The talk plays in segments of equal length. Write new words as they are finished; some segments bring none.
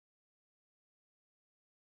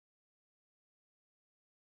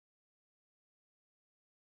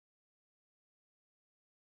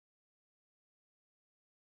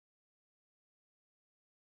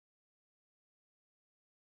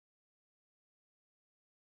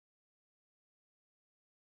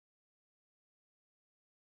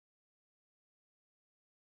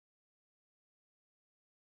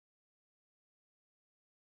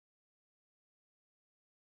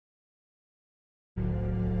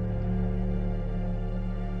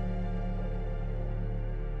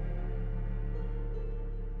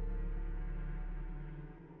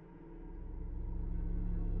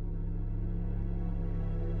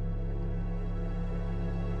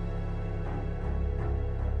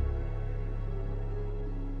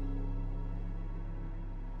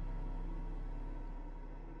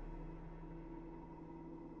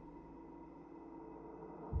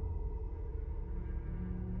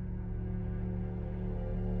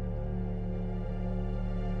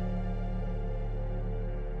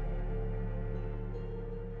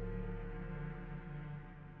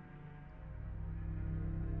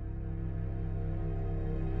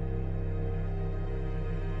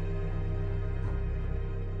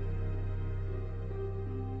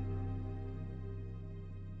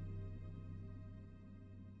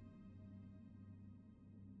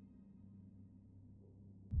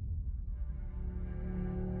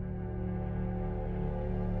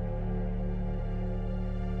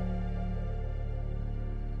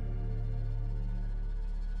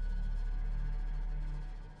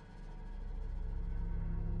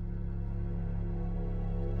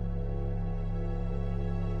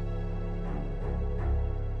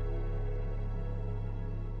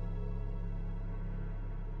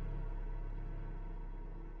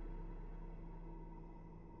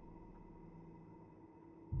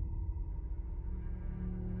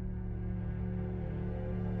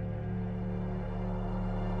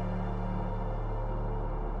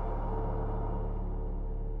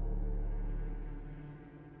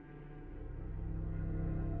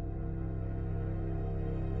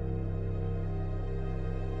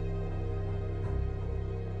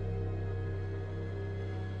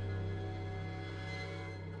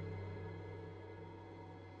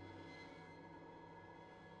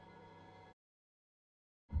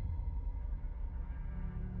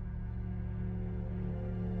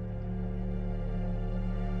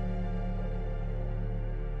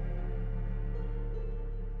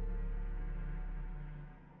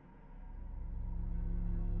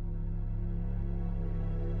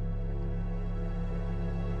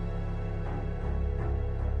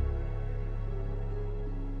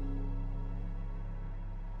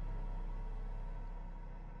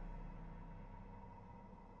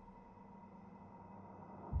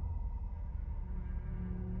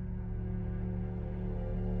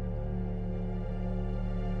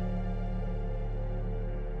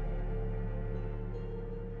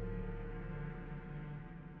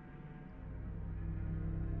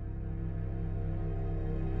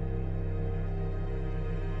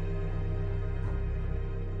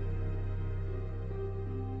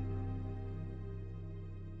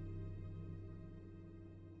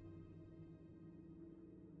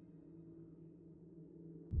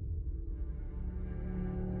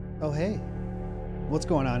Oh, hey. What's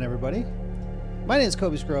going on, everybody? My name is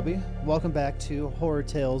Kobe Scrubby. Welcome back to Horror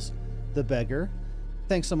Tales, The Beggar.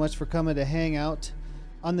 Thanks so much for coming to hang out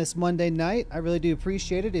on this Monday night. I really do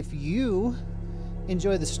appreciate it. If you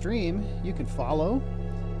enjoy the stream, you can follow.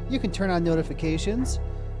 You can turn on notifications.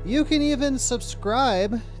 You can even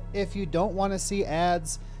subscribe if you don't want to see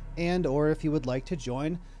ads and or if you would like to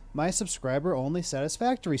join my subscriber-only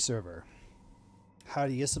Satisfactory server. How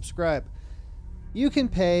do you subscribe? You can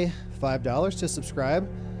pay $5 to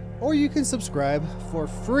subscribe, or you can subscribe for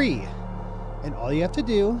free. And all you have to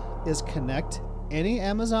do is connect any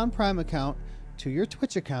Amazon Prime account to your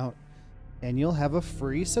Twitch account, and you'll have a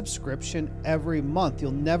free subscription every month.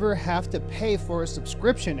 You'll never have to pay for a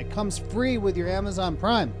subscription. It comes free with your Amazon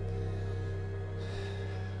Prime.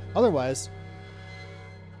 Otherwise,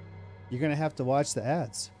 you're going to have to watch the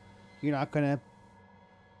ads. You're not going to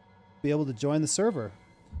be able to join the server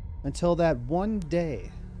until that one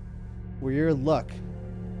day where your luck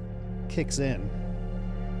kicks in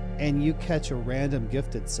and you catch a random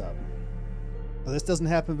gifted sub. Well, this doesn't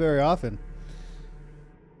happen very often,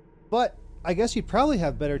 but I guess you'd probably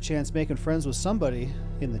have better chance making friends with somebody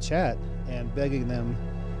in the chat and begging them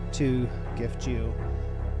to gift you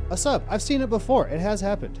a sub. I've seen it before. It has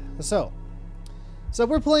happened. So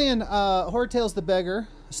we're playing Horror Tales the Beggar,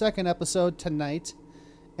 second episode tonight.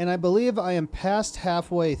 And I believe I am past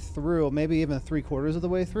halfway through, maybe even 3/4 of the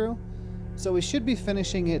way through. So we should be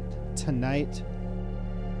finishing it tonight.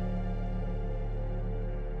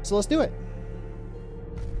 So let's do it.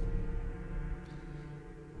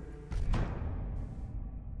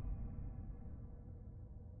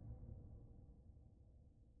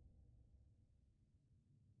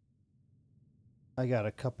 I got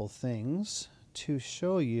a couple things to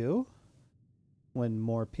show you when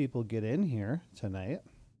more people get in here tonight.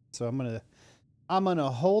 So I'm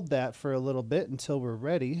gonna hold that for a little bit until we're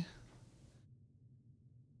ready.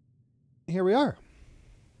 Here we are.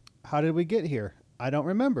 How did we get here? I don't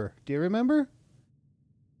remember. Do you remember?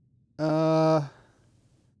 I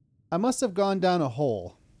must have gone down a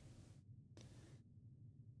hole.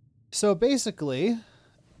 So basically,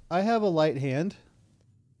 I have a light hand.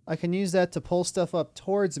 I can use that to pull stuff up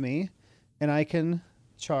towards me, and I can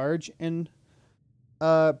charge and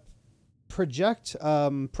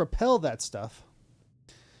propel that stuff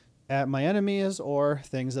at my enemies or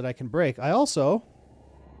things that I can break. I also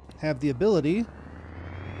have the ability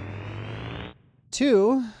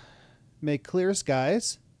to make clear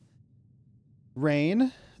skies,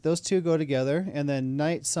 rain, those two go together, and then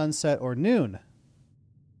night, sunset, or noon.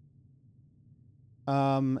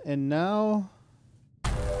 And now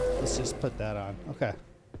let's just put that on. Okay.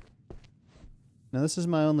 Now this is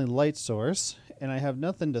my only light source, and I have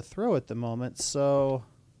nothing to throw at the moment, so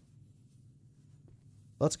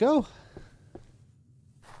let's go.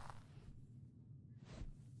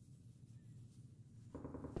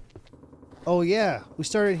 Oh yeah, we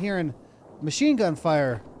started hearing machine gun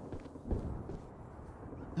fire.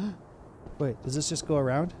 Wait, does this just go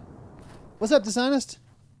around? What's up, Dishonest?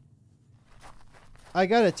 I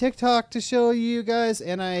got a TikTok to show you guys,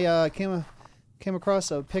 and I came across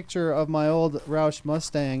a picture of my old Roush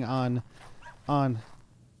Mustang on... Is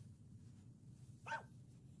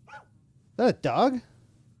that a dog?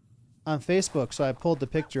 On Facebook, so I pulled the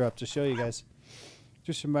picture up to show you guys.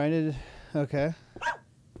 Just reminded... Okay.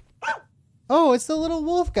 Oh, it's the little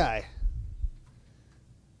wolf guy.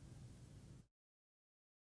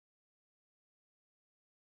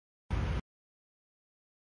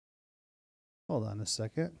 Hold on a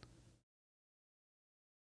second.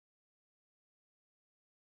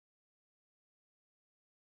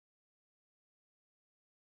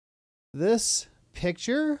 This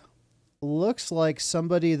picture looks like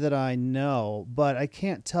somebody that I know, but I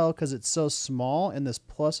can't tell because it's so small and this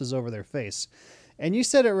plus is over their face. And you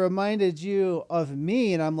said it reminded you of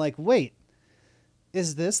me, and I'm like, wait,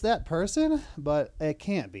 is this that person? But it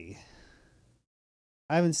can't be.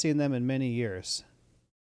 I haven't seen them in many years.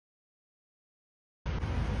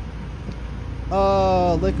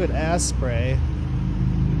 Oh, liquid ass spray.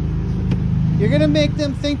 You're gonna make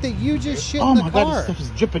them think that you just shit in the car. Oh my god, this stuff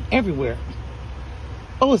is dripping everywhere.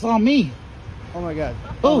 Oh, it's on me. Oh my god.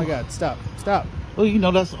 Oh my god, stop. Stop. Oh, you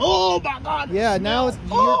know that's... Oh my god. Yeah, now it's,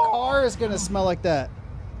 your car is gonna smell like that.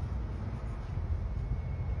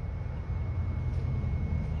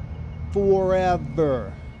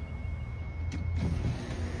 Forever.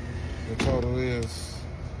 The total is...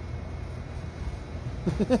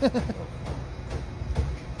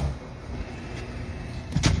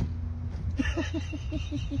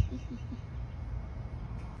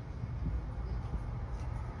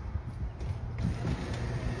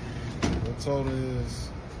 The total is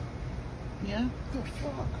Yeah? What the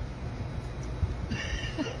fuck?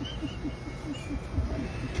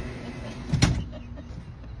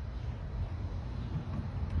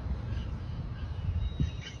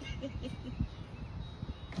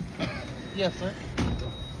 Yes, sir.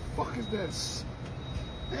 Fuck is that?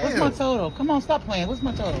 What's my total? Come on, stop playing. What's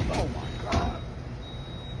my total? Oh my god.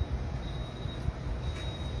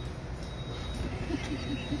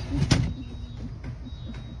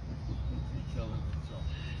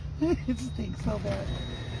 It stinks so bad.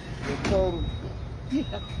 The total.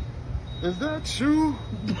 Yeah. Is that you?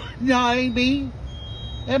 No, it ain't me.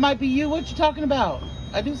 That might be you. What you talking about?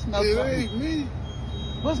 I do smell It something. ain't me.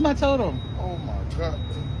 What's my total? Oh my god.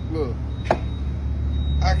 Look.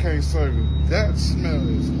 I can't serve it. That smell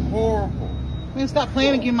is horrible. Man, stop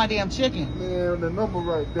playing and give me my damn chicken. Man, the number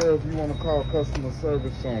right there if you want to call customer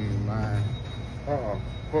service on me, man.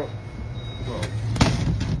 Fuck.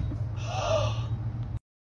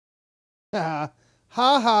 Ha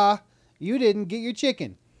ha! You didn't get your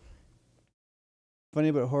chicken.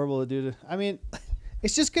 Funny but horrible to do to. I mean,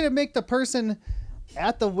 it's just gonna make the person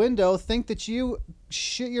at the window think that you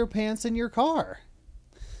shit your pants in your car.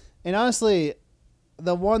 And honestly,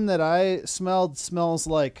 the one that I smelled smells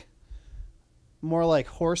like more like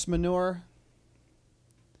horse manure,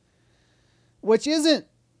 which isn't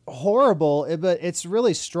horrible, but it's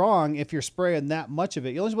really strong if you're spraying that much of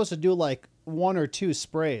it. You're only supposed to do like 1 or 2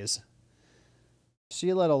 sprays.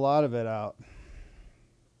 She let a lot of it out.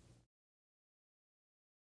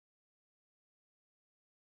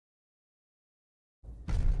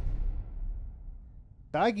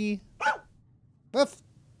 Doggy. Woof.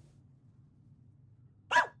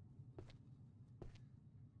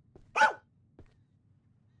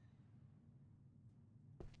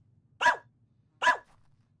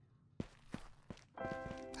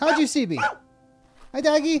 How'd you see me? Hi,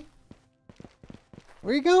 doggy.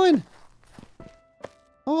 Where you going?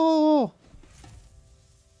 Oh.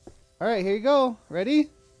 All right, here you go. Ready?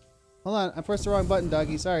 Hold on. I pressed the wrong button,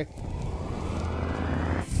 doggy. Sorry.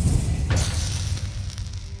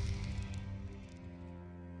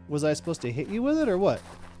 Was I supposed to hit you with it or what?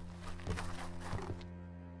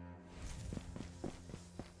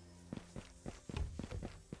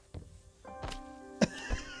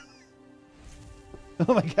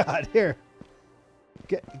 Oh my god, here.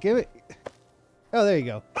 Give it. Oh, there you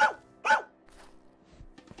go.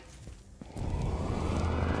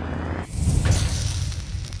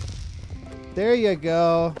 There you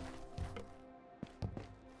go.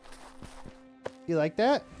 You like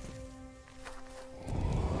that?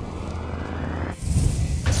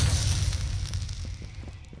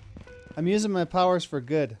 I'm using my powers for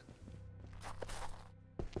good.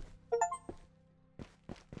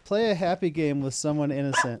 Play a happy game with someone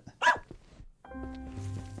innocent.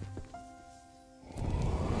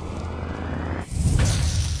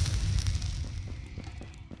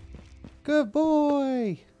 Good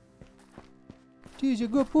boy! He's a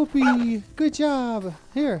good puppy! Good job!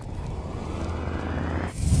 Here.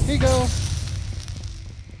 Here you go.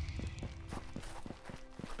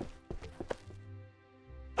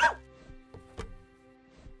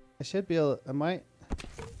 I should be able to, I might.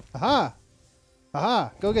 Aha!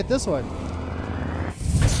 Aha! Go get this one.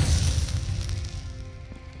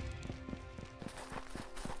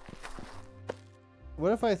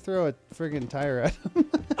 What if I throw a friggin' tire at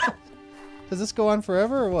him? Does this go on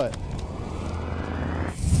forever or what?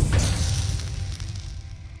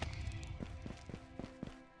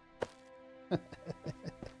 I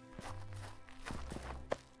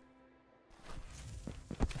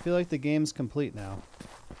feel like the game's complete now.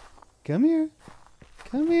 Come here.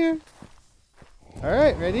 Come here.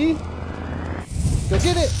 Alright, ready? Go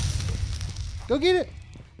get it! Go get it!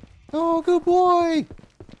 Oh, good boy!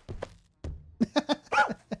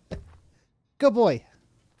 Good boy.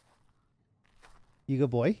 You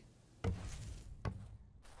good boy?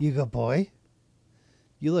 You good boy?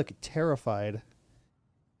 You look terrified.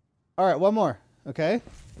 Alright, one more. Okay?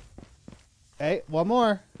 Hey, one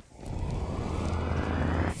more.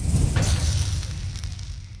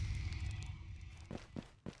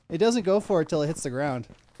 It doesn't go for it till it hits the ground.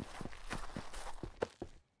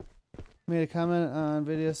 Made a comment on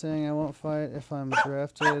video saying I won't fight if I'm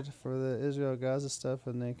drafted for the Israel-Gaza stuff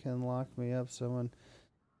and they can lock me up. Someone...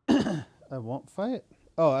 I won't fight?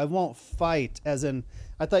 Oh, I won't fight as in...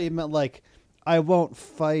 I thought you meant like, I won't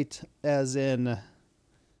fight as in...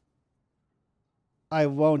 I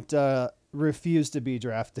won't refuse to be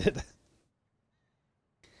drafted.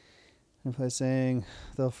 If I saying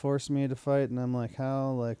they'll force me to fight and I'm like,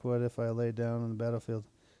 how? Like, what if I lay down on the battlefield?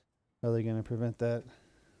 Are they going to prevent that?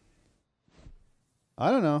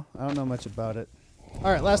 I don't know. I don't know much about it.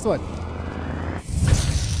 All right, last one.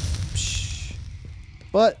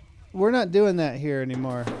 But we're not doing that here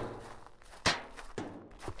anymore.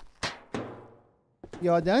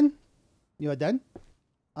 You all done? You all done?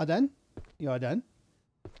 All done? You all done?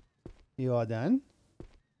 You all done?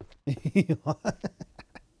 All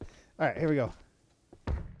right, here we go.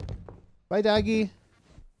 Bye, doggy.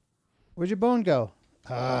 Where'd your bone go?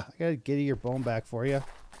 I gotta get your bone back for you.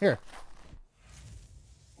 Here.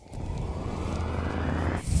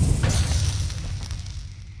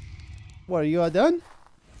 What, are you all done?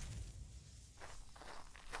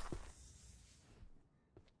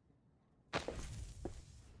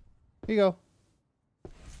 Here you go.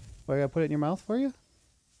 What, I gotta put it in your mouth for you?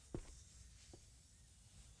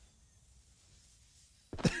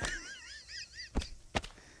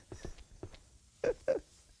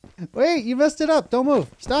 Wait, you messed it up. Don't move.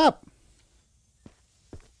 Stop.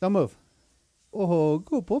 Don't move. Oh,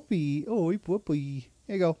 good puppy. Oh, puppy.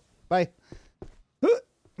 Here you go. Bye.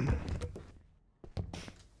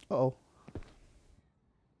 Uh-oh.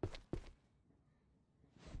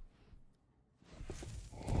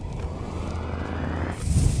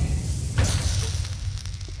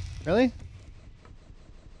 Really?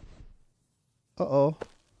 Uh-oh.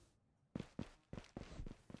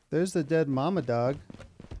 There's the dead mama dog.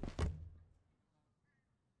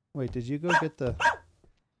 Wait, did you go get the...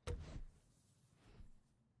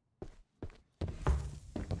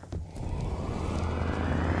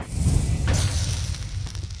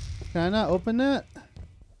 Can I not open that?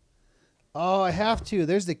 Oh, I have to.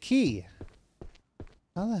 There's the key.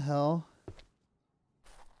 How the hell?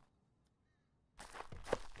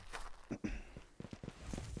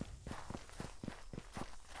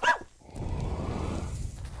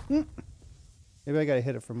 Maybe I gotta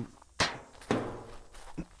hit it from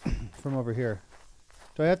over here.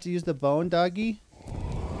 Do I have to use the bone, doggy?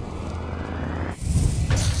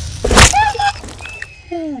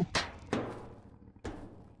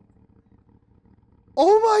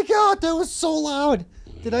 Oh my god, that was so loud!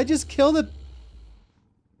 Did I just kill the...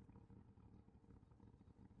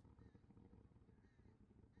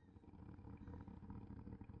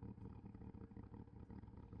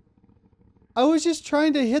 I was just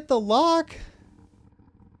trying to hit the lock.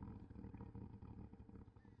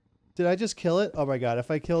 Did I just kill it? Oh my god, if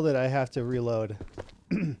I killed it, I have to reload.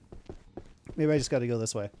 Maybe I just gotta go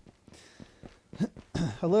this way.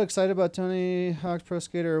 A little excited about Tony Hawk's Pro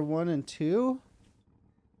Skater 1 and 2.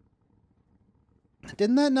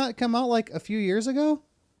 Didn't that not come out like a few years ago?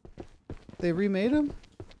 They remade them?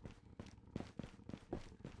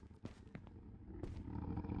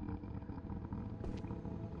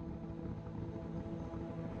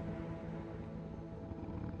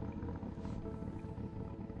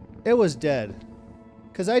 It was dead.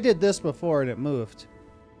 Because I did this before and it moved.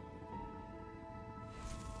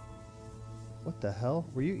 What the hell?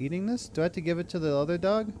 Were you eating this? Do I have to give it to the other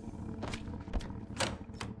dog?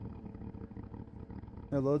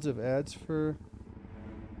 There are loads of ads for...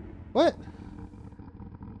 What?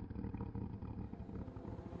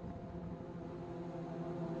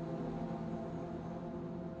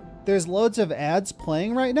 There's loads of ads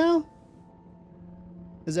playing right now?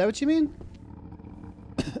 Is that what you mean?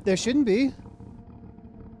 There shouldn't be.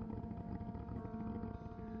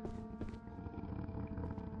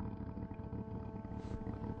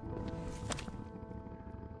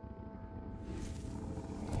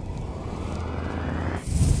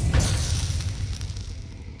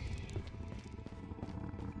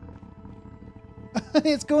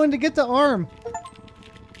 It's going to get the arm.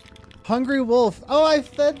 Hungry wolf. Oh, I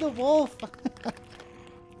fed the wolf.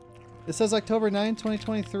 It says October 9,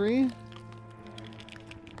 2023.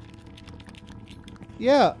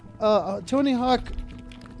 Yeah, Tony Hawk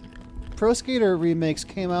Pro Skater remakes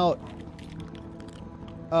came out.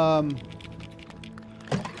 A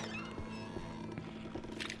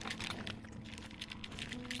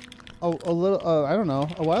little, I don't know,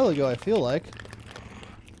 a while ago, I feel like.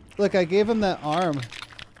 Look, I gave him that arm.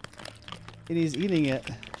 And he's eating it.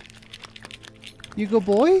 You go,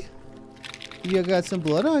 boy? You got some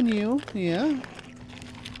blood on you, yeah.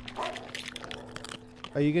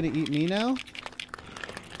 Are you gonna eat me now?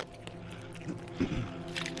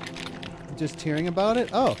 Just hearing about it?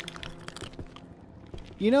 Oh.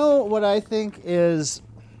 You know what I think is...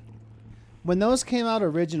 When those came out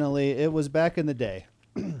originally, it was back in the day.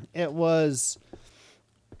 It was...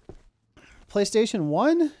 PlayStation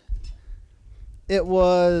 1? It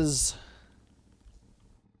was...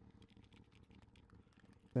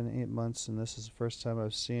 It's been 8 months and this is the first time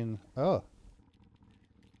I've seen... Oh.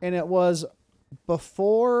 And it was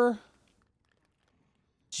before...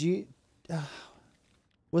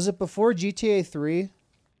 Was it before GTA 3?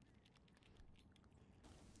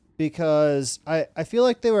 because I feel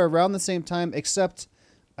like they were around the same time, except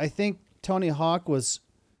I think Tony Hawk was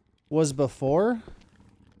before.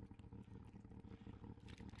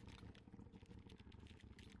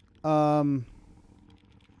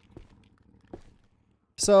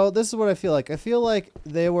 So this is what I feel like. I feel like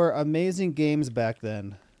they were amazing games back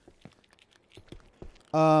then.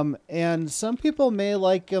 And some people may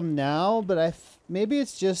like them now, but maybe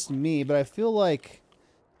it's just me, but I feel like,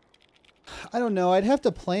 I don't know, I'd have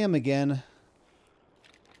to play them again.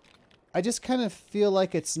 I just kind of feel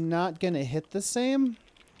like it's not going to hit the same.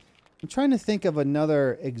 I'm trying to think of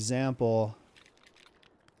another example.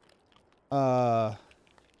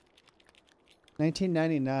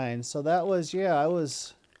 1999. So that was, yeah, that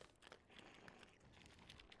was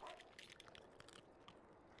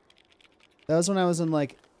when I was in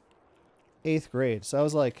like 8th grade. So I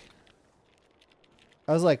was like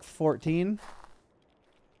 14.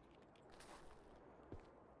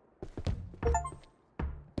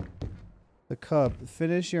 The cub.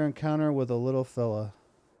 Finish your encounter with a little fella.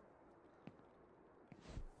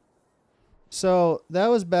 So that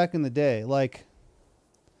was back in the day. Like,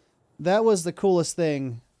 that was the coolest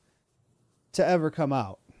thing to ever come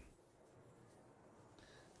out.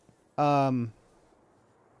 I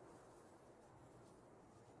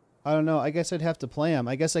don't know. I guess I'd have to play them.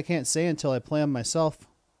 I guess I can't say until I play them myself.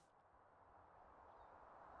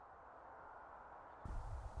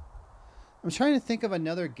 I'm trying to think of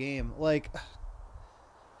another game. Like,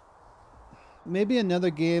 maybe another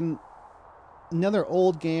game, another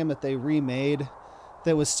old game that they remade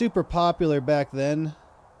that was super popular back then,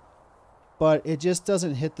 but it just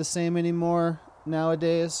doesn't hit the same anymore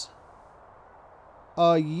nowadays.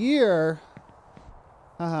 A year?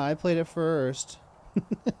 Haha, I played it first.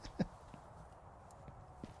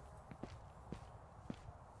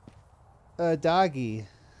 Doggy.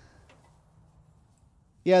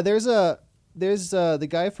 Yeah, there's the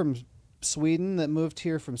guy from Sweden that moved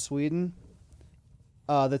here from Sweden.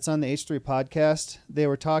 That's on the H3 podcast. They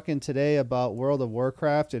were talking today about World of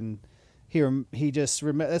Warcraft, and he just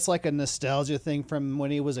it's like a nostalgia thing from when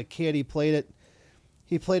he was a kid. He played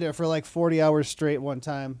it for like 40 hours straight one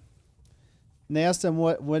time. And they asked him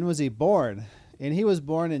when was he born, and he was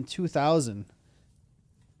born in 2000.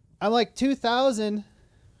 I'm like, 2000?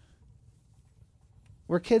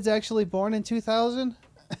 Were kids actually born in 2000?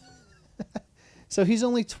 So he's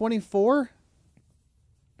only 24?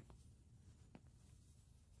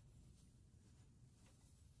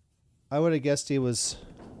 I would have guessed he was...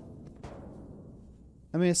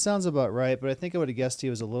 I mean, it sounds about right, but I think I would have guessed he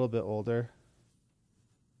was a little bit older.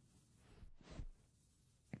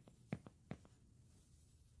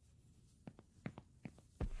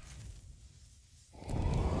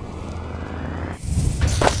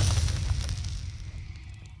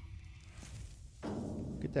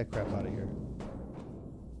 Get that crap out of here.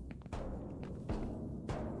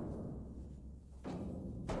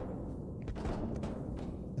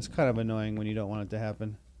 It's kind of annoying when you don't want it to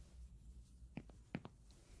happen.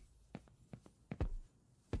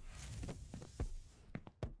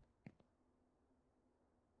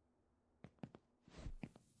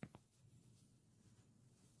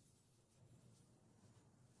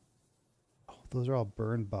 Oh, those are all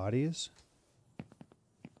burned bodies?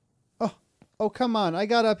 Oh, come on. I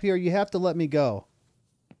got up here. You have to let me go.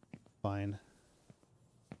 Fine.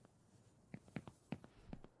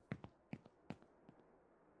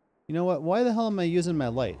 You know what? Why the hell am I using my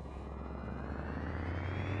light?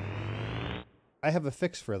 I have a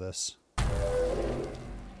fix for this.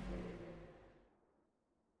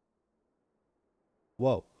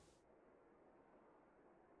 Whoa.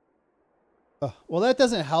 Oh, well, that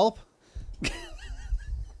doesn't help.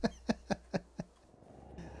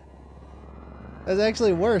 That's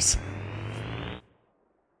actually worse.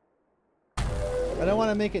 I don't want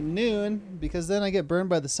to make it noon because then I get burned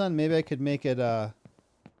by the sun. Maybe I could make it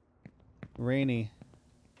rainy.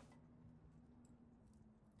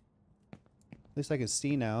 At least I can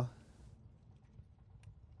see now.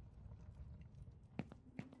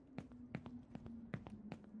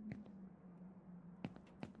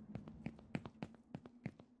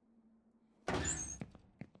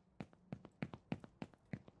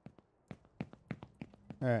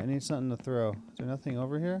 Alright, I need something to throw. Is there nothing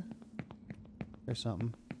over here? There's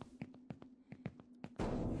something.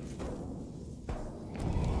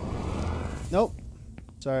 Nope.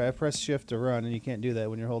 Sorry, I pressed shift to run, and you can't do that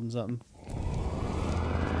when you're holding something.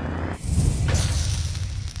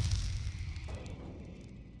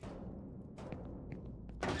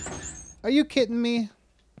 Are you kidding me?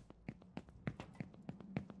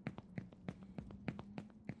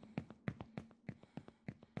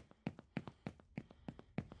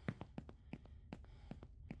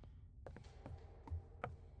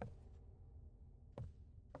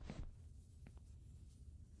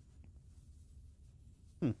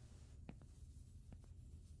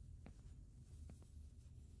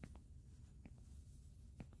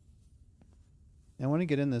 I want to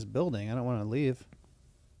get in this building. I don't want to leave.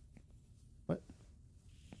 What?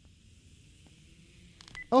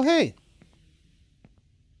 Oh, hey!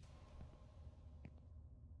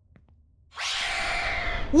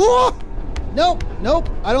 Whoa! Nope, nope.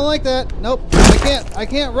 I don't like that. Nope. I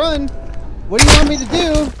can't run. What do you want me to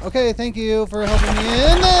do? Okay, thank you for helping me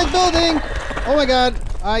in the building. Oh my god,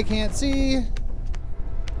 I can't see.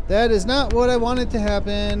 That is not what I wanted to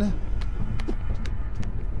happen.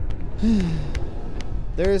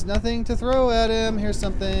 There is nothing to throw at him. Here's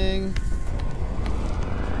something.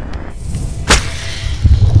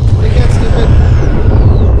 Take that, stupid.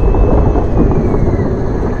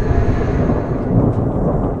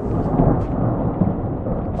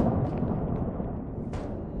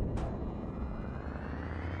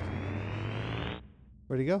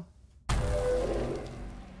 Where'd he go?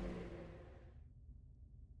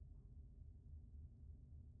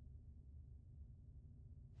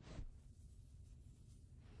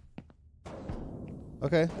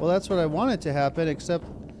 Okay, well that's what I wanted to happen, except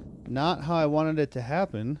not how I wanted it to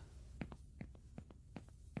happen.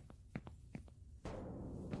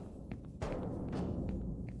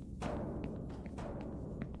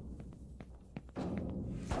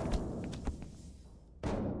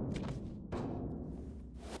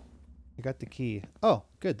 I got the key. Oh,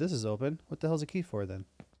 good, this is open. What the hell's the key for then?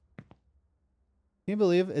 Can you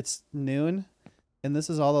believe it's noon and this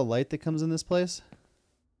is all the light that comes in this place?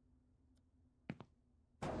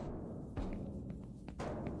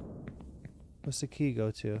 What's the key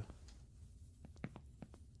go to?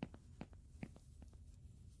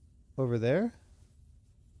 Over there?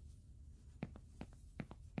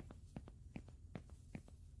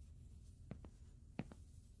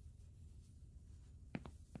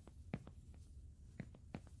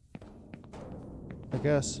 I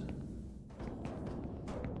guess.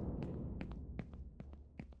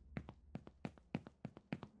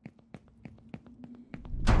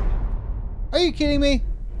 Are you kidding me?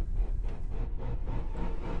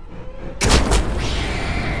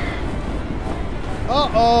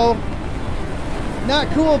 Uh-oh. Not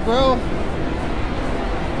cool, bro.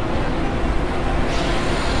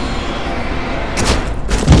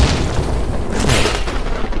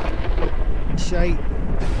 Shite.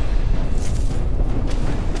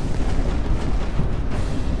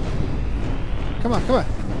 Come on, come on.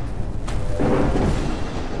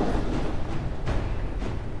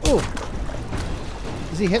 Oh.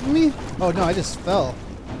 Is he hitting me? Oh, no, I just fell.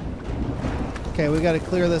 Okay, we got to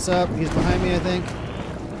clear this up. He's behind me, I think.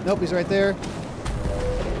 Nope, he's right there.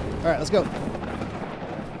 Alright, let's go.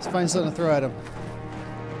 Let's find something to throw at him.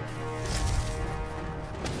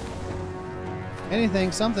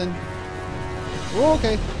 Anything, something. Oh,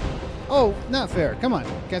 okay. Oh, not fair. Come on.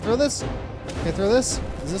 Can I throw this? Can I throw this?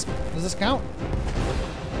 Does this count?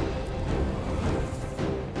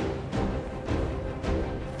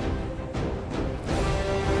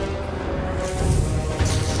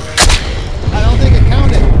 I don't think it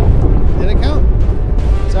counted. Did it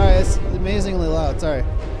count? Sorry, it's amazingly loud. Sorry.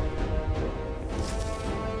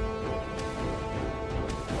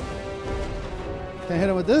 Can I hit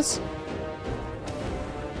him with this?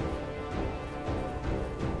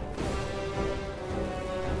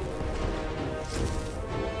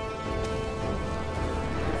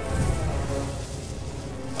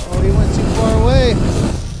 Oh, he went too far away.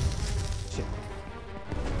 Shit.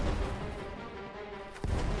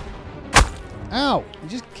 Ow! You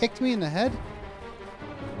just kicked me in the head?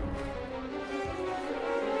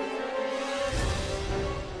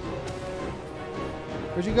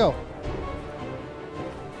 Where'd you go?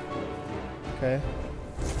 Okay.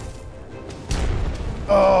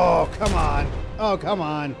 Oh, come on. Oh, come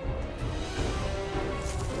on.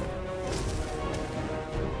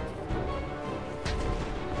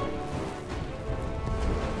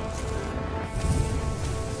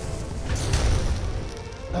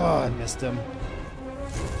 Oh, I missed him.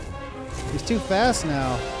 He's too fast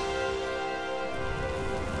now.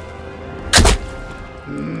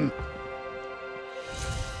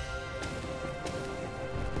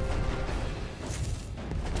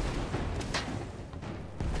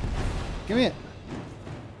 Give me it.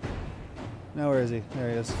 Now where is he? There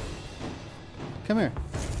he is. Come here.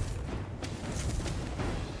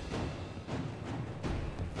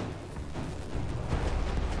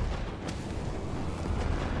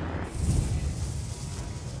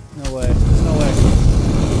 No way. There's no way.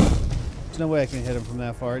 There's no way I can hit him from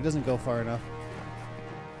that far. It doesn't go far enough.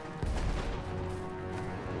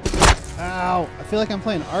 Ow! I feel like I'm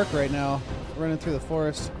playing Ark right now. Running through the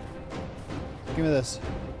forest. Give me this.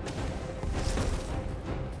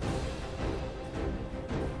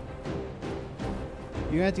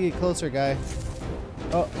 You're gonna have to get closer, guy.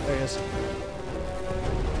 Oh, there he is.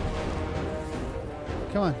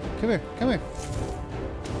 Come on, come here, come here.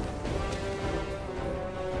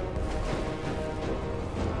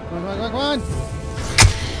 Come on, come on, come on, come on!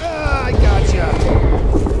 Ah, I gotcha!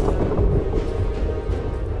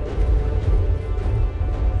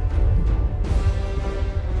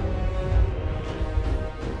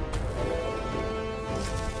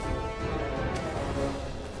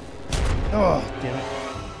 Oh, damn it.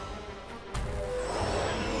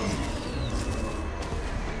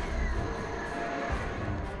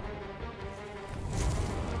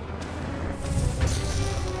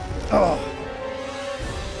 Oh.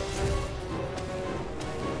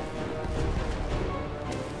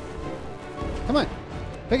 Come on.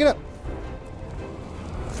 Pick it up.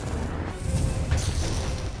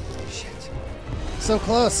 Shit. So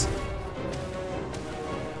close.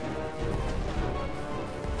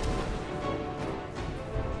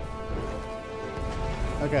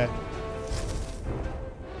 Okay.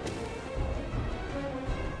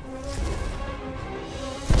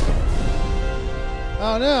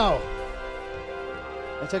 Oh no!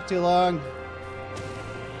 I took too long.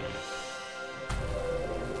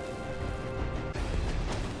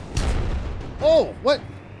 Oh, what?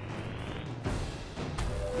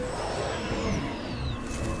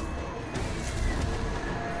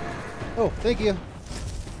 Oh, thank you.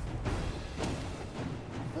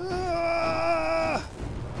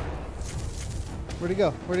 Where'd he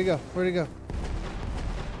go? Where'd he go? Where'd he go?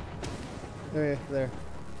 There, there.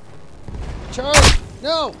 Charge!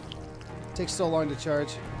 No! It takes so long to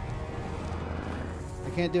charge. I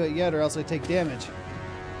can't do it yet or else I take damage.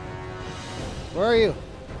 Where are you?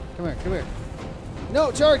 Come here, come here.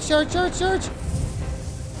 No, charge, charge, charge, charge!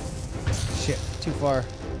 Shit, too far.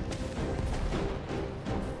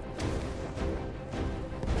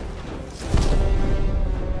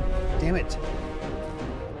 Damn it.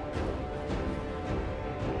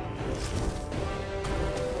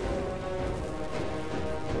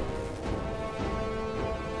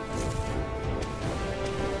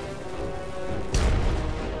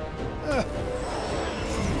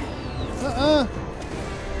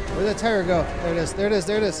 Where'd that tire go? There it is, there it is,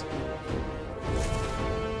 there it is.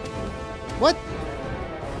 What?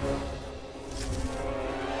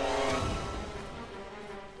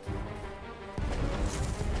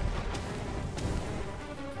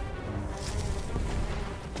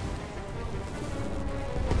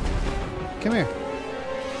 Come here.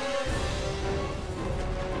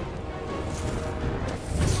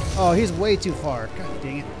 Oh, he's way too far. God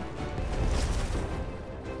dang it.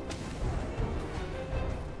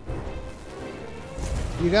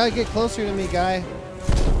 You gotta get closer to me, guy.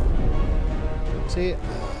 See,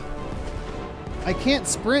 I can't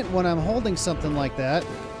sprint when I'm holding something like that.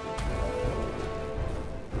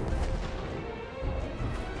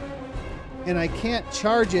 And I can't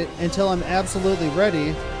charge it until I'm absolutely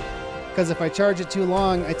ready. Because if I charge it too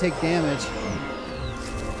long, I take damage.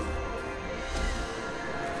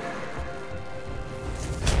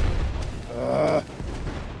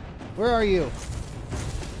 Where are you?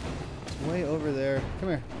 It's way over there. Come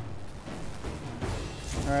here.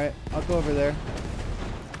 Alright, I'll go over there.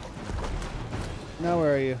 Now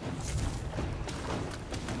where are you?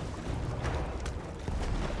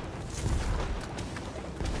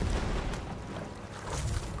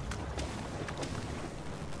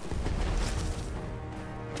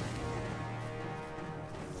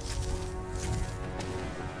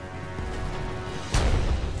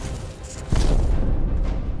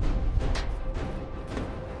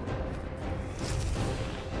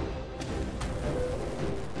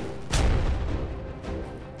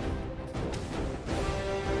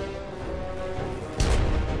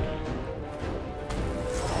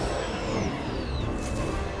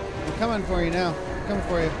 Coming for you now. Coming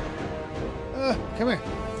for you. Come here.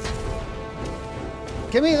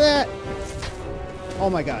 Give me that. Oh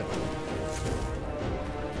my god.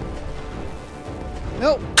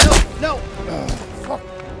 No, no, no. Fuck.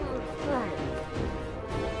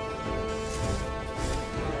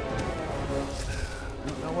 I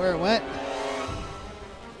don't know where it went.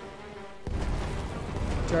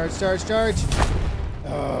 Charge, charge, charge.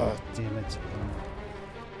 Oh, damn it.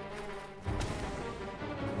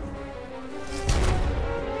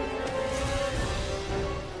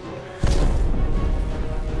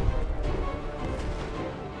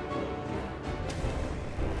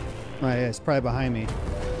 Oh, yeah, it's probably behind me.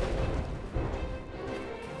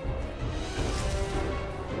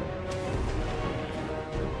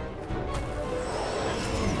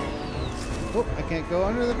 Oh, I can't go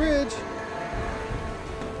under the bridge.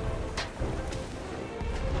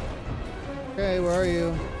 Okay, where are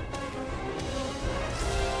you?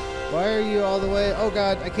 Why are you all the way? Oh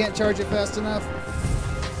god, I can't charge it fast enough.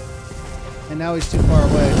 And now he's too far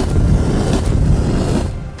away.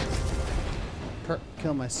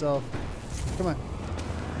 Kill myself. Come on.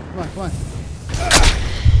 Come on, come on.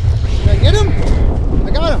 Did I get him? I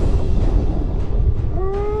got him.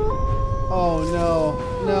 Oh no.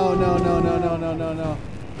 No, no, no, no, no, no, no, no.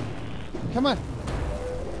 Come on.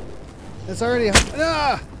 It's already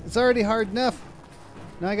it's already hard enough.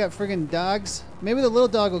 Now I got friggin' dogs. Maybe the little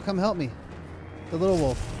dog will come help me. The little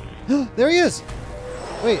wolf. There he is.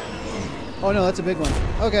 Wait. Oh no, that's a big one.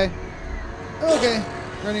 Okay. Okay.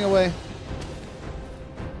 Running away.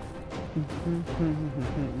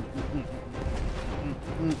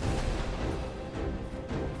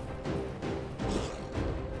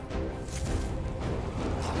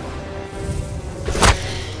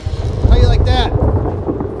 How you like that?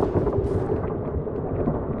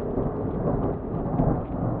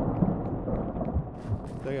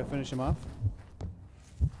 Do I gotta finish him off?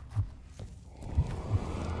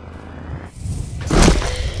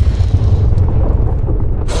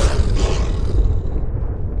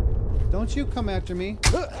 Don't you come after me.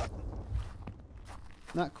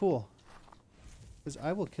 Not cool. Because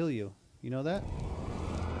I will kill you. You know that?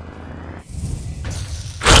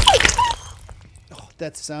 Oh,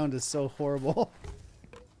 that sound is so horrible.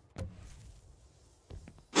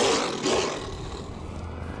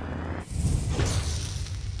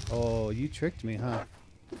 Oh, you tricked me, huh?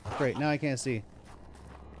 Great, now I can't see.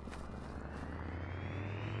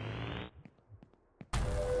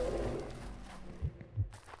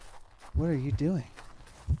 What are you doing?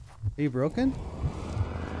 Are you broken?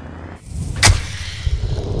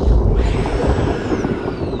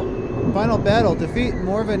 Final battle. Defeat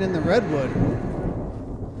Morven in the Redwood.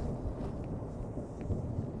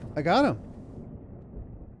 I got him.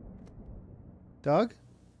 Dog?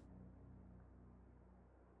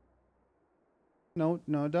 No,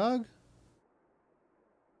 no dog?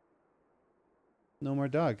 No more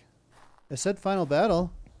dog. I said final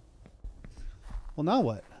battle. Well, now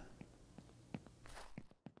what?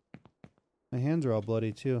 My hands are all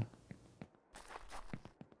bloody too.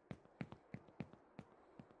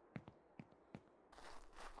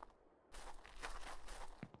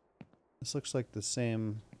 This looks like the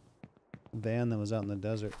same van that was out in the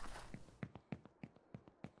desert.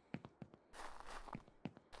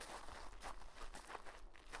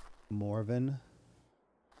 Morven.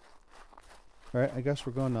 Alright, I guess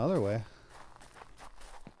we're going the other way.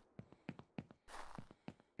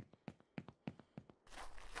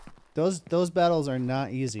 Those battles are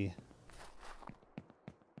not easy.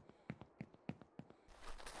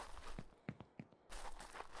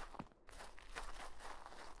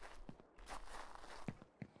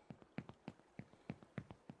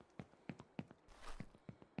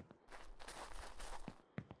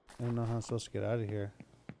 I don't know how I'm supposed to get out of here.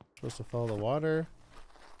 I'm supposed to follow the water.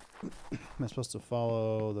 Am I supposed to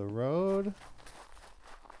follow the road?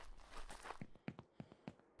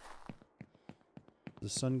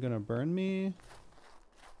 Is the sun gonna burn me?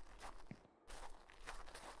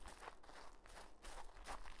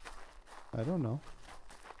 I don't know.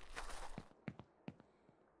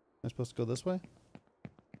 Am I supposed to go this way?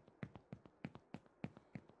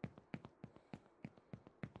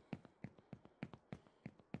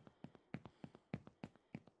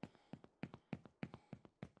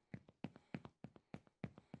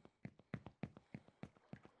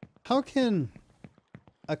 How can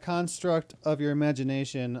a construct of your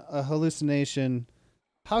imagination, a hallucination,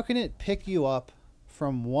 how can it pick you up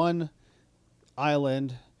from one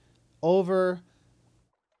island over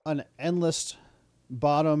an endless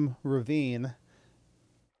bottom ravine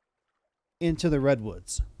into the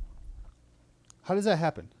redwoods? How does that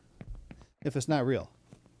happen if it's not real?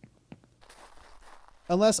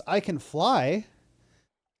 Unless I can fly,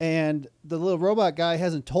 and the little robot guy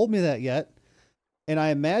hasn't told me that yet. And I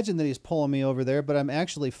imagine that he's pulling me over there, but I'm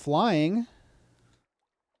actually flying.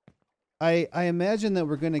 I imagine that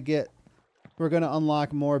we're gonna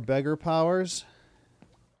unlock more beggar powers.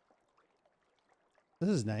 This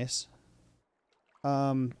is nice.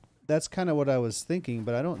 That's kind of what I was thinking,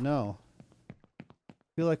 but I don't know. I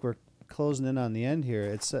feel like we're closing in on the end here.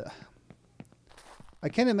 It's I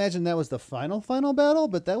can't imagine that was the final battle,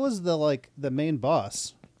 but that was the main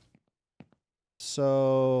boss.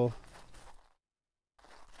 So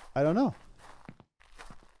I don't know.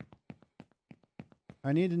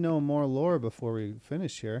 I need to know more lore before we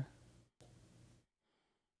finish here.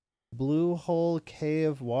 Blue Hole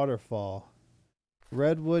Cave Waterfall.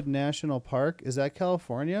 Redwood National Park. Is that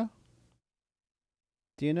California?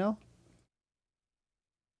 Do you know?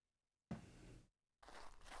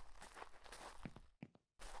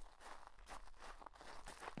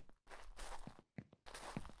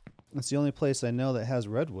 That's the only place I know that has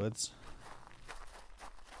redwoods.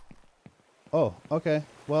 Oh, okay.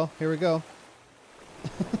 Well, here we go.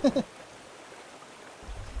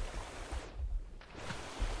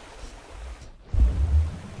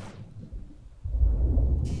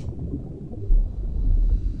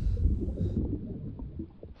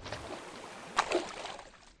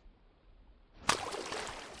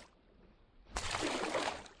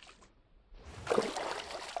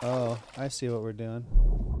 Oh, I see what we're doing.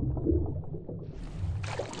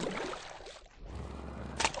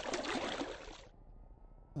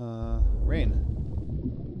 Rain.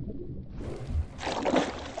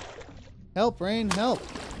 Help, Rain, help!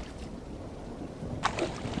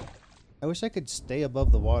 I wish I could stay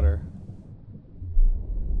above the water.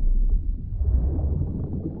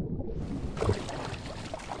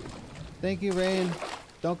 Thank you, Rain.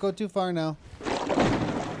 Don't go too far now.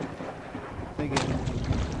 Thank you.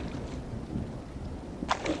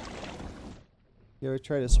 You ever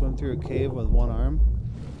try to swim through a cave with one arm?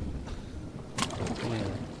 Yeah.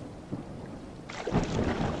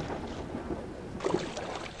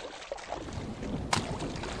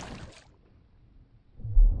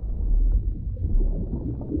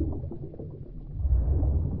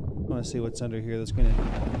 I want to see what's under here that's going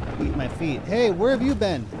to eat my feet. Hey, where have you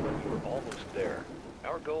been? We're almost there.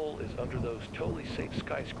 Our goal is under those totally safe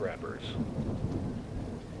skyscrapers.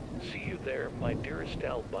 See you there, my dearest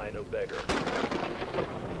albino beggar.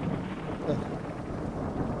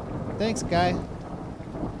 Thanks, guy.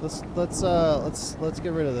 Let's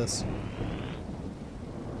get rid of this.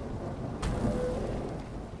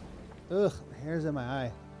 Ugh, hairs in my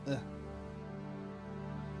eye. Ugh.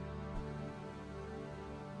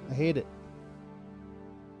 I hate it.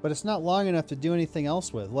 But it's not long enough to do anything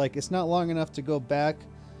else with. Like, it's not long enough to go back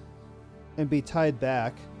and be tied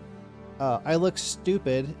back. I look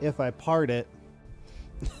stupid if I part it.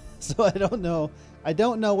 So I don't know. I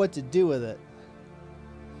don't know what to do with it.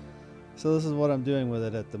 So this is what I'm doing with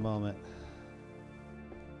it at the moment.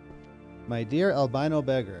 My dear albino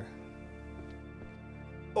beggar.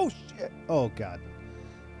 Oh shit. Oh god.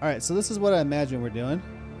 Alright, so this is what I imagine we're doing.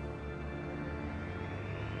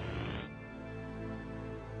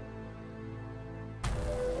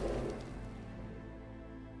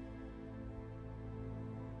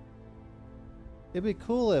 It'd be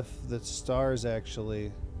cool if the stars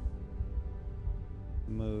actually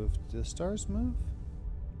moved. Do the stars move?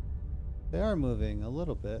 They are moving a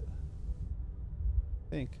little bit. I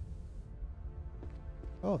think.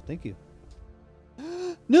 Oh, thank you.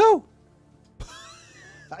 No!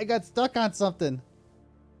 I got stuck on something.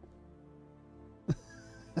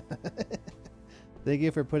 Thank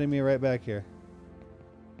you for putting me right back here.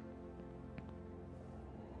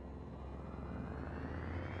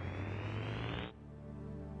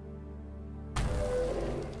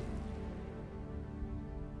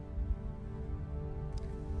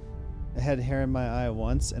 I had hair in my eye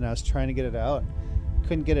once and I was trying to get it out.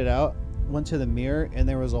 Couldn't get it out. Went to the mirror and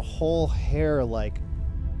there was a whole hair like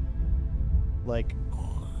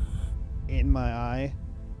in my eye.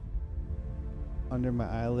 Under my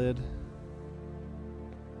eyelid.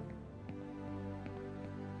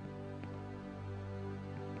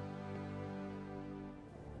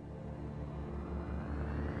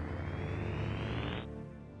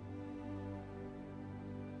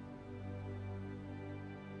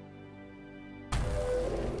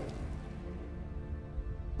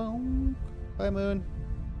 Bye, Moon.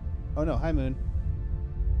 Oh no, hi, Moon.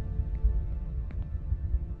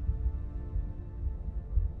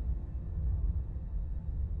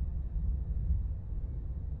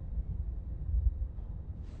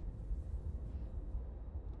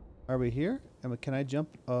 Are we here? Can I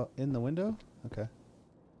jump in the window? Okay.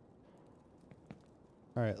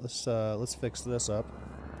 All right, let's fix this up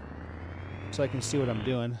so I can see what I'm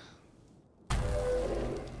doing.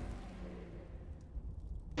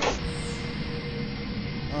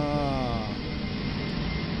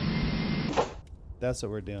 That's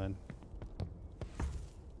what we're doing.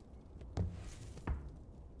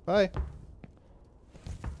 Bye.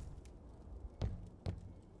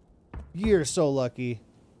 You're so lucky.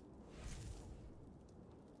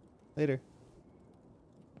 Later.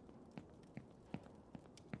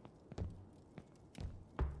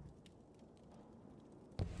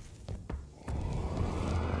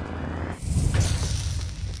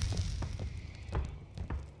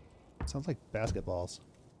 Sounds like basketballs.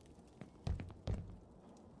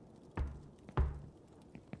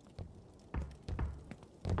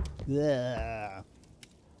 Yeah.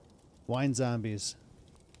 Wine zombies.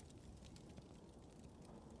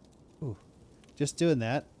 Ooh. Just doing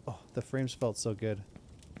that. Oh, the frames felt so good.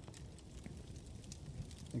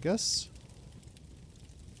 guess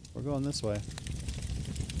we're going this way.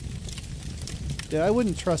 Dude, I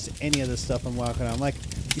wouldn't trust any of this stuff I'm walking on. Like,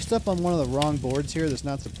 you step on one of the wrong boards here that's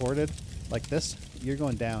not supported, like this, you're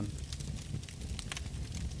going down.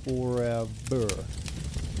 Forever.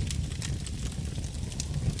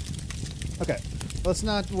 Okay, let's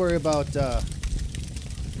not worry about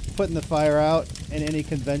putting the fire out in any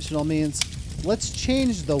conventional means. Let's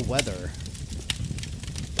change the weather.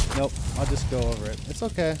 Nope, I'll just go over it. It's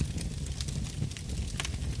okay.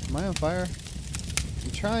 Am I on fire?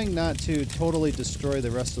 I'm trying not to totally destroy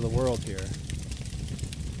the rest of the world here.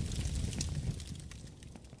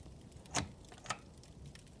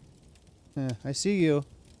 I see you.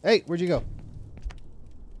 Hey, where'd you go?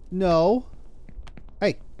 No.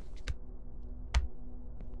 Hey.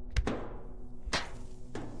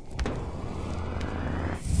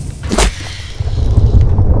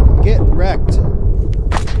 Get wrecked.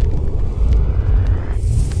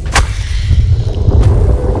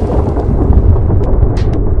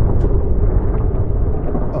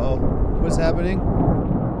 Uh-oh. What's happening?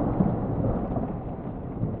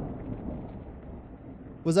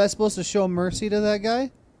 Was I supposed to show mercy to that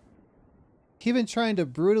guy? He been trying to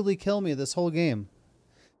brutally kill me this whole game.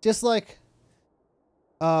 Just like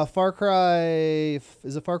Far Cry...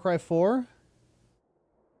 Is it Far Cry 4?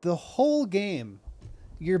 The whole game,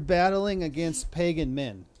 you're battling against Pagan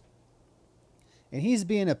Min. And he's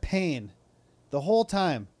being a pain the whole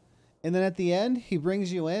time. And then at the end, he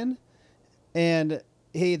brings you in. And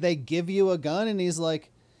they give you a gun. And he's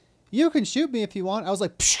like, you can shoot me if you want. I was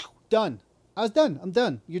like, psh, done. I was done. I'm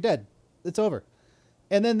done. You're dead. It's over.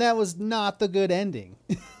 And then that was not the good ending.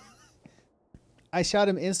 I shot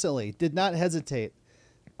him instantly. Did not hesitate.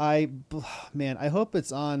 Man, I hope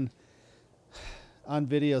it's on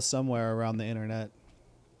video somewhere around the internet.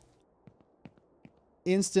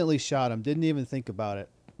 Instantly shot him. Didn't even think about it.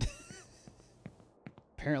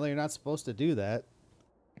 Apparently you're not supposed to do that.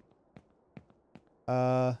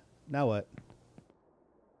 Now what?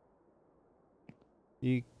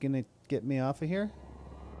 You gonna get me off of here?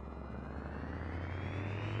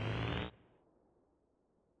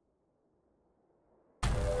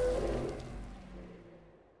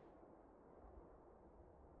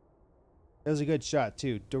 It was a good shot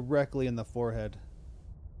too, directly in the forehead.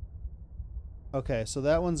 Okay, so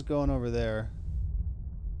that one's going over there.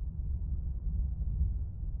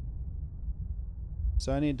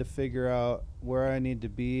 So I need to figure out where I need to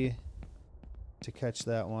be to catch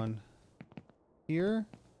that one. Here?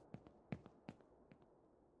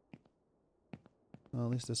 Well,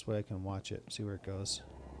 at least this way I can watch it, see where it goes.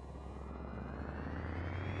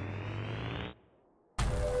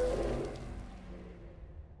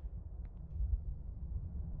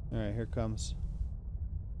 Alright, here it comes.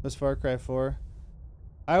 This Far Cry 4.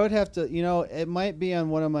 I would have to, you know, it might be on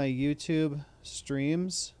one of my YouTube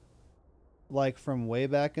streams, like from way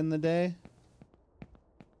back in the day.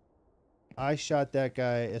 I shot that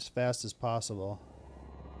guy as fast as possible.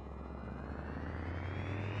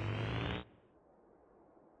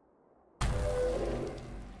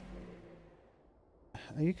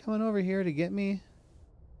 Are you coming over here to get me?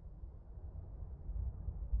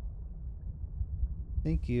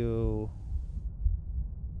 Thank you.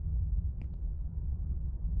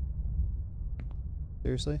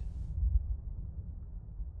 Seriously?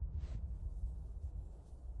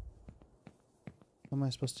 How am I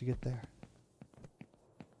supposed to get there?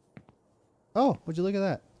 Oh, would you look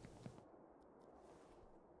at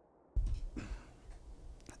that?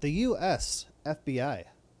 The U.S. FBI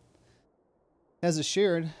has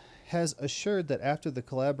assured that after the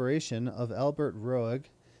collaboration of Albert Roeg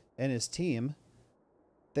and his team,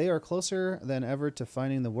 they are closer than ever to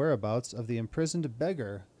finding the whereabouts of the imprisoned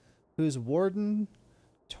beggar, whose warden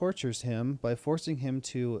tortures him by forcing him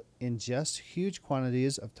to ingest huge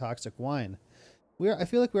quantities of toxic wine. I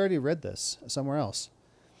feel like we already read this somewhere else.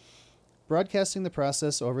 Broadcasting the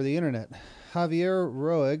process over the internet. Javier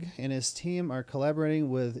Roeg and his team are collaborating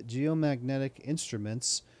with geomagnetic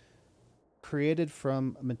instruments created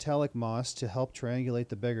from metallic moss to help triangulate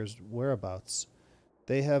the beggar's whereabouts.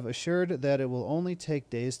 They have assured that it will only take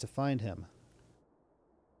days to find him.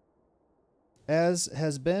 As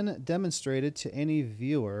has been demonstrated to any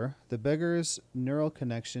viewer, the beggar's neural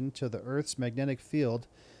connection to the Earth's magnetic field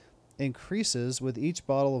increases with each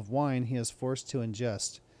bottle of wine he is forced to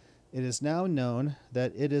ingest. It is now known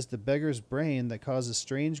that it is the beggar's brain that causes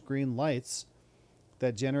strange green lights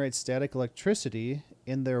that generate static electricity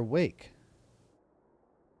in their wake.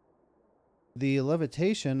 The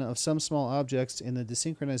levitation of some small objects in the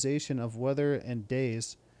desynchronization of weather and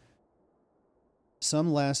days,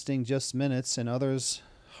 some lasting just minutes and others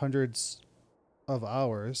hundreds of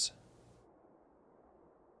ours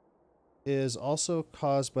is also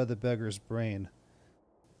caused by the beggar's brain.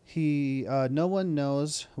 No one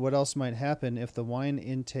knows what else might happen if the wine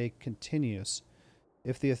intake continues.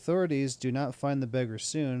 If the authorities do not find the beggar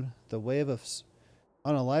soon, the wave of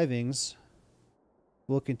unalivings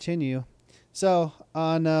will continue. So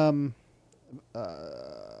on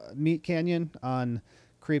Meat Canyon on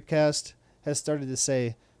Creepcast has started to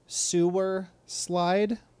say sewer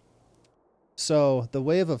slide. So the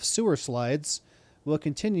wave of sewer slides will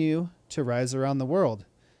continue to rise around the world.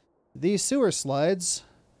 These sewer slides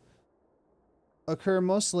occur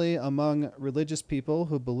mostly among religious people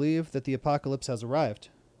who believe that the apocalypse has arrived.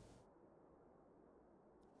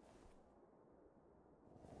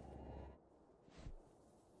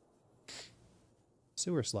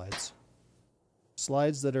 Sewer slides.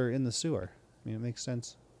 Slides that are in the sewer. I mean, it makes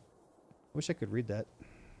sense. I wish I could read that.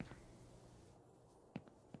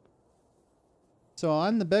 So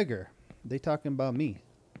I'm the beggar. They talking about me.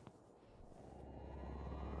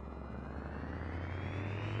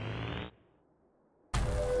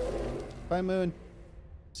 Bye, Moon.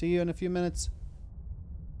 See you in a few minutes.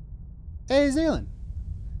 Hey, Zealand.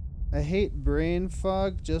 I hate brain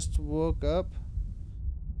fog. Just woke up.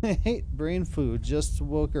 I hate brain food. Just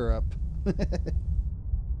woke her up.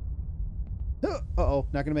 Uh-oh.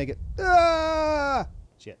 Not gonna make it. Ah!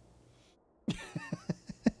 Shit.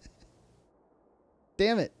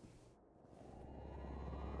 Damn it.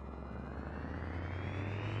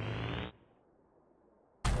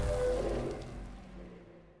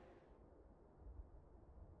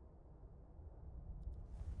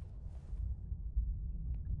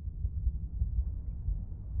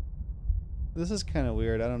 This is kind of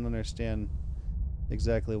weird. I don't understand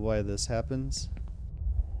exactly why this happens.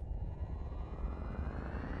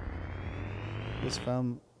 Just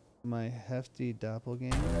found my hefty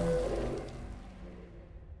doppelganger.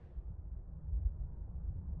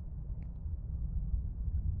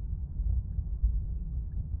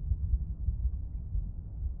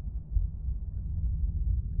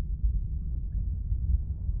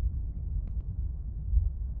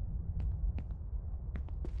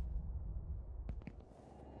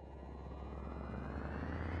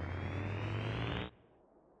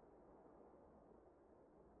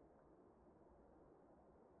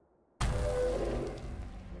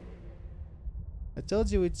 I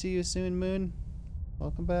told you we'd see you soon, Moon.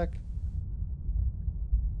 Welcome back.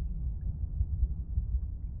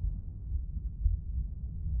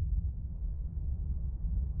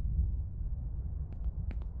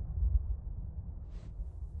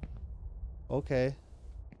 Okay.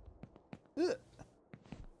 Ugh.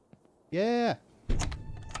 Yeah.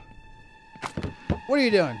 What are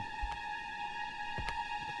you doing?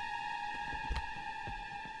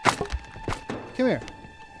 Come here.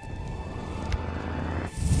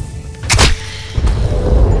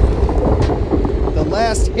 The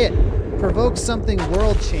last hit provokes something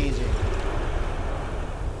world-changing.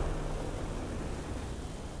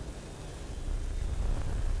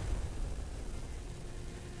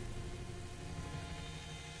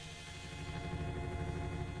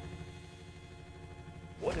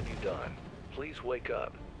 What have you done? Please wake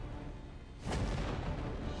up.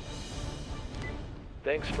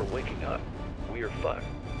 Thanks for waking up. We are fucked.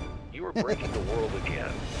 You are breaking the world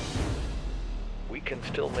again. We can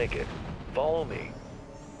still make it. Follow me.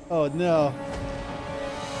 Oh no.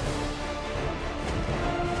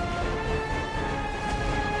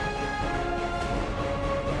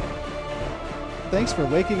 Thanks for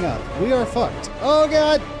waking up. We are fucked. Oh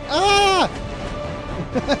god! Ah!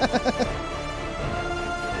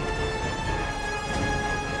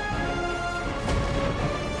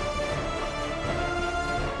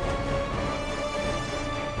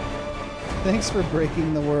 Thanks for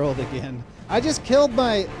breaking the world again. I just killed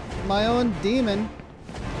my own demon.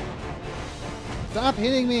 Stop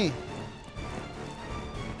hitting me.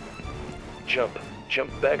 Jump.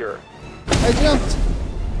 Jump, beggar. I jumped.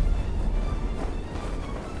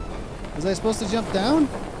 Was I supposed to jump down?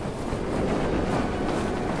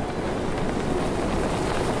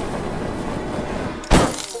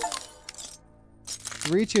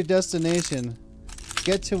 Reach your destination.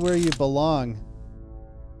 Get to where you belong.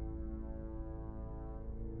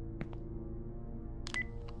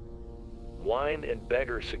 Wine and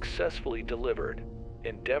beggar successfully delivered.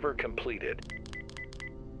 Endeavor completed.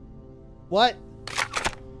 What?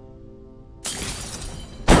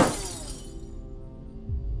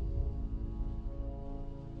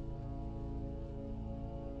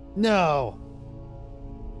 No.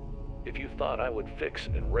 If you thought I would fix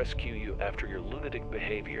and rescue you after your lunatic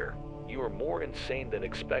behavior, you are more insane than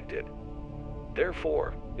expected.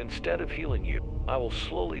 Therefore, instead of healing you, I will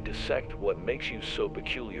slowly dissect what makes you so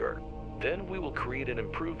peculiar. Then we will create an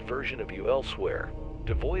improved version of you elsewhere,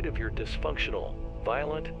 devoid of your dysfunctional,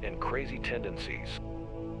 violent, and crazy tendencies.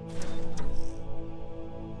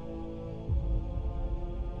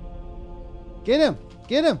 Get him!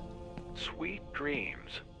 Get him! Sweet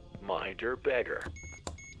dreams, my dear beggar.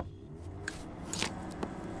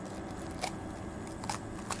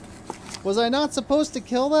 Was I not supposed to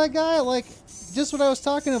kill that guy? Like, just what I was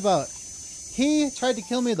talking about. He tried to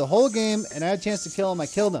kill me the whole game, and I had a chance to kill him. I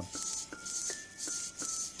killed him.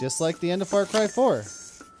 Just like the end of Far Cry 4.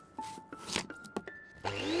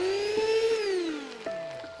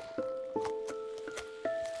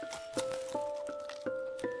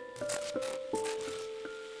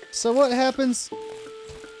 So what happens?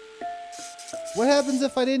 What happens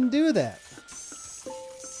if I didn't do that?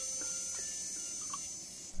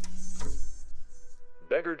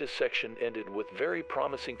 Beggar dissection ended with very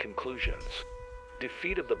promising conclusions.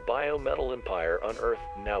 Defeat of the biometal empire on Earth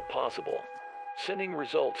now possible. Sending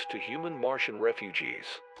results to human Martian refugees.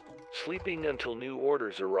 Sleeping until new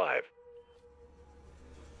orders arrive.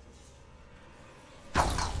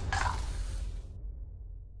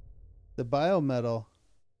 The biometal.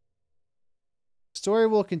 Story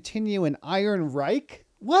will continue in Iron Reich?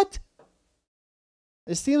 What?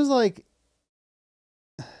 It seems like...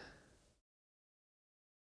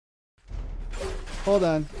 Hold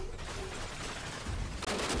on.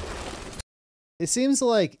 It seems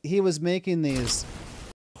like he was making these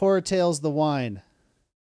Horror Tales the Wine.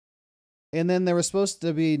 And then there was supposed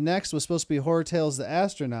to be, next was supposed to be Horror Tales the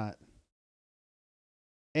Astronaut.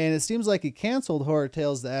 And it seems like he canceled Horror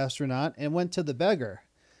Tales the Astronaut and went to the Beggar.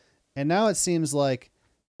 And now it seems like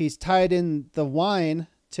he's tied in the wine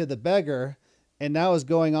to the Beggar and now is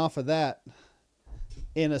going off of that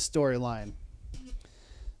in a storyline.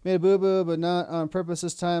 Made a boo-boo, but not on purpose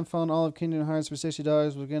this time. Found all of Kingdom Hearts for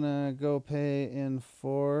 $60. We're gonna go pay in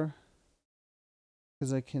 4.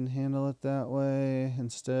 Because I can handle it that way.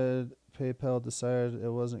 Instead, PayPal decided it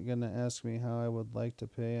wasn't gonna ask me how I would like to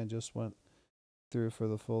pay and just went through for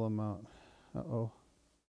the full amount. Uh-oh.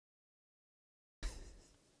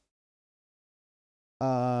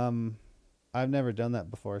 I've never done that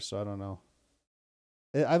before, so I don't know.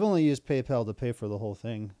 I've only used PayPal to pay for the whole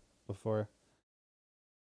thing before.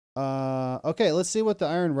 Okay, let's see what the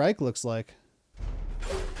Iron Reich looks like.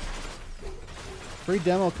 Free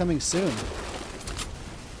demo coming soon.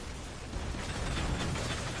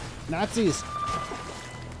 Nazis!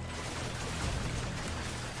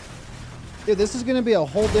 Dude, this is gonna be a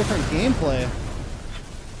whole different gameplay.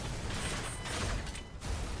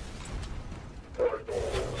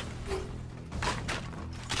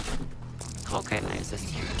 Okay, nice. The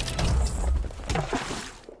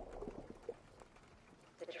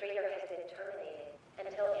trader has been terminated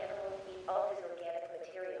until animals eat all his organic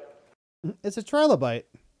material. It's a trilobite.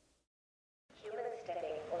 Humans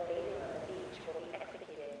stepping or bathing on the beach will be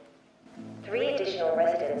executed. 3 additional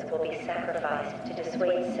residents will be sacrificed to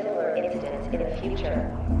dissuade similar incidents in the future.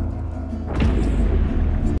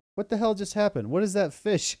 What the hell just happened? What is that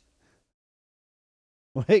fish?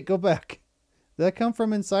 Wait, go back. Did that come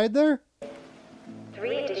from inside there?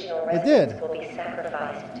 3 additional It residents did. will be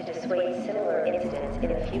sacrificed to dissuade similar incidents in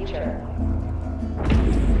the future.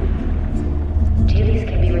 Duties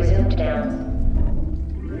can be resumed now.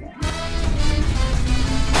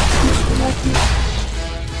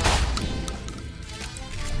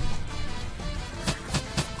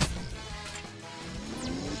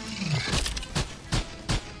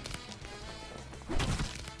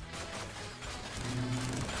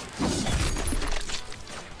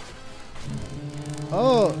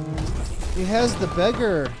 Oh, he has the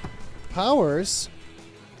Beggar powers.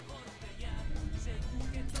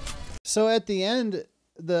 So at the end,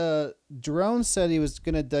 the drone said he was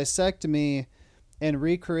going to dissect me and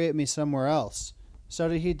recreate me somewhere else. So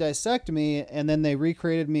did he dissect me and then they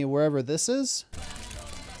recreated me wherever this is?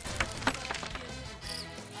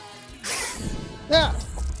 Yeah.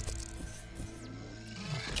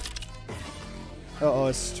 Uh-oh,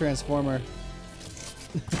 it's Transformer.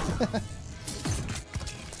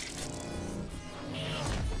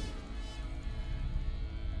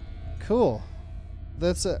 Cool.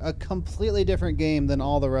 That's a completely different game than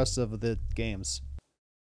all the rest of the games.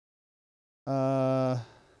 Right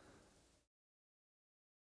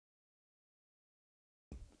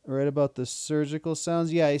about the surgical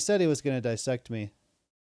sounds. Yeah, he said he was going to dissect me.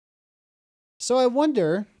 So I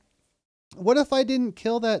wonder, what if I didn't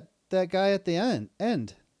kill that guy at the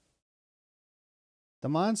end? The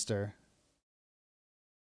monster.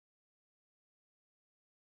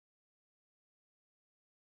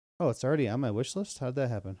 Oh, it's already on my wish list? How'd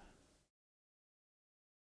that happen?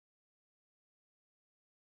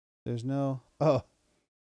 There's no... Oh.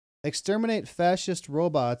 Exterminate fascist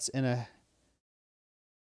robots in a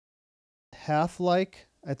Half-like...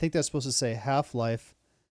 I think that's supposed to say Half-Life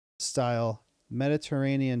style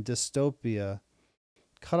Mediterranean dystopia.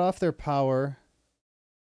 Cut off their power.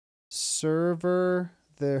 Sever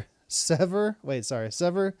their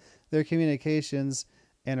communications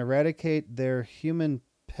and eradicate their human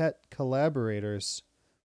pet collaborators.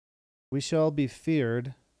 We shall be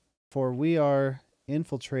feared, for we are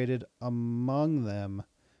infiltrated among them,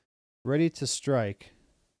 ready to strike.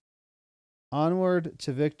 Onward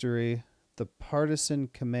to victory, the partisan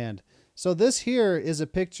command. So this here is a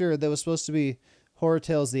picture that was supposed to be Horror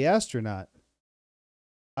Tales the Astronaut.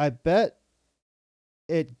 I bet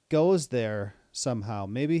it goes there somehow.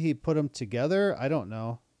 Maybe he put them together. I don't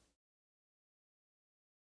know.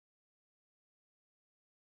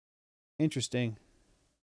 Interesting.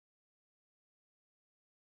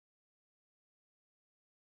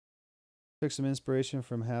 Took some inspiration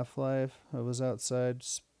from Half-Life. I was outside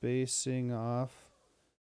spacing off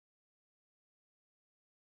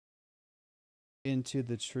into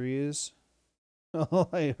the trees. All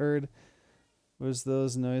I heard was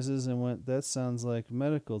those noises and went, that sounds like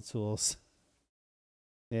medical tools.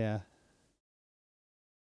 Yeah.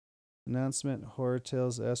 Announcement, Horror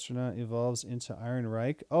Tales astronaut evolves into Iron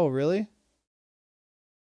Reich. Oh, really?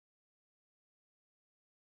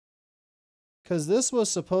 Because this was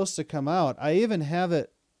supposed to come out. I even have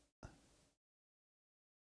it.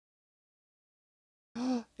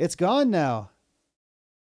 It's gone now.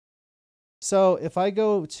 So if I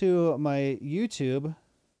go to my YouTube,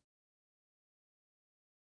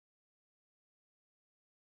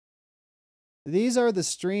 these are the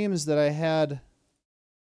streams that I had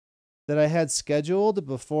scheduled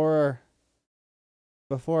before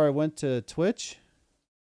I went to Twitch.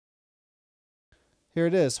 Here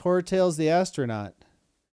it is, Horror Tales the Astronaut,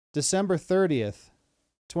 December 30th,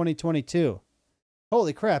 2022.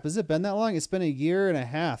 Holy crap, has it been that long? It's been 1.5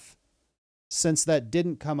 years since that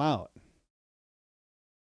didn't come out.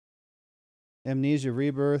 Amnesia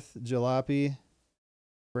Rebirth, Jalopy,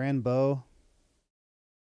 Branbo.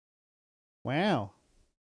 Wow.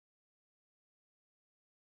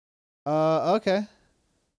 Okay.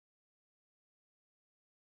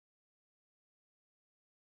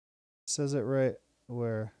 Says it right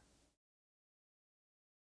where?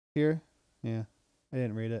 Here? Yeah. I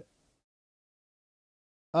didn't read it.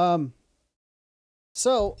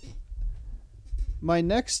 So my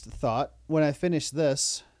next thought when I finish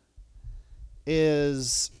this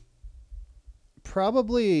is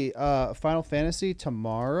probably Final Fantasy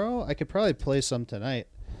tomorrow. I could probably play some tonight.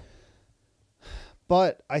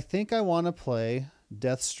 But I think I want to play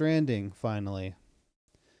Death Stranding finally.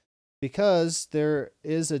 Because there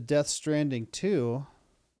is a Death Stranding 2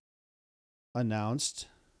 announced.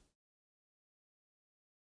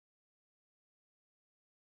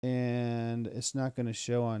 And it's not going to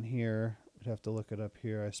show on here. I'd have to look it up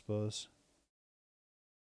here, I suppose.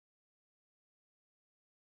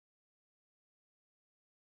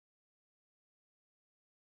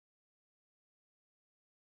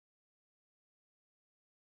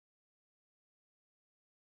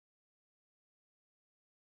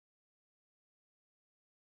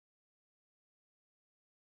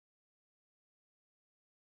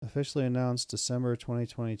 Officially announced December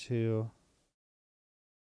 2022.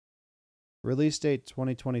 Release date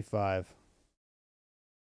 2025.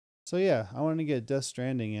 So yeah, I want to get Death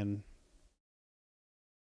Stranding in.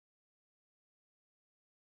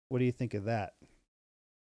 What do you think of that?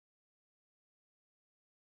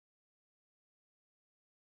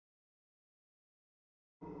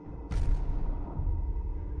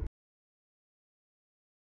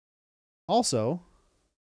 Also,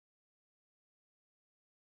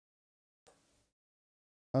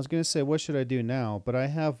 I was going to say, what should I do now? But I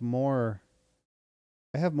have more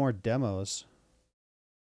demos.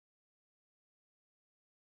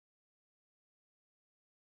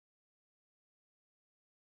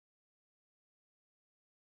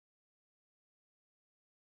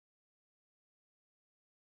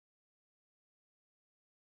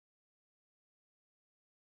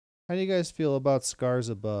 How do you guys feel about Scars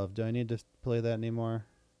Above? Do I need to play that anymore?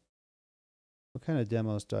 What kind of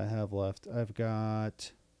demos do I have left? I've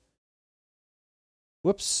got...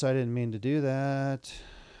 Whoops, I didn't mean to do that.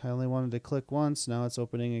 I only wanted to click once. Now it's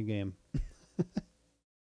opening a game.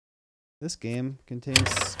 This game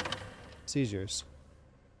contains seizures.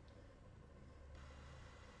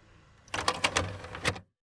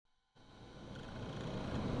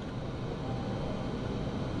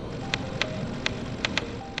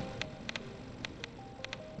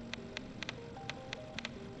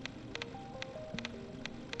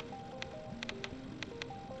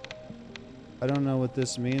 I don't know what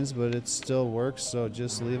this means, but it still works, so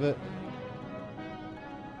just leave it.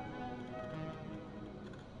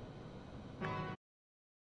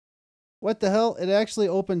 What the hell? It actually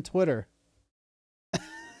opened Twitter.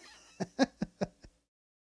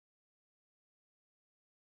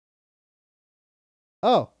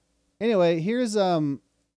 Oh, anyway, here's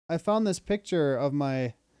I found this picture of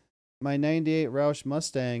my 98 Roush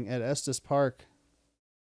Mustang at Estes Park.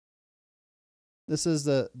 This is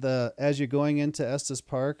the as you're going into Estes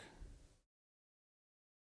Park.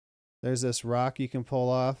 There's this rock you can pull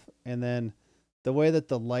off, and then the way that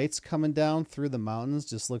the light's coming down through the mountains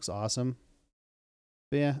just looks awesome.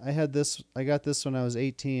 But yeah, I got this when I was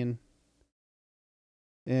 18.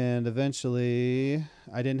 And eventually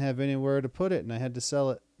I didn't have anywhere to put it and I had to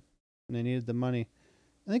sell it. And I needed the money.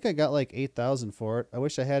 I think I got like 8,000 for it. I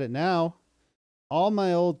wish I had it now. All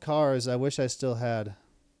my old cars I wish I still had.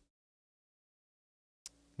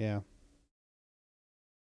 Yeah.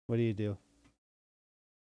 What do you do?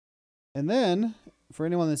 And then, for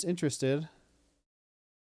anyone that's interested,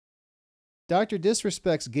 Dr.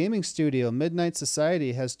 Disrespect's gaming studio, Midnight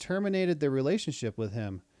Society, has terminated their relationship with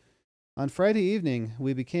him. On Friday evening,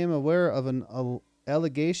 we became aware of an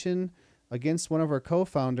allegation against one of our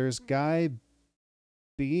co-founders, Guy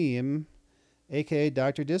Beam, aka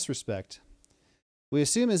Dr. Disrespect. We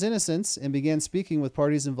assume his innocence and began speaking with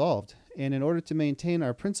parties involved. And in order to maintain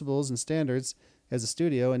our principles and standards as a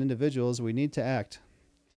studio and individuals, we need to act.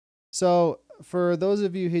 So, for those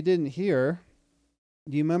of you who didn't hear,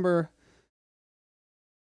 do you remember,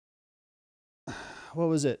 what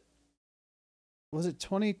was it? Was it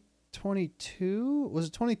 2022? Was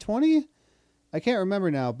it 2020? I can't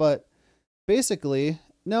remember now, but basically,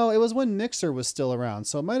 no, it was when Mixer was still around,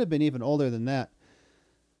 so it might have been even older than that.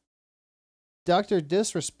 Dr.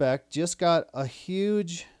 Disrespect just got a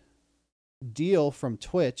huge deal from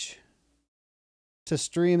Twitch to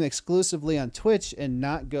stream exclusively on Twitch and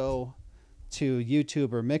not go to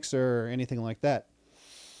YouTube or Mixer or anything like that.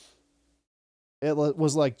 It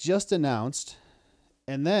was like just announced,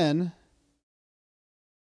 and then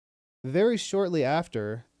very shortly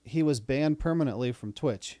after, he was banned permanently from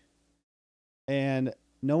Twitch. And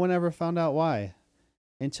no one ever found out why.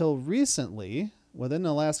 Until recently, within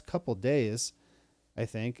the last couple days, I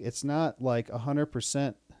think, it's not like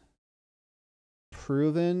 100%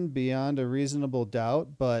 proven beyond a reasonable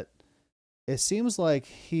doubt, but it seems like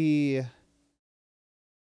he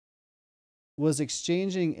was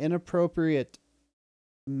exchanging inappropriate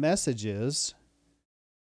messages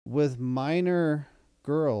with minor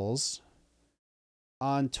girls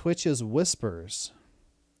on Twitch's Whispers.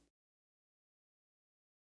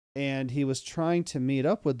 And he was trying to meet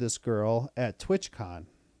up with this girl at TwitchCon.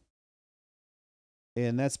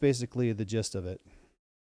 And that's basically the gist of it.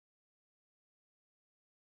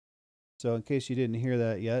 So in case you didn't hear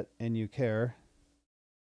that yet and you care.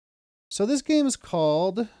 So this game is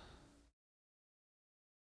called,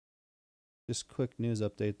 just quick news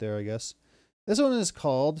update there, I guess. This one is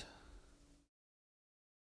called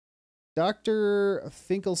Dr.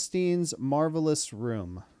 Finklestein's Marvelous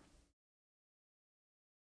Room.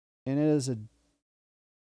 And it is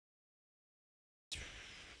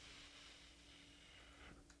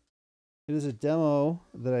a demo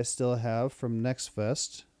that I still have from Next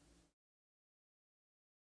Fest.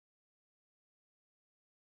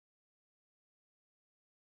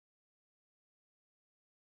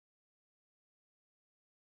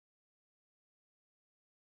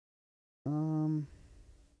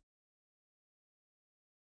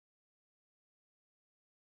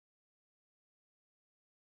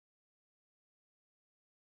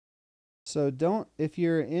 So if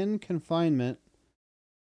you're in confinement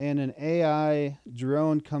and an AI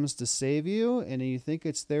drone comes to save you and you think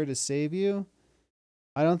it's there to save you,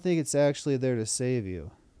 I don't think it's actually there to save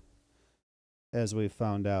you, as we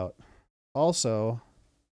found out. Also,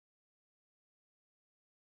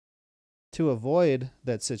 to avoid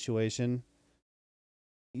that situation,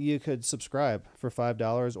 you could subscribe for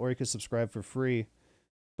 $5, or you could subscribe for free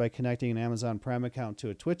by connecting an Amazon Prime account to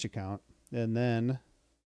a Twitch account, and then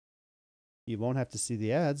you won't have to see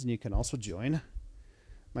the ads, and you can also join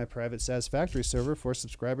my private Satisfactory server for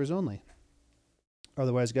subscribers only.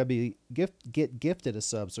 Otherwise, gotta be get gifted a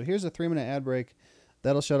sub. So here's a 3-minute ad break.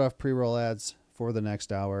 That'll shut off pre-roll ads for the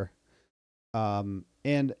next hour.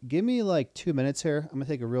 And give me like 2 minutes here. I'm gonna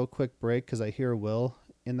take a real quick break because I hear Will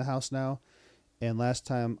in the house now. And last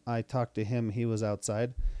time I talked to him, he was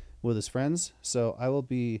outside with his friends. So I will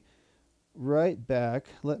be right back.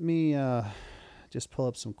 Let me just pull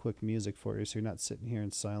up some quick music for you so you're not sitting here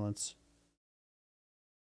in silence.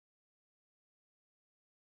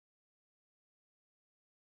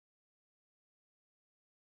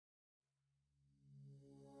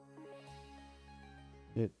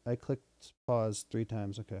 I clicked pause 3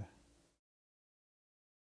 times. Okay.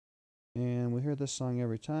 And we hear this song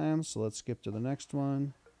every time, so let's skip to the next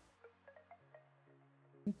one.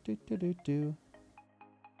 Do do do do.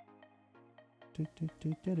 Do do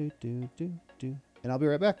do do do do do. And I'll be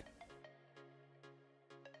right back.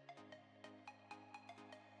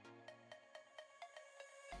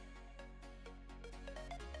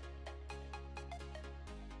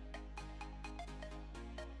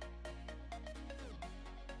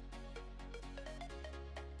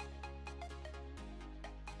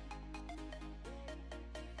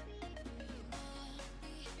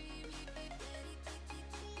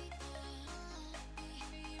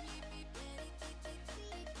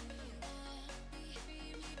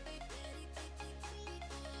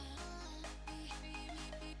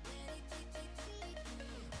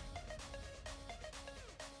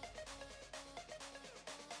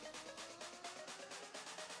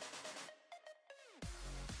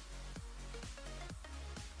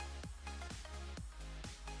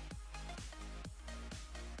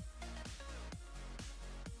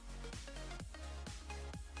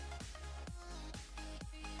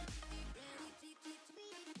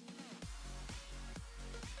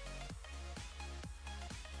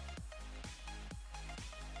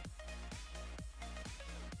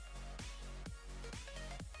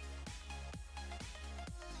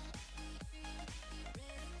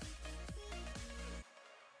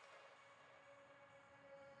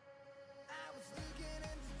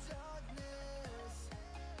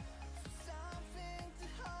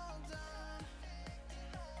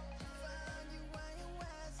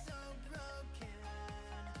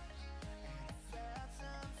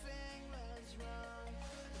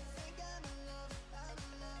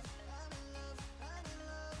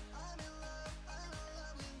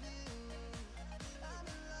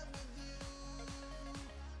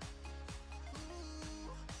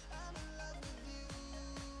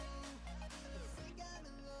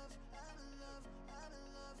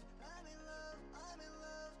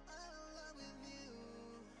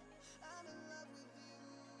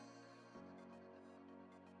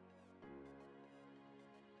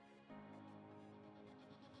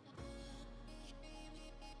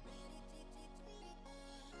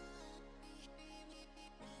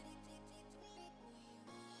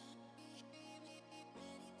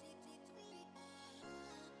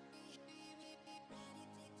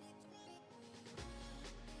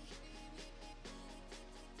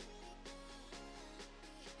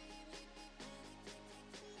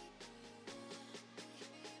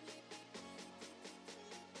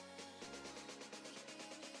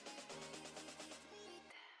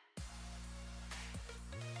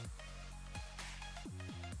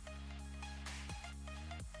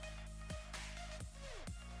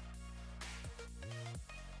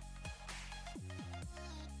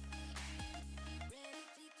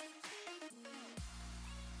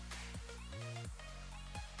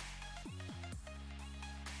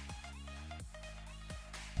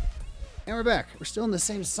 And we're back. We're still in the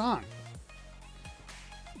same song.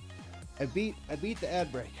 I beat the ad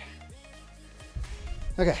break.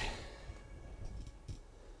 Okay.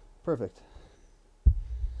 Perfect.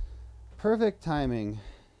 Perfect timing.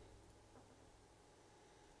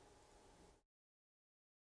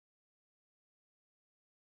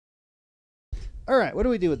 All right, what do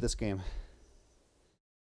we do with this game?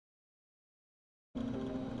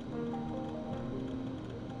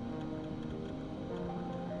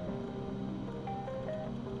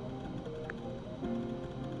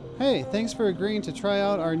 Hey, thanks for agreeing to try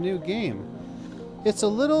out our new game. It's a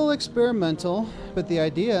little experimental, but the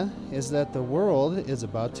idea is that the world is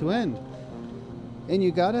about to end. And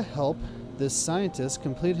you gotta help this scientist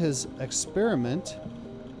complete his experiment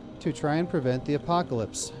to try and prevent the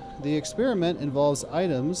apocalypse. The experiment involves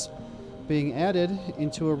items being added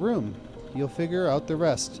into a room. You'll figure out the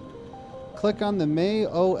rest. Click on the May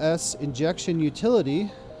OS injection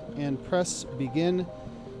utility and press begin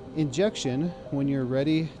injection when you're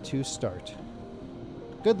ready to start.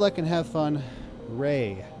 Good luck and have fun,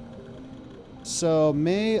 Ray. So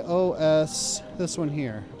May OS, this one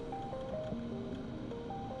here.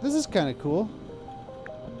 This is kind of cool.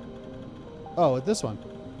 Oh, this one.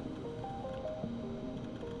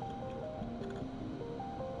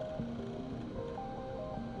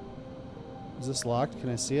 Is this locked? Can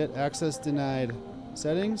I see it? Access denied.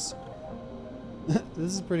 Settings?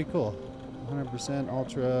 This is pretty cool. 100%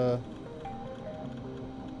 ultra.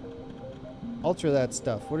 Ultra that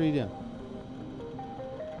stuff. What are you doing?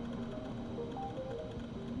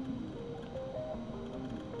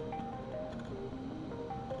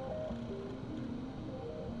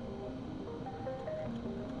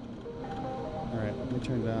 Alright, Alright, let me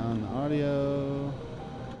turn down the audio.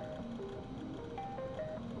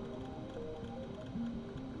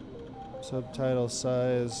 Subtitle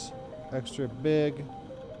size extra big.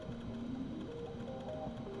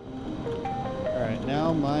 Alright,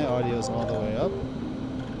 now my audio is all the way up.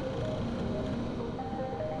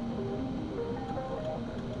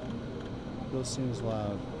 Still seems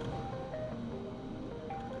loud.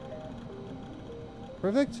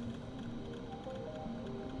 Perfect.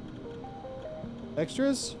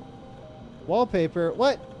 Extras? Wallpaper.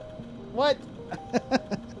 What? What?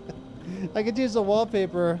 I could use the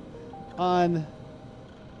wallpaper on...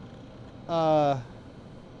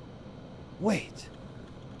 Wait.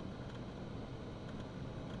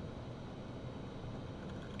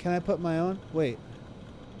 Can I put my own? Wait.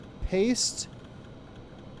 Paste.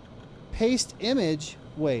 Paste image.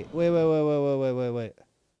 Wait. Wait.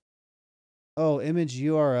 Oh, image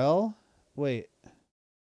URL? Wait.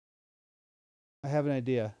 I have an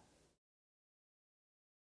idea.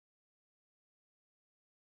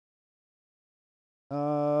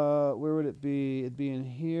 Where would it be? It'd be in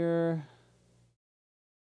here.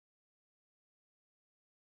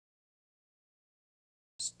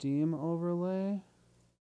 Steam overlay.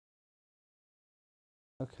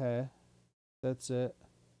 Okay. That's it.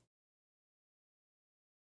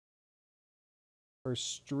 Or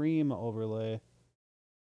stream overlay.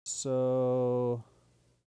 So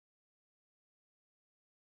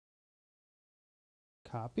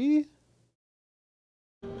copy?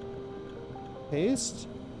 Paste?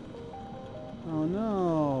 Oh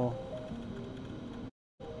no.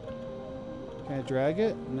 Can I drag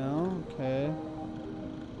it? No? Okay.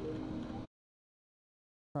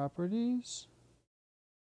 Properties?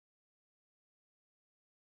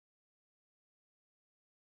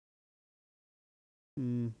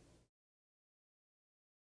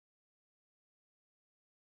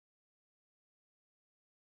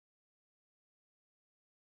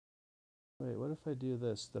 Wait, what if I do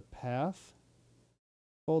this? The path?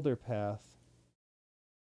 Folder path.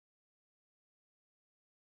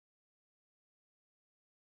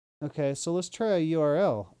 Okay, so let's try a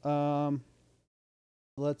URL.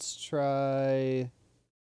 Let's try...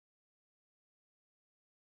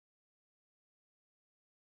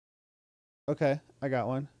 Okay, I got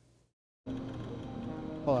one.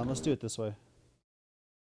 Hold on, let's do it this way.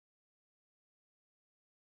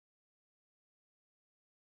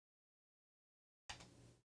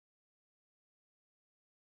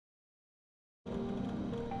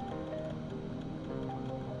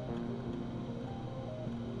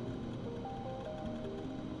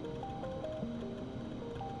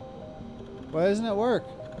 Why doesn't it work?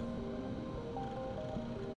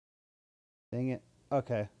 Dang it.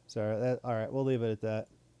 Okay, sorry. All right, we'll leave it at that.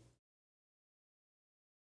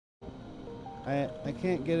 I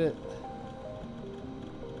can't get it.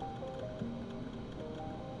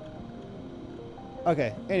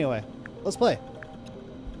 Okay, anyway, let's play.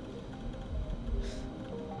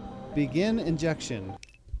 Begin injection.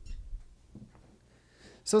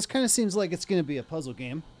 So this kind of seems like it's going to be a puzzle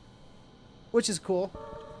game, which is cool.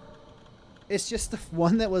 It's just the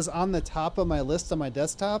one that was on the top of my list on my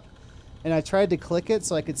desktop, and I tried to click it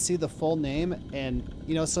so I could see the full name, and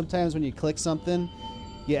you know, sometimes when you click something,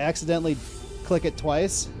 you accidentally click it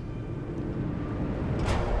twice.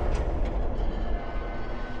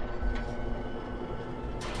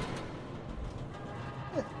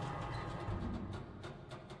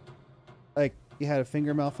 Like, you had a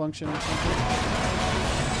finger malfunction or something?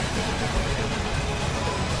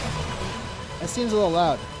 That seems a little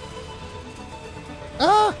loud.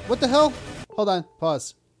 Ah! What the hell? Hold on.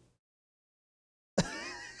 Pause.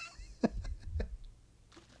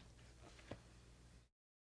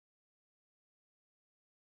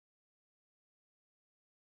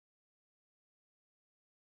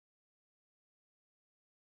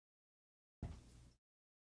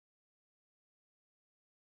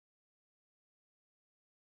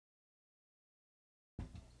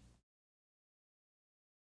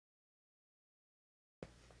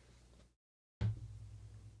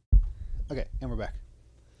 Okay, and we're back.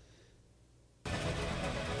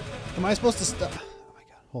 Am I supposed to stop? Oh my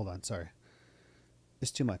god, hold on, sorry.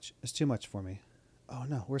 It's too much. It's too much for me. Oh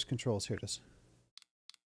no, where's controls? Here it is.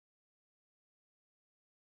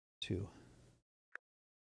 2.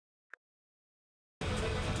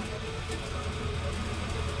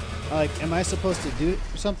 Like, am I supposed to do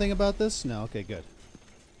something about this? No, okay, good.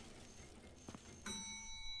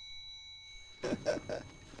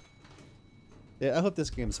 Yeah, I hope this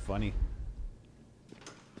game's funny.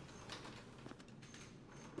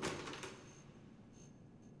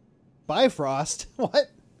 Bifrost?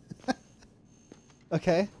 What?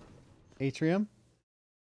 Okay. Atrium.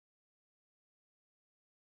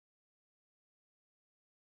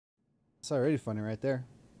 That's already funny right there.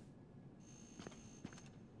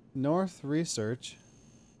 North Research.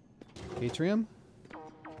 Atrium?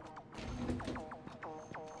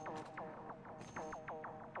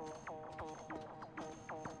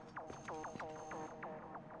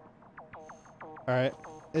 Alright.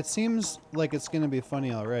 It seems like it's gonna be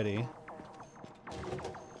funny already.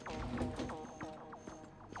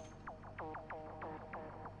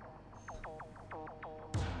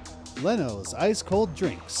 Leno's Ice Cold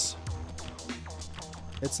Drinks.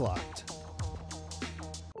 It's locked.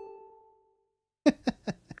 Oh,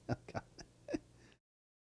 God.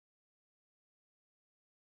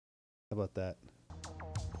 How about that?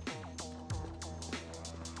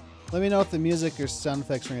 Let me know if the music or sound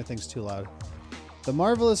effects or anything's too loud. The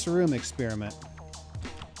Marvelous Room Experiment.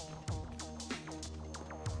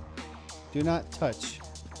 Do not touch.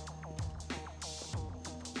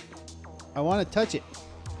 I want to touch it.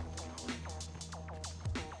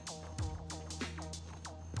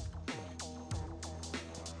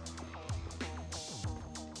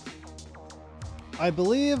 I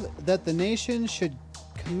believe that the nation should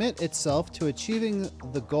commit itself to achieving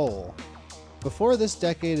the goal. Before this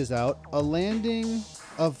decade is out, a landing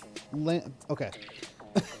of okay.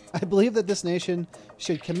 I believe that this nation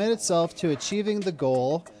should commit itself to achieving the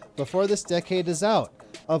goal before this decade is out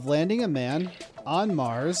of landing a man on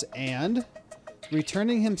Mars and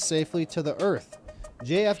returning him safely to the Earth.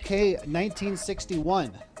 JFK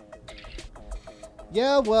 1961.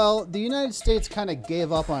 Yeah, well, the United States kind of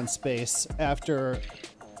gave up on space after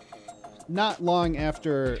not long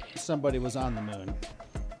after somebody was on the moon.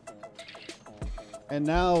 And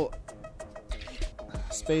now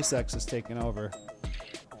SpaceX is taking over.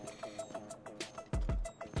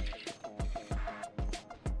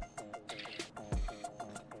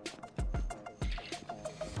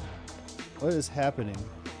 What is happening?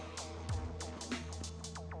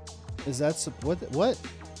 Is that what?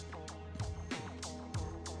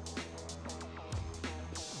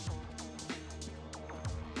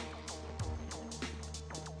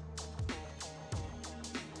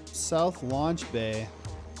 South Launch Bay.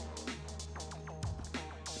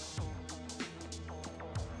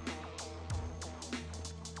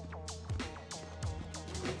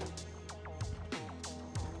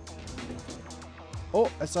 Oh,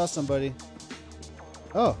 I saw somebody.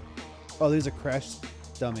 Oh. Oh, these are crash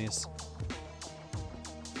dummies.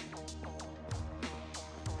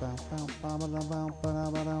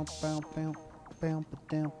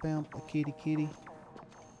 Kitty kitty.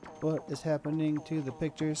 What is happening to the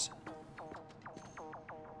pictures?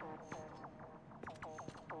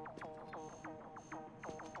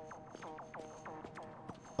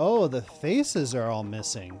 Oh, the faces are all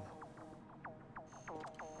missing.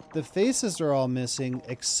 The faces are all missing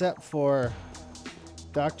except for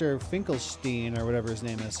Dr. Finklestein or whatever his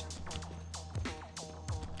name is.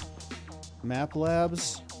 Map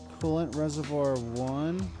Labs, Coolant Reservoir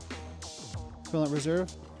 1, Coolant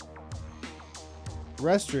Reserve.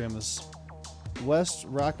 Restrooms, West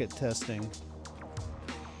Rocket Testing.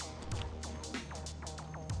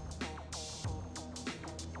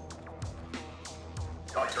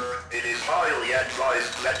 Doctor, it is highly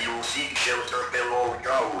advised that you seek shelter below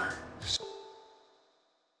ground.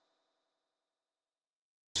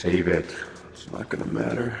 Save it. It's not gonna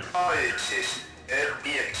matter. I insist.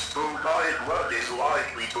 Any exploded blood is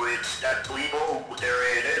likely to instantly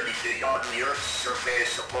obliterate anything on the Earth's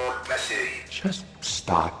surface upon passage. Just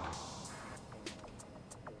stop.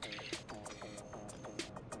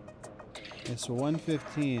 Okay, so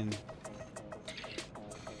 115.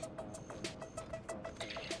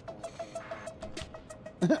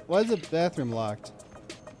 Why is the bathroom locked?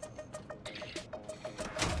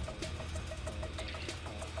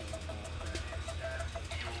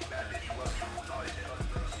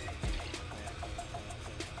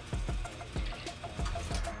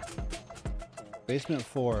 Basement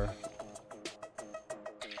 4.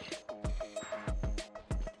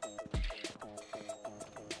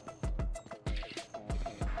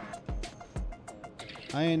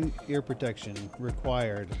 Iron ear protection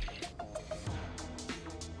required.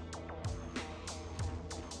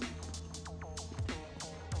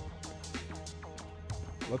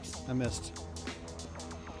 Whoops, I missed.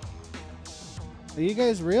 Are you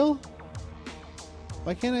guys real?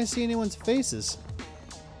 Why can't I see anyone's faces?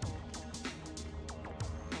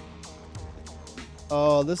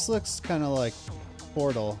 Oh, this looks kind of like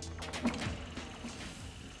Portal.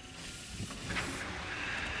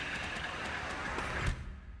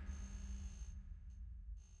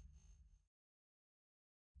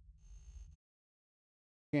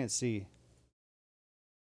 Can't see.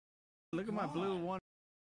 Look at my blue one.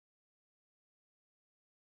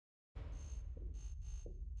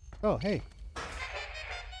 Oh, hey.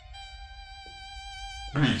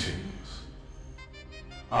 Greetings.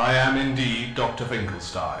 I am indeed Dr.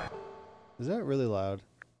 Finklestein. Is that really loud?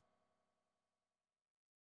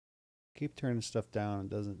 Keep turning stuff down. It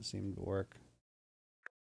doesn't seem to work.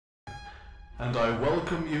 And I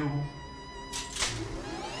welcome you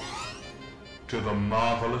to the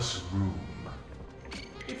marvelous room.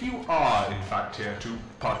 If you are, in fact, here to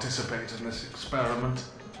participate in this experiment,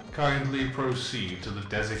 kindly proceed to the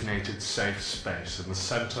designated safe space in the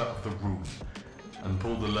center of the room and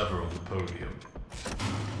pull the lever on the podium.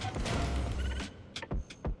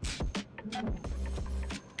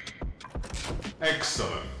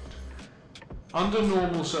 Excellent. Under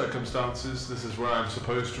normal circumstances, this is where I'm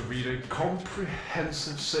supposed to read a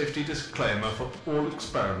comprehensive safety disclaimer for all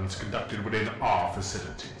experiments conducted within our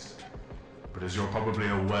facilities. But as you're probably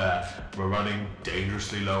aware, we're running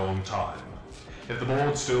dangerously low on time. If the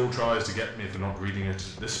board still tries to get me for not reading it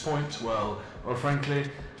at this point, well, frankly,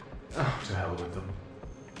 to hell with them.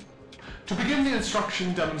 To begin the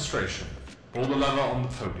instruction demonstration, pull the lever on the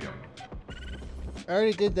podium. I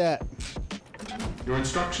already did that. Your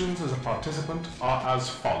instructions as a participant are as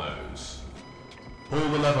follows. Pull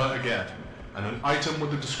the lever again, and an item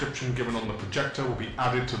with the description given on the projector will be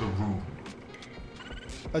added to the room.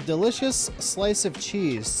 A delicious slice of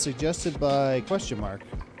cheese suggested by question mark.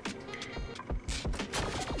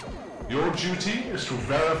 Your duty is to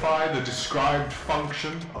verify the described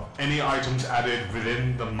function of any items added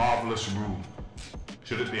within the marvelous room.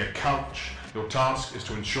 Should it be a couch, your task is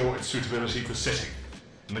to ensure its suitability for sitting.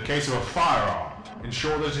 In the case of a firearm,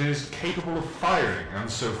 ensure that it is capable of firing, and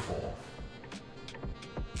so forth.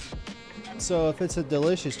 So if it's a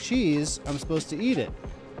delicious cheese, I'm supposed to eat it.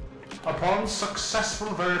 Upon successful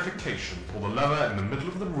verification, pull the lever in the middle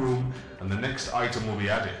of the room and the next item will be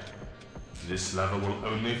added. This lever will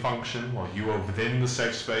only function while you are within the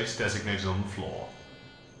safe space designated on the floor.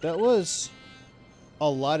 That was a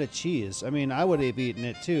lot of cheese. I mean, I would have eaten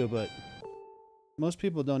it too, but most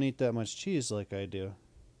people don't eat that much cheese like I do.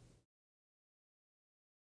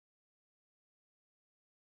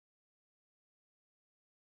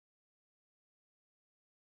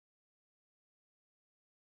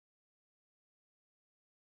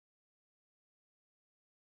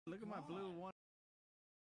 Look at my blue one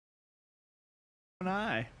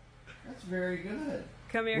eye. That's very good.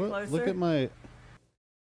 Come here closer. Look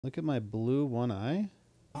at my blue one eye.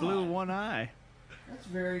 Blue one eye. That's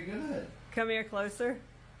very good. Come here closer.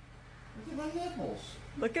 Look at my nipples.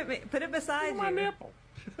 Look at me. Put it beside you. My nipple.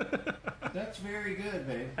 That's very good,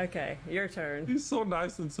 babe. Okay, your turn. He's so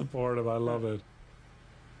nice and supportive. I love it.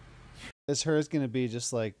 Is hers gonna be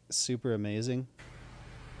just like super amazing?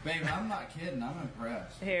 Babe, I'm not kidding. I'm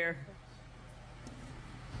impressed. Here.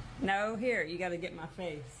 No, here. You got to get my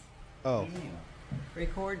face. Oh.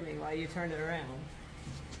 Record me while you turn it around.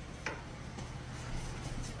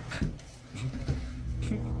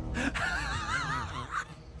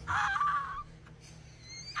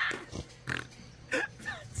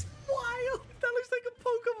 That's wild. That looks like a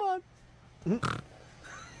Pokemon.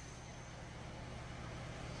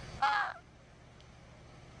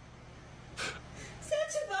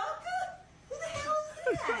 Who the hell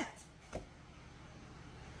is that?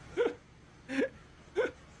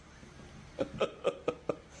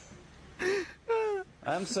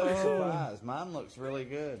 I'm so surprised. Mine looks really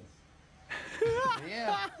good.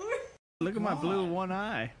 Yeah. Look at my blue one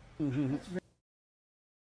eye.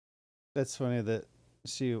 That's funny that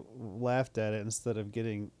she laughed at it instead of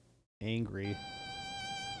getting angry.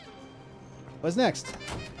 What's next?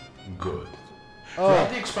 Good. Oh, Throughout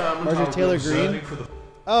the experiment, Marjorie I'll be Taylor observing Greene. for the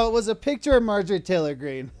Oh, it was a picture of Marjorie Taylor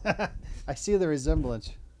Greene. I see the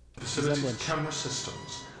resemblance. facility's camera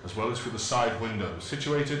systems, as well as through the side windows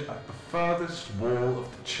situated at the furthest wall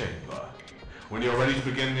of the chamber. When you're ready to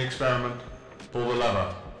begin the experiment, pull the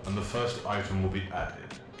lever, and the first item will be added.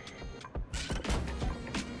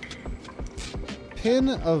 Pin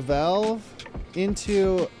a valve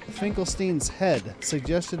into Finkelstein's head,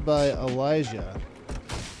 suggested by Elijah.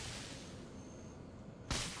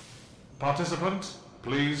 Participant,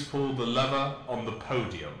 please pull the lever on the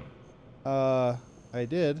podium. I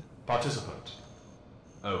did. Participant.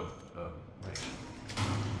 Oh, wait.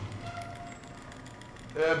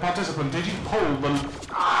 Participant, did you pull the...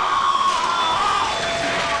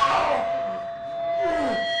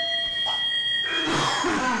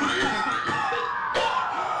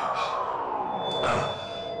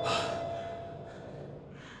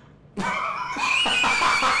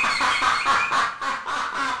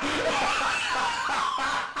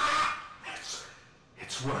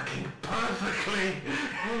 It's working perfectly.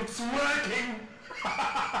 It's working.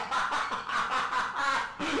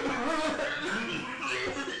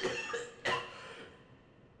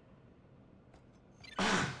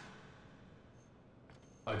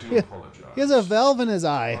 I do apologize. He has a valve in his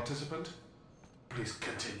eye. Participant, please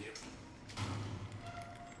continue.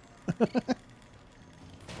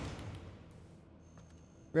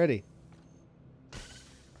 Ready.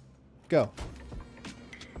 Go.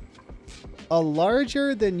 A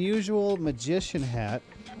larger than usual magician hat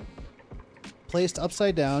placed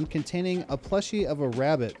upside down containing a plushie of a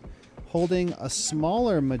rabbit holding a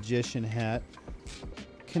smaller magician hat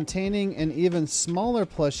containing an even smaller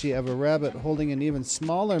plushie of a rabbit holding an even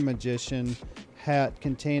smaller magician hat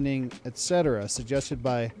containing etc. Suggested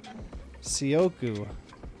by Sioku.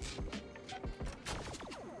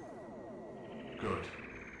 Good.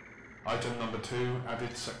 Item number 2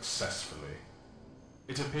 added successfully.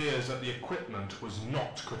 It appears that the equipment was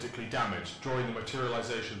not critically damaged during the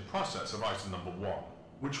materialization process of item number 1,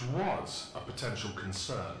 which was a potential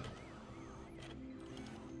concern.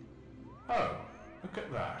 Oh, look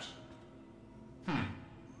at that.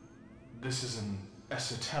 This is an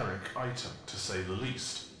esoteric item, to say the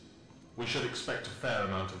least. We should expect a fair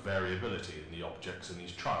amount of variability in the objects in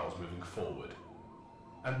these trials moving forward.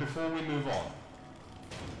 And before we move on,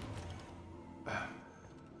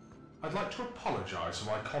 I'd like to apologize for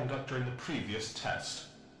my conduct during the previous test.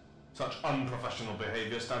 Such unprofessional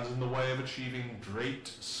behavior stands in the way of achieving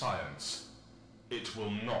great science. It will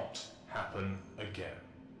not happen again.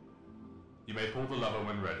 You may pull the lever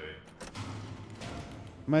when ready.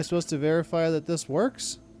 Am I supposed to verify that this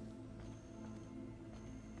works?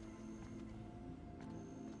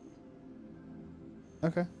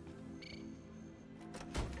 Okay.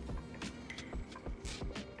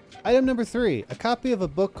 Item number 3, a copy of a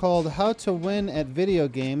book called How to Win at Video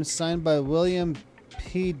Games, signed by William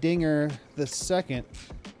P. Dinger II.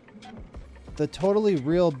 The totally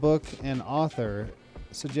real book and author,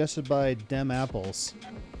 suggested by Dem Apples.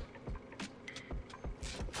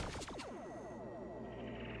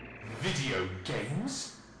 Video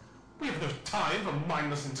games? We have no time for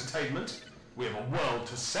mindless entertainment. We have a world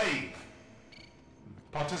to save.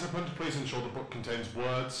 Participant, please ensure the book contains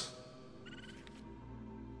words.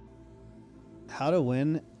 How to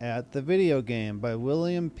Win at the Video Game by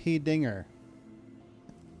William P. Dinger.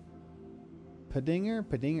 Padinger?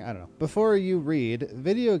 I don't know. Before you read,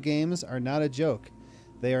 video games are not a joke.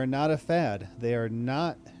 They are not a fad. They are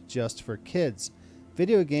not just for kids.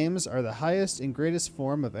 Video games are the highest and greatest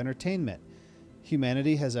form of entertainment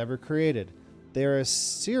humanity has ever created. They are a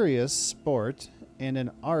serious sport and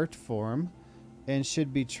an art form and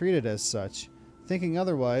should be treated as such. Thinking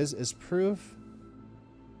otherwise is proof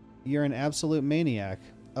you're an absolute maniac,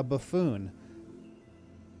 a buffoon,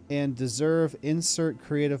 and deserve insert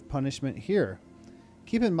creative punishment here.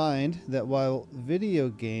 Keep in mind that while video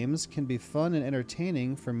games can be fun and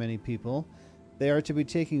entertaining for many people, they are to be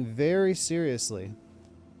taken very seriously.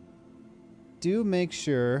 Do make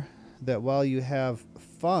sure that while you have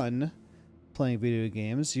fun playing video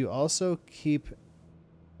games, you also keep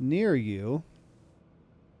near you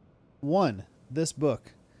 1. This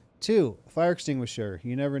book. 2. Fire extinguisher.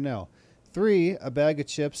 You never know. 3. A bag of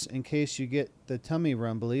chips in case you get the tummy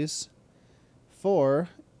rumblies. 4.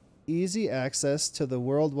 Easy access to the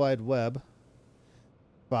World Wide Web.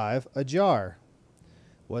 5. A jar.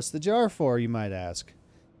 What's the jar for, you might ask?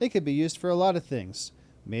 It could be used for a lot of things.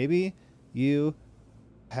 Maybe you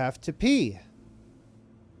have to pee.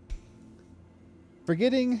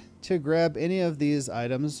 Forgetting to grab any of these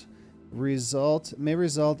items may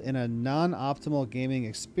result in a non-optimal gaming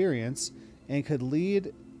experience and could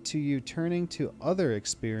lead to you turning to other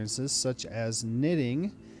experiences such as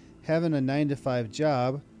knitting, having a 9-to-5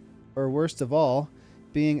 job, or worst of all,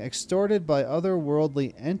 being extorted by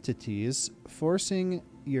otherworldly entities, forcing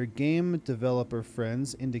your game developer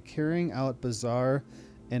friends into carrying out bizarre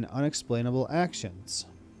and unexplainable actions.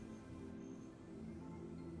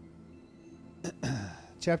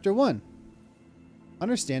 Chapter 1.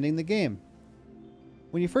 Understanding the game.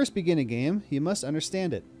 When you first begin a game, you must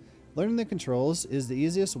understand it. Learning the controls is the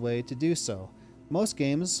easiest way to do so. Most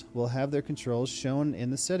games will have their controls shown in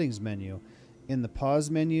the settings menu, in the pause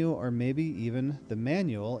menu, or maybe even the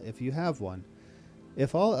manual if you have one.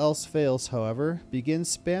 If all else fails, however, begin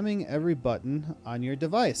spamming every button on your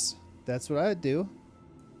device. That's what I do.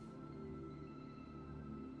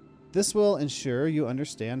 This will ensure you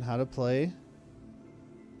understand how to play,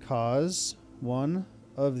 cause one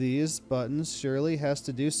of these buttons surely has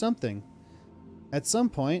to do something. At some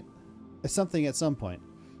point. If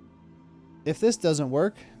this doesn't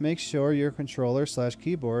work, make sure your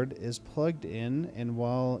controller/keyboard is plugged in, and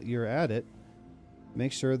while you're at it,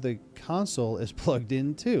 make sure the console is plugged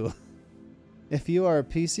in too. If you are a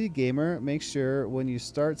PC gamer, make sure when you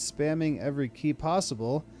start spamming every key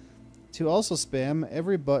possible, to also spam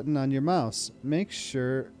every button on your mouse.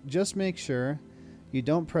 Just make sure you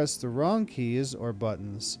don't press the wrong keys or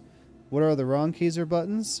buttons. What are the wrong keys or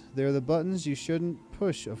buttons? They're the buttons you shouldn't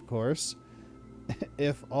push, of course.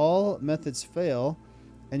 If all methods fail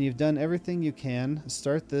and you've done everything you can,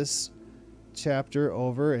 start this chapter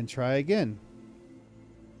over and try again.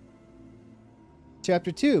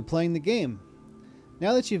 Chapter 2, playing the game.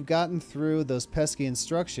 Now that you've gotten through those pesky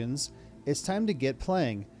instructions, it's time to get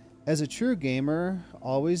playing. As a true gamer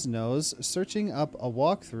always knows, searching up a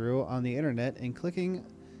walkthrough on the internet and clicking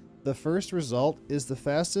the first result is the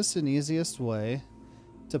fastest and easiest way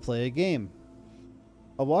to play a game.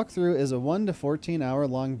 A walkthrough is a 1 to 14 hour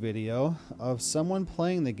long video of someone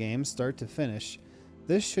playing the game start to finish.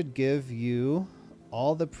 This should give you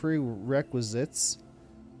all the prerequisite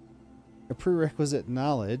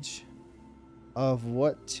knowledge of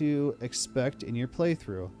what to expect in your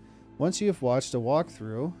playthrough. Once you've watched a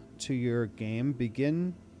walkthrough to your game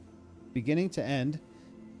beginning to end,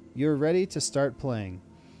 you're ready to start playing.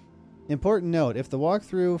 Important note, if the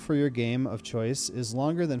walkthrough for your game of choice is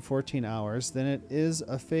longer than 14 hours, then it is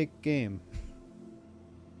a fake game.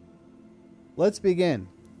 Let's begin.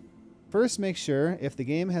 First, make sure if the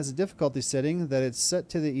game has a difficulty setting that it's set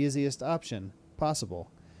to the easiest option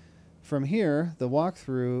possible. From here, the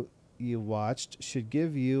walkthrough you watched should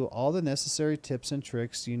give you all the necessary tips and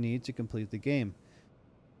tricks you need to complete the game.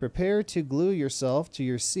 Prepare to glue yourself to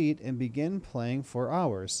your seat and begin playing for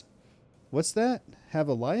hours. What's that? Have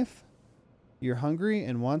a life? You're hungry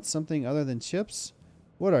and want something other than chips?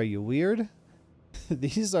 What are you, weird?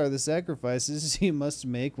 These are the sacrifices you must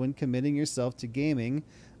make when committing yourself to gaming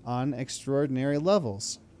on extraordinary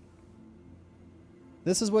levels.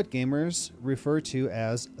 This is what gamers refer to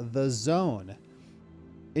as the zone.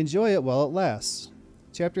 Enjoy it while it lasts.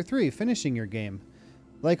 Chapter 3, finishing your game.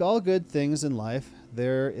 Like all good things in life,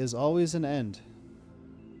 there is always an end.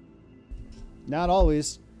 Not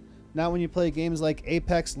always. Not when you play games like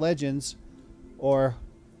Apex Legends or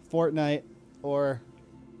Fortnite or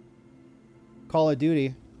Call of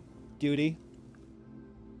Duty.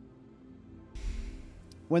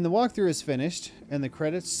 When the walkthrough is finished and the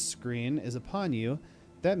credits screen is upon you,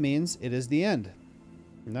 that means it is the end.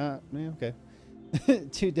 Okay.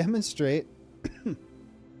 To demonstrate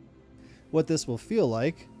what this will feel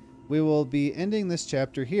like, we will be ending this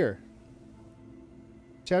chapter here.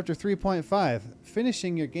 Chapter 3.5,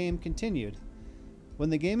 finishing your game continued. When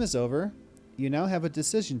the game is over, you now have a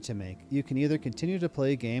decision to make. You can either continue to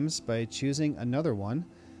play games by choosing another one,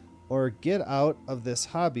 or get out of this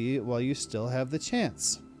hobby while you still have the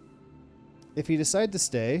chance. If you decide to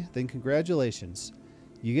stay, then congratulations.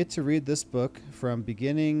 You get to read this book from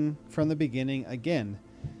the beginning again.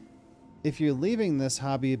 If you're leaving this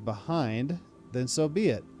hobby behind, then so be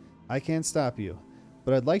it. I can't stop you.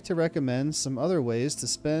 But I'd like to recommend some other ways to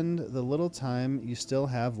spend the little time you still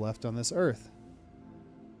have left on this earth.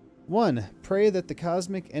 1. Pray that the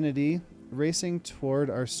cosmic entity racing toward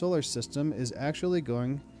our solar system is actually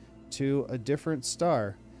going to a different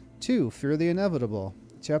star. 2. Fear the inevitable.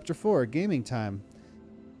 Chapter 4, gaming time.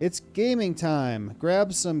 It's gaming time.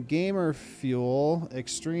 Grab some gamer fuel,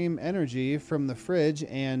 extreme energy from the fridge,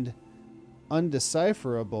 and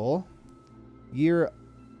undecipherable year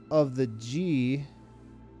of the G.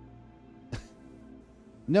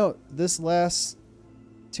 Note, this last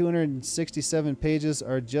 267 pages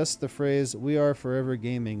are just the phrase, "We are forever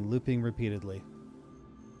gaming," looping repeatedly.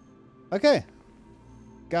 Okay.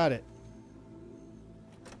 Got it.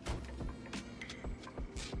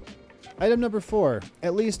 Item number 4.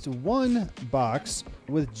 At least one box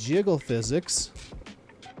with jiggle physics.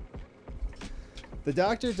 The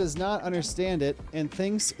doctor does not understand it and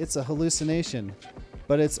thinks it's a hallucination,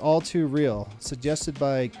 but it's all too real. Suggested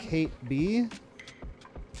by Kate B.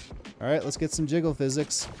 Alright, let's get some jiggle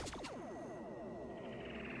physics.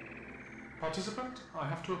 Participant, I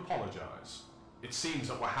have to apologize. It seems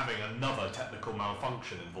that we're having another technical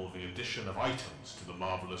malfunction involving addition of items to the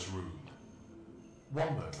marvelous room.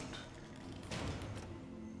 One moment.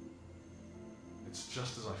 It's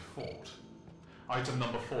just as I thought. Item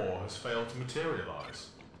number 4 has failed to materialize.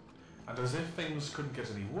 And as if things couldn't get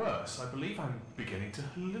any worse, I believe I'm beginning to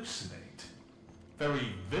hallucinate.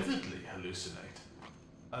 Very vividly hallucinate.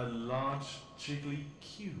 A large jiggly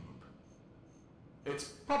cube. It's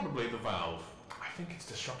probably the valve. I think it's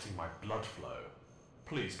disrupting my blood flow.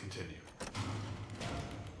 Please continue.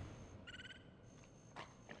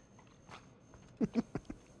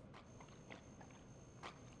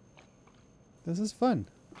 This is fun.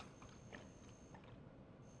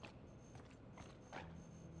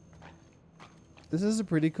 This is a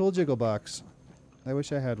pretty cool jiggle box. I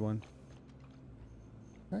wish I had one.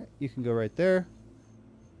 Alright, you can go right there.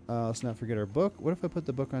 Let's not forget our book. What if I put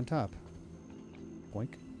the book on top?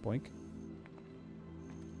 Boink, boink.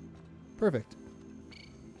 Perfect.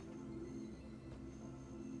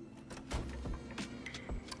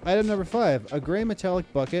 Item number 5, a gray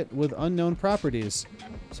metallic bucket with unknown properties,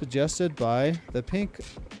 suggested by the pink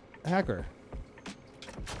hacker.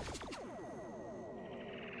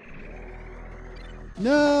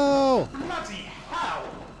 No! Bloody hell!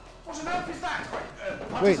 What on earth is that?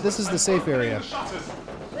 Wait, this is the safe area. What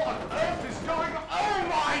on earth is going on? Oh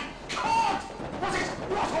my god!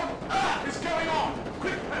 What on earth is going on?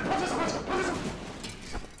 Quick, what is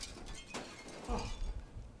oh.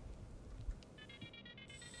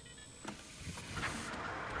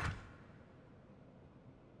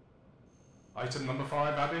 Item number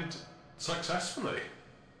 5 added successfully.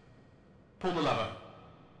 Pull the lever.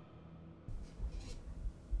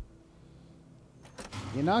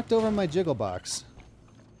 You knocked over my jiggle box.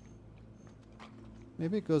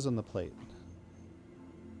 Maybe it goes on the plate.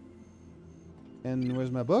 And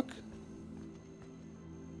where's my book?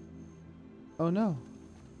 Oh no.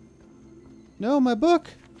 No, my book!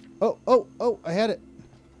 Oh, I had it.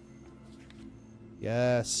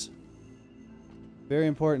 Yes. Very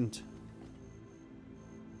important.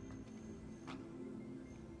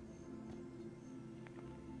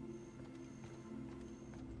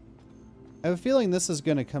 I have a feeling this is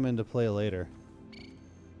going to come into play later.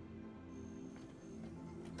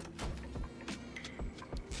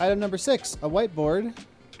 Item number 6, a whiteboard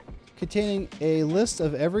containing a list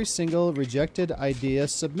of every single rejected idea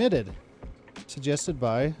submitted, suggested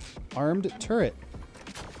by Armed Turret.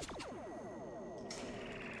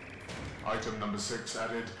 Item number 6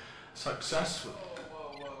 added successful.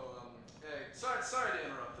 Hey, sorry to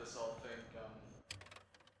interrupt this whole thing.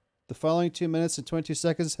 The following 2 minutes and 22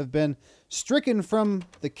 seconds have been stricken from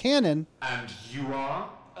the canon. And you are?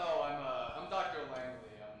 Oh, I'm Dr. Langley.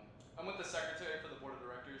 I'm with the secretary for the board of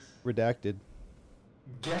directors. Redacted.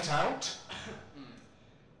 Get out?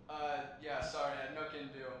 Yeah, sorry, I had no can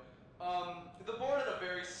do. The board had a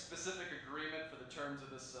very specific agreement for the terms of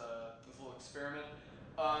this little experiment.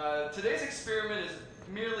 Today's experiment is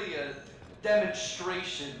merely a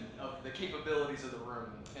demonstration of the capabilities of the room,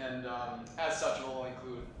 and as such, it will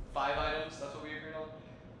include 5 items. That's what we agreed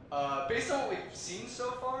on. Based on what we've seen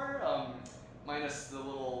so far, minus the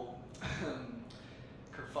little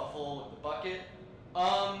kerfuffle with the bucket,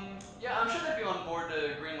 yeah, I'm sure they'd be on board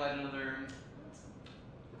to greenlight another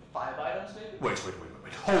 5 items, maybe? Wait.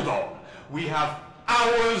 Hold on. We have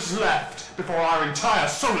hours left before our entire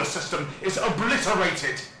solar system is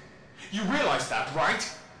obliterated. You realize that, right?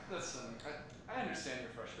 Listen, I understand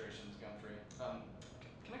your frustrations, Gumfrey.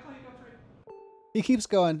 Can I call you Gumfrey? He keeps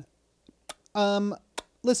going.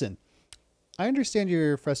 Listen, I understand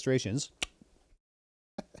your frustrations.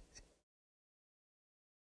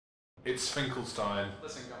 It's Finklestein.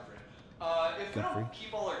 Listen, Gumfrey. If we don't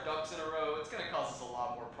keep all our ducks in a row, it's going to cause us a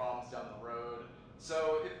lot more problems down the road.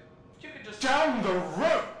 So if you could just... Down the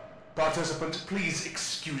road! Participant, please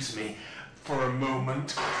excuse me for a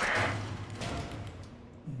moment.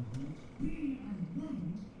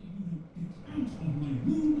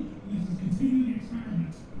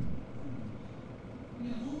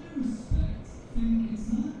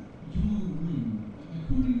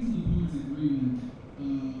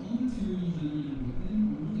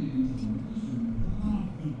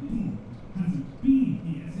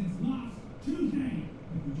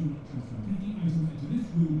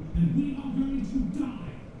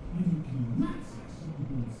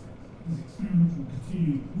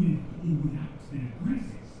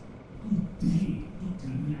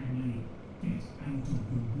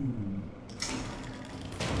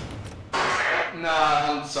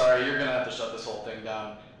 Nah, I'm sorry. You're gonna have to shut this whole thing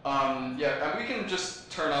down. Yeah, we can just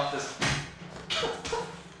turn off this.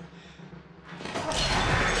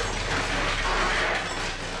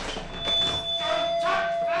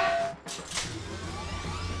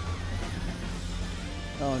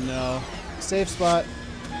 Oh no. Safe spot.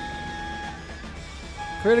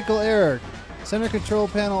 Critical error. Center control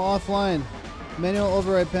panel offline. Manual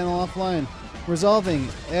override panel offline. Resolving.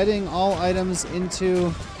 Adding all items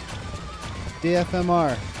into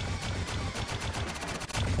DFMR.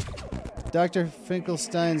 Dr.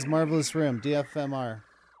 Finkelstein's Marvelous Room. DFMR.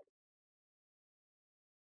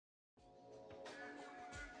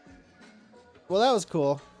 Well, that was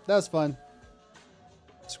cool. That was fun.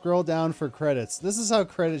 Scroll down for credits. This is how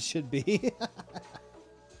credits should be.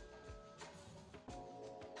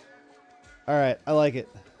 Alright, I like it.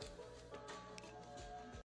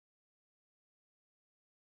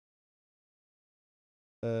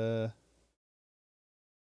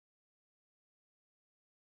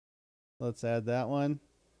 Let's add that one.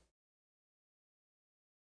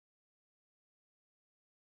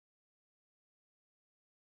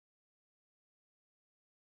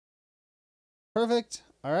 Perfect.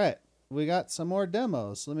 All right. We got some more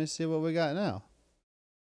demos. Let me see what we got now.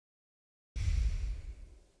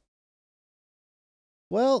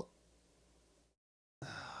 Well,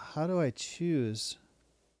 how do I choose?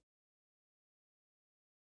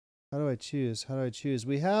 How do I choose? How do I choose?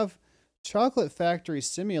 We have Chocolate Factory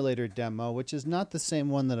Simulator demo, which is not the same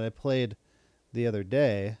one that I played the other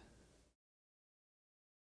day.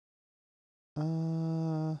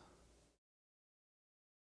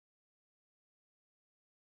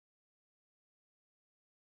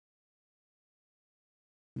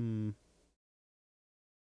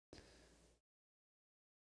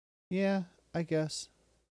 Yeah, I guess.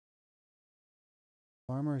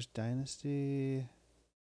 Farmer's Dynasty,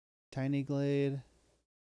 Tiny Glade.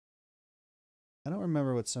 I don't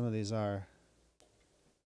remember what some of these are.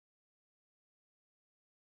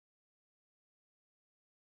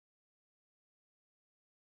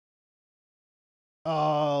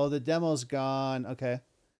 Oh, the demo's gone. Okay.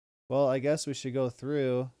 Well, I guess we should go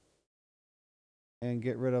through and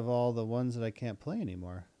get rid of all the ones that I can't play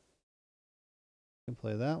anymore. We can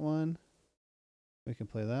play that one. We can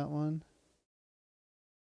play that one.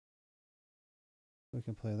 We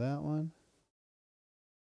can play that one.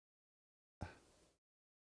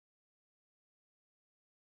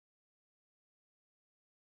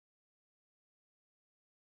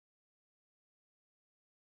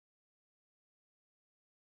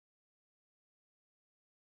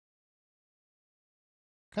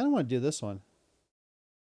 Kind of want to do this one.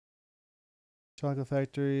 Chocolate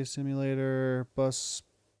Factory Simulator, Bus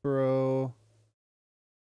Bro.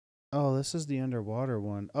 Oh, this is the underwater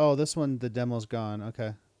one. Oh, this one, the demo's gone.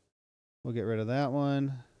 Okay. We'll get rid of that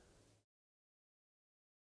one.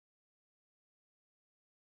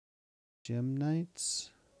 Gem Knights.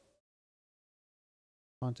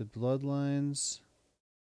 Haunted Bloodlines.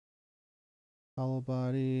 Hollow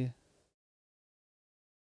Body.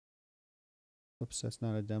 Oops, that's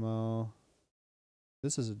not a demo.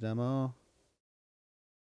 This is a demo.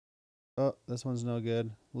 Oh, this one's no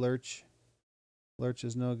good. Lurch. Lurch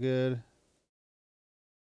is no good.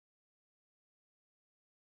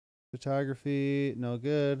 Photography, no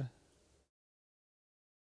good.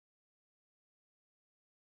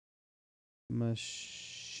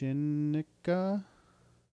 Machinica.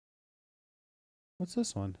 What's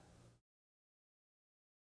this one?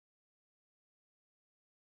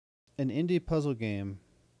 An indie puzzle game.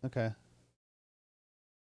 Okay.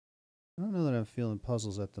 I don't know that I'm feeling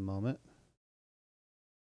puzzles at the moment.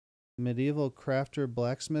 Medieval Crafter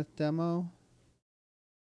Blacksmith demo.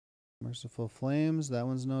 Merciful Flames. That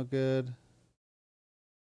one's no good.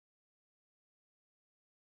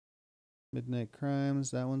 Midnight Crimes.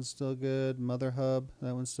 That one's still good. Mother Hub.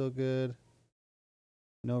 That one's still good.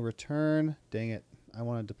 No Return. Dang it. I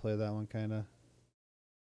wanted to play that one kind of.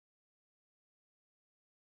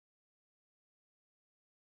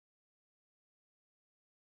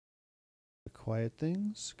 The Quiet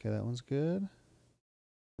Things. Okay, that one's good.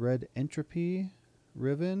 Red Entropy.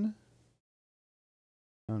 Riven.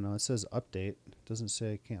 I don't know. It says update. It doesn't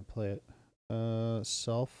say I can't play it.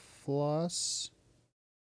 Self Floss.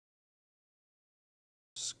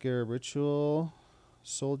 Scare Ritual.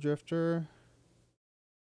 Soul Drifter.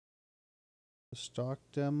 The stock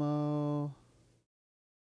demo.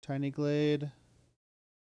 Tiny Glade.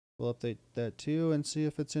 We'll update that too and see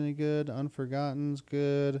if it's any good. Unforgotten's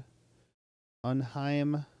good.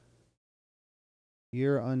 Unheim.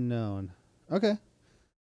 Year Unknown. Okay.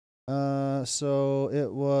 So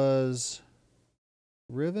it was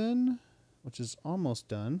Riven, which is almost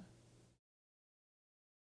done.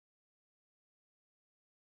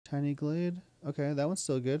 Tiny Glade. Okay, that one's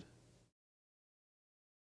still good.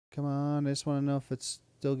 Come on, I just want to know if it's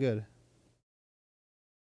still good.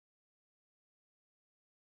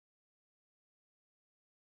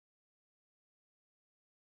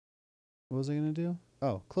 What was I going to do?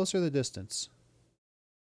 Oh, Closer the Distance.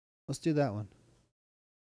 Let's do that one.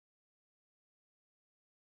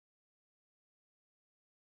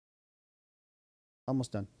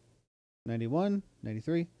 Almost done. 91,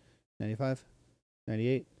 93, 95,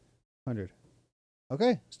 98, 100.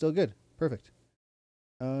 Okay, still good. Perfect.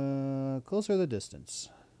 Closer the Distance.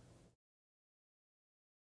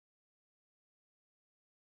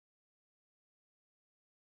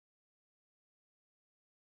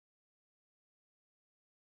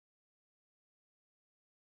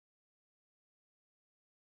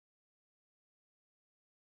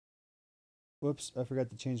 Whoops, I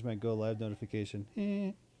forgot to change my Go Live notification.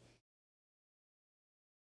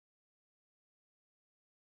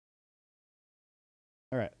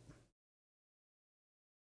 All right.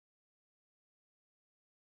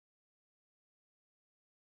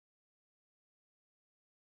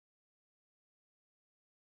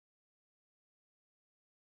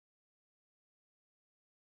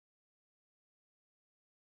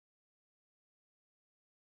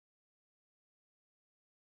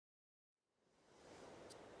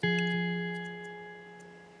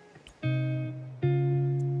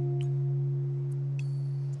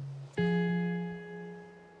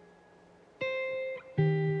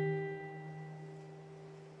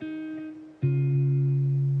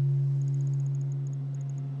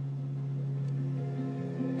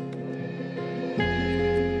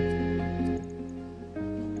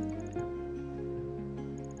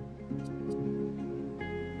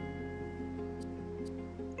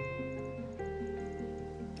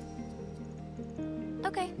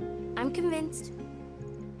 Okay, I'm convinced.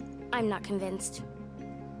 I'm not convinced.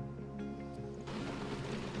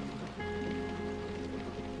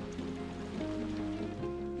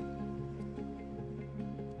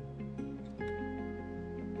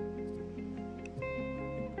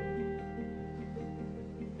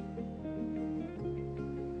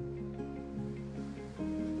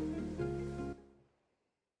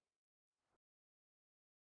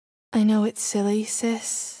 I know it's silly,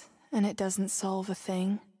 sis, and it doesn't solve a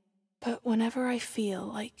thing, but whenever I feel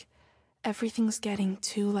like everything's getting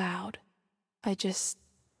too loud, I just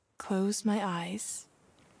close my eyes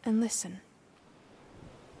and listen.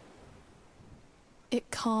 It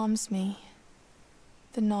calms me,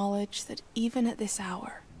 the knowledge that even at this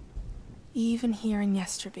hour, even here in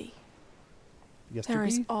Yesterby, there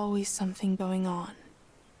is always something going on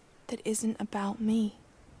that isn't about me.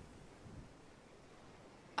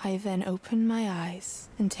 I then open my eyes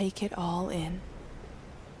and take it all in.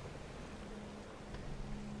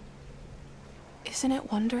 Isn't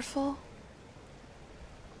it wonderful?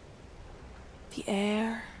 The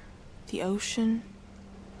air, the ocean,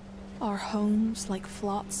 our homes like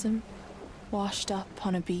flotsam, washed up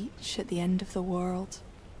on a beach at the end of the world.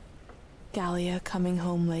 Gallia coming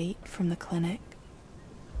home late from the clinic.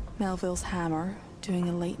 Melville's hammer doing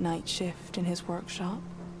a late night shift in his workshop.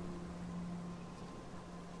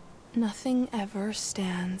 Nothing ever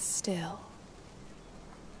stands still.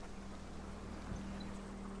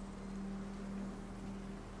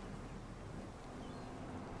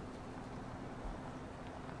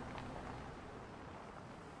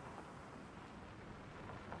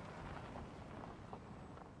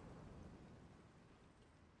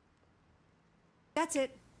 That's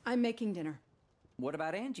it. I'm making dinner. What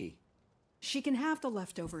about Angie? She can have the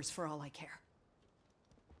leftovers for all I care.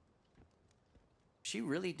 She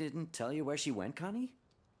really didn't tell you where she went, Connie?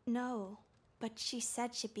 No, but she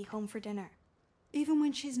said she'd be home for dinner. Even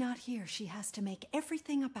when she's not here, she has to make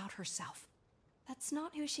everything about herself. That's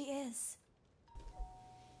not who she is.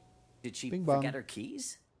 Did she Bing bong. forget her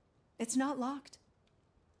keys? It's not locked.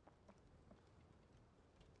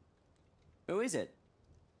 Who is it?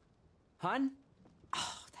 Hun?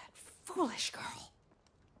 Oh, that foolish girl.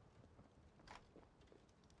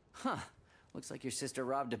 Huh. Looks like your sister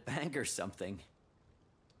robbed a bank or something.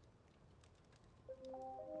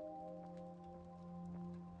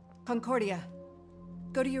 Concordia,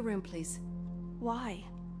 go to your room, please. Why?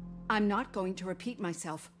 I'm not going to repeat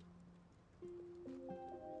myself.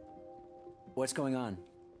 What's going on?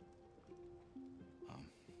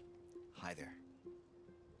 Hi there.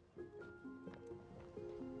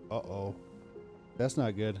 Uh-oh. That's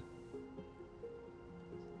not good.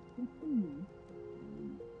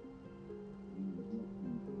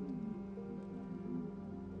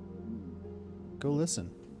 Go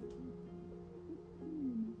listen.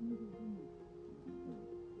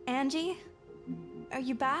 Angie? Are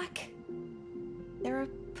you back? There are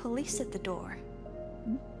police at the door.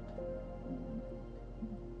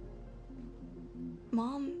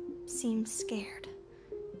 Mom seemed scared.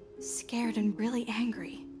 Scared and really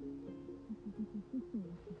angry.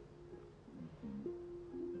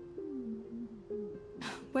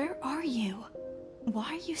 Where are you?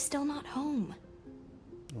 Why are you still not home?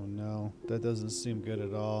 Oh no, that doesn't seem good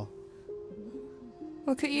at all.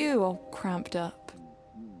 Look at you, all cramped up.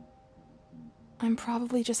 I'm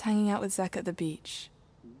probably just hanging out with Zek at the beach.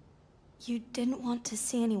 You didn't want to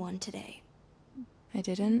see anyone today. I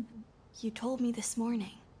didn't? You told me this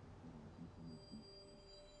morning.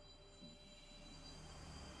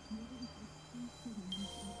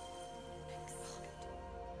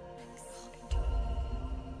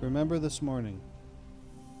 Remember this morning.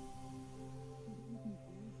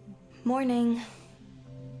 Morning.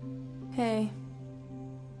 Hey.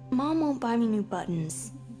 Mom won't buy me new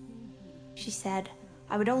buttons. She said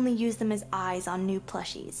I would only use them as eyes on new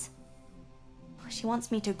plushies. She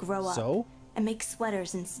wants me to grow up and make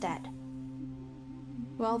sweaters instead.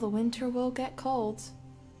 Well, the winter will get cold.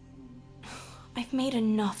 I've made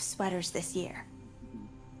enough sweaters this year.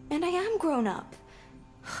 And I am grown up.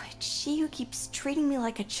 It's she who keeps treating me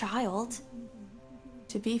like a child.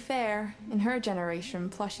 To be fair, in her generation,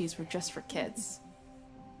 plushies were just for kids.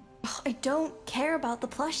 I don't care about the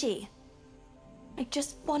plushie. I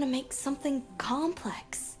just want to make something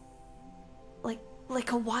complex.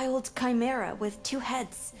 Like a wild chimera with 2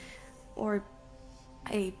 heads. Or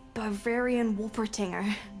a Bavarian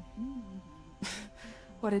Wolpertinger.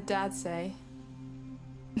 What did Dad say?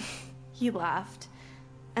 He laughed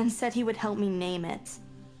and said he would help me name it.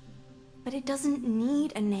 But it doesn't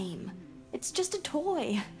need a name. It's just a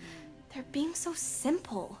toy. They're being so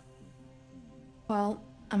simple. Well,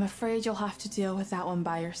 I'm afraid you'll have to deal with that one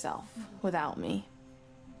by yourself, without me.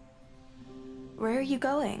 Where are you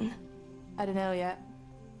going? I don't know yet.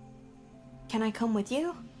 Can I come with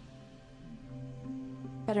you?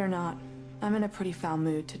 Better not. I'm in a pretty foul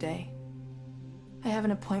mood today. I have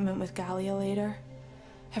an appointment with Gallia later.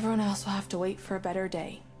 Everyone else will have to wait for a better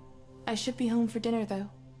day. I should be home for dinner, though.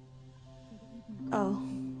 Oh,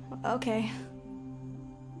 okay.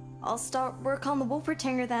 I'll start work on the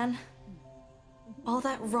Wolpertinger then. All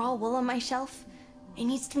that raw wool on my shelf, it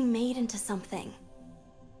needs to be made into something.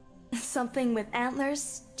 Something with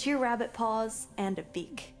antlers, 2 rabbit paws, and a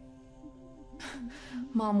beak.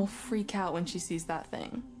 Mom will freak out when she sees that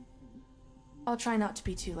thing. I'll try not to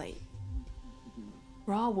be too late.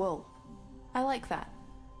 Raw wool. I like that.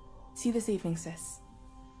 See you this evening, sis.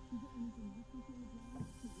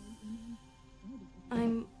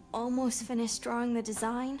 I'm almost finished drawing the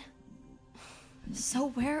design. So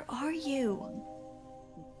where are you?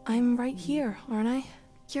 I'm right here, aren't I?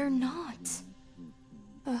 You're not.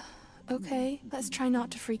 Okay, let's try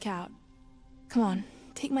not to freak out. Come on,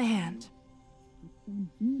 take my hand.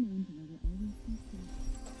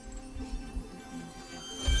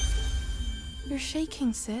 You're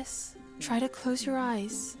shaking, sis. Try to close your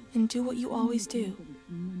eyes and do what you always do.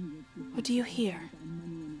 What do you hear?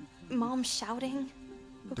 Mom shouting?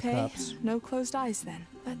 Okay, no closed eyes then.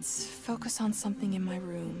 Let's focus on something in my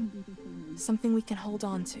room. Something we can hold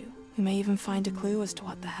on to. We may even find a clue as to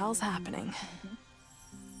what the hell's happening.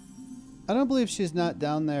 I don't believe she's not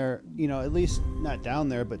down there, you know, at least not down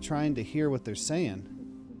there, but trying to hear what they're saying.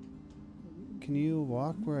 Can you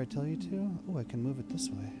walk where I tell you to? Oh, I can move it this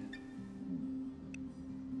way.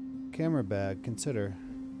 Camera bag, consider.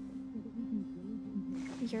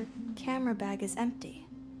 Your camera bag is empty.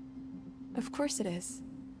 Of course it is.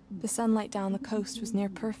 The sunlight down the coast was near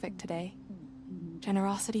perfect today.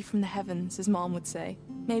 Generosity from the heavens, as Mom would say.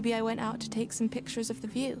 Maybe I went out to take some pictures of the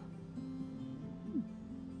view.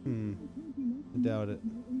 I doubt it.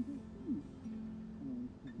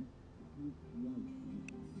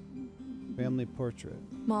 Family portrait.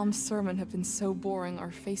 Mom's sermon had been so boring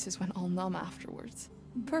our faces went all numb afterwards.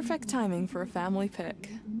 Perfect timing for a family pic.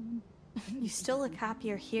 You still look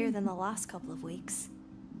happier here than the last couple of weeks.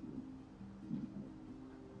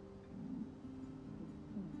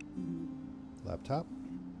 Laptop.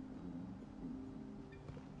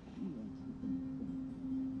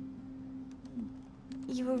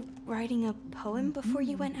 You were writing a poem before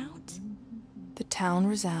you went out? The town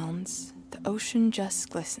resounds, the ocean just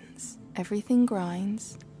glistens. Everything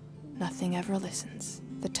grinds, nothing ever listens.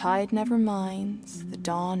 The tide never minds, the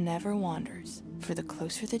dawn never wanders. For the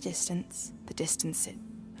closer the distance it,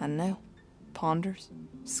 I don't know, ponders,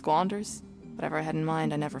 squanders. Whatever I had in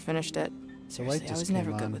mind, I never finished it. Seriously, I was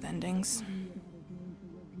never good with endings.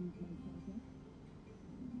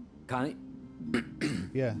 Connie?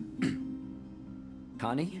 Yeah.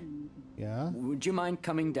 Connie? Yeah? Would you mind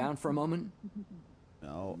coming down for a moment?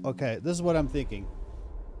 No. Okay, this is what I'm thinking.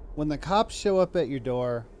 When the cops show up at your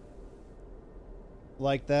door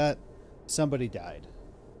like that, somebody died.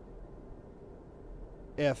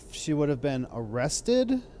 If she would have been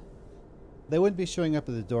arrested, they wouldn't be showing up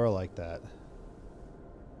at the door like that.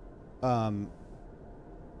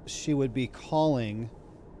 She would be calling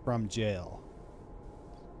from jail.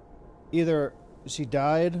 Either she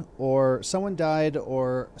died, or someone died,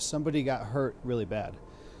 or somebody got hurt really bad.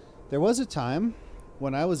 There was a time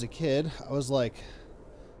when I was a kid, I was like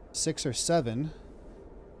 6 or 7,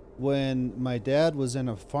 when my dad was in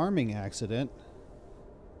a farming accident,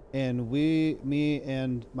 and me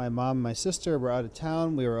and my mom and my sister were out of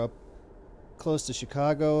town. We were up close to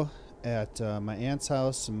Chicago at my aunt's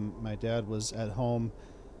house, and my dad was at home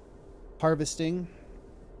harvesting.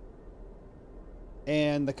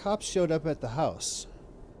 And the cops showed up at the house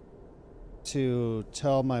to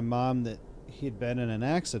tell my mom that he'd been in an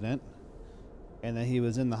accident and that he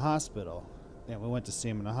was in the hospital. And we went to see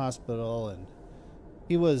him in the hospital, and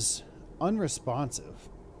he was unresponsive,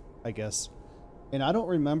 I guess. And I don't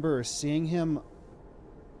remember seeing him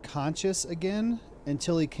conscious again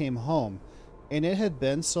until he came home. And it had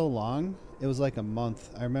been so long, it was like a month.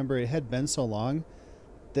 I remember it had been so long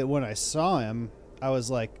that when I saw him, I was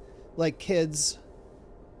like kids,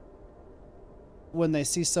 when they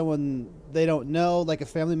see someone they don't know, like a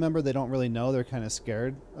family member they don't really know, they're kind of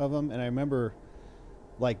scared of them. And I remember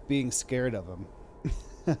like being scared of him.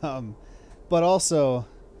 But also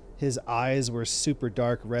his eyes were super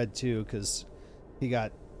dark red too, because he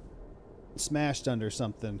got smashed under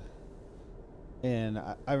something. And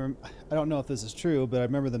I don't know if this is true, but I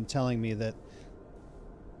remember them telling me that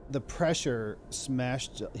the pressure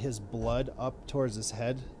smashed his blood up towards his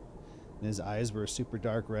head, and his eyes were super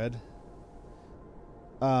dark red.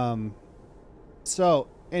 So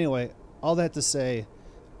anyway, all that to say,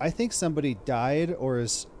 I think somebody died or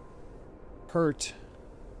is hurt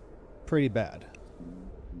pretty bad.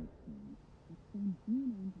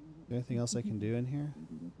 Is there anything else I can do in here?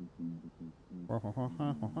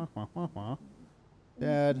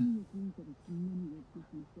 Dad.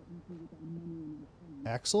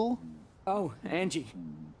 Axel? Oh, Angie.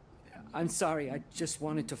 I'm sorry, I just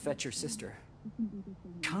wanted to fetch your sister.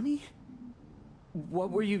 Connie? What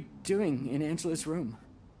were you doing in Angela's room?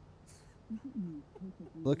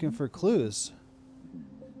 Looking for clues.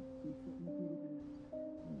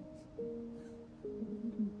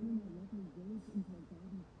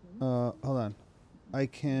 Hold on. I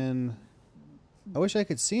wish I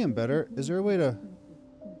could see him better. Is there a way to...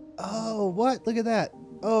 Oh, what? Look at that.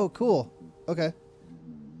 Oh, cool. Okay.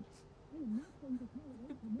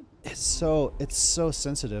 It's so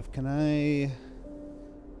sensitive. Can I...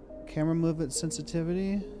 Camera movement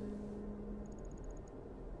sensitivity?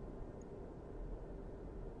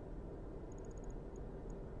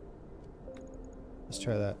 Let's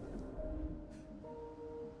try that.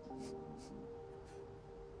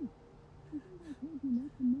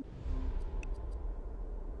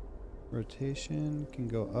 Rotation can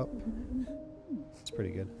go up. It's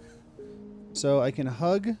pretty good. So I can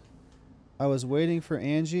hug. I was waiting for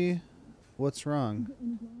Angie. What's wrong?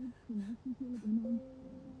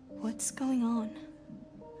 What's going on?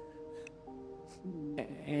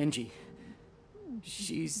 Angie.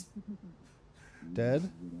 She's...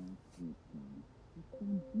 dead?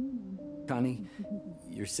 Connie,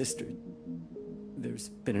 your sister. There's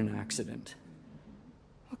been an accident.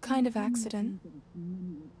 What kind of accident?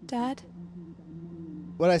 Dad?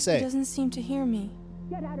 What'd I say? He doesn't seem to hear me.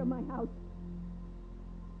 Get out of my house.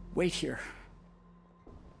 Wait here.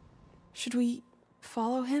 Should we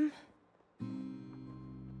follow him?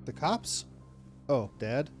 The cops? Oh,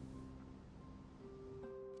 Dad?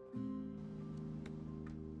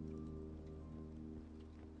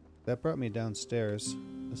 That brought me downstairs.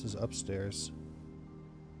 This is upstairs.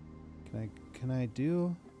 Can I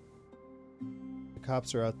do... The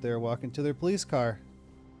cops are out there walking to their police car.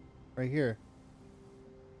 Right here.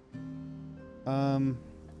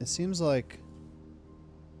 It seems like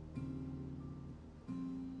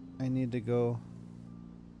I need to go...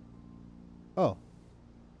 Oh.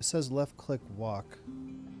 It says left click walk.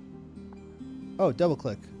 Oh, double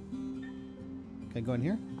click. Can I go in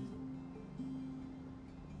here?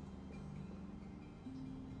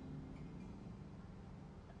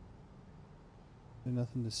 There's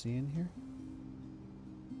nothing to see in here?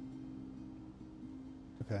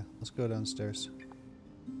 Okay, let's go downstairs.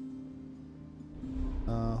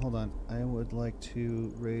 Hold on. I would like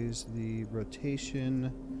to raise the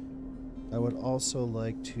rotation. I would also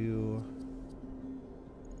like to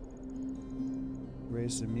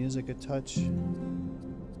raise the music a touch. A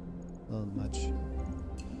little much.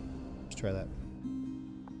 Let's try that.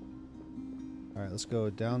 Alright, let's go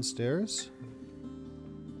downstairs.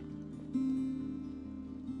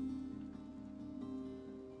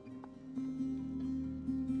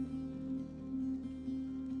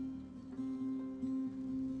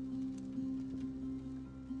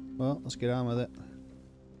 Well, let's get on with it.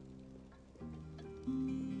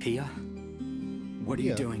 Pia? What are you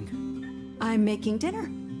Pia. doing? I'm making dinner.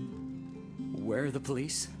 Where are the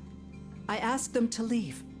police? I asked them to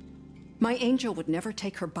leave. My angel would never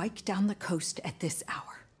take her bike down the coast at this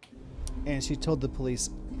hour. And she told the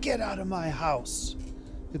police, "Get out of my house."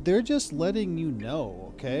 They're just letting you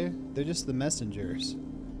know, okay? They're just the messengers.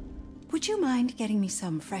 Would you mind getting me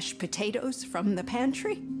some fresh potatoes from the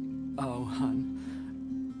pantry? Oh, hon.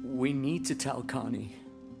 We need to tell Connie.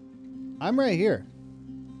 I'm right here.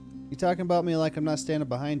 You talking about me like I'm not standing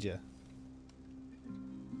behind you.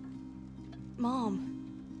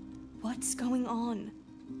 Mom, What's going on?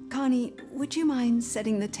 Connie, would you mind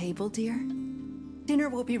setting the table, dear? Dinner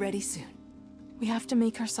will be ready soon. We have to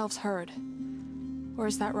make ourselves heard. Or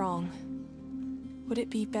is that wrong? Would it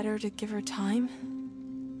be better to give her time?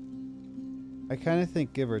 I kind of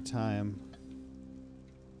think give her time.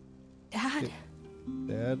 Dad?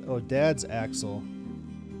 Dad? Oh, Dad's Axel.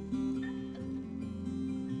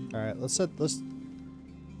 Alright, let's...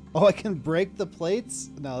 Oh, I can break the plates?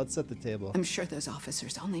 No, let's set the table. I'm sure those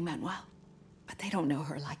officers only meant well, but they don't know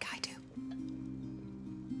her like I do.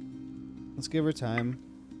 Let's give her time.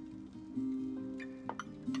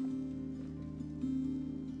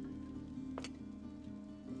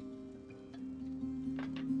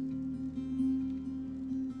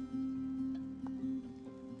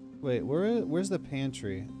 Wait, where's the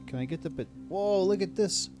pantry? Can I get the... Whoa, look at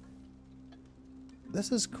this.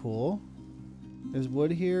 This is cool. There's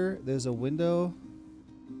wood here. There's a window.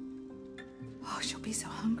 Oh, she'll be so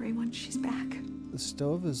hungry when she's back. The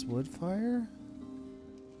stove is wood fire?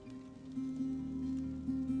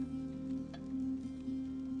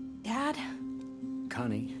 Dad?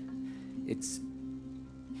 Connie, it's...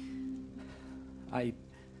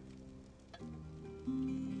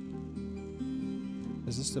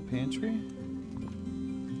 Is this the pantry?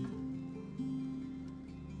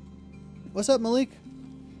 What's up, Malik?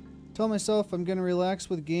 Tell myself I'm gonna relax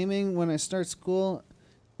with gaming when I start school,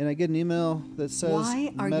 and I get an email that says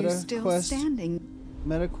Why are you still standing?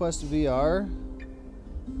 MetaQuest VR?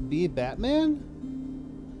 Be Batman?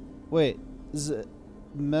 Wait, is it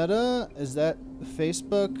Meta? Is that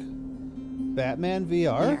Facebook? Batman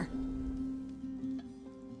VR? There.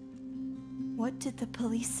 What did the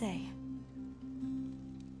police say?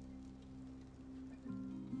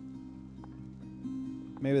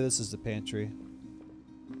 Maybe this is the pantry.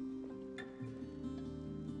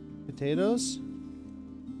 Potatoes?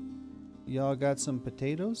 Y'all got some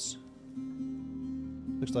potatoes?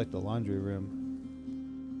 Looks like the laundry room.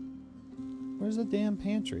 Where's the damn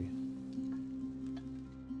pantry?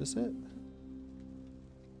 Is this it?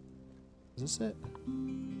 Is this it?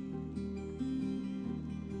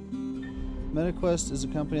 MetaQuest is a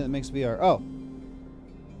company that makes VR. Oh!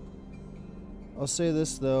 I'll say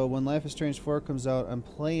this though, when Life is Strange 4 comes out, I'm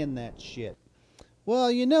playing that shit.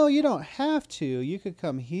 Well, you know, you don't have to. You could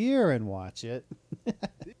come here and watch it.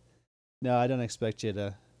 No, I don't expect you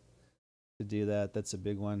to do that. That's a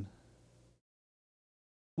big one.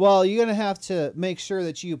 Well, you're going to have to make sure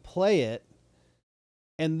that you play it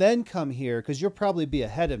and then come here, because you'll probably be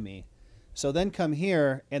ahead of me. So then come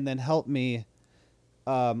here and then help me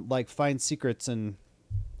like find secrets and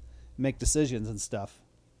make decisions and stuff.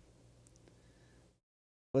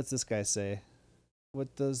 What's this guy say?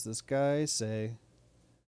 What does this guy say?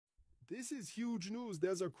 This is huge news.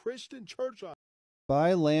 There's a Christian church on.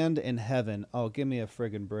 Buy land in heaven. Oh, give me a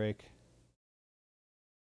friggin' break.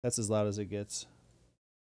 That's as loud as it gets.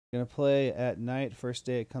 Gonna play at night, first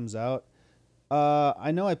day it comes out.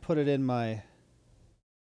 I know I put it in my...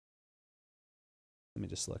 Let me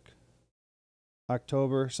just look.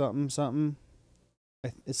 October something something.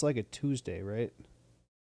 It's like a Tuesday, right?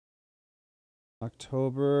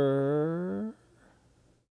 October...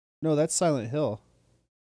 No, that's Silent Hill.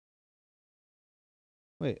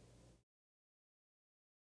 Wait.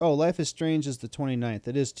 Oh, Life is Strange is the 29th.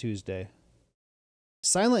 It is Tuesday.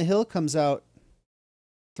 Silent Hill comes out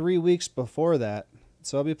 3 weeks before that.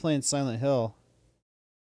 So I'll be playing Silent Hill.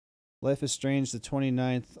 Life is Strange the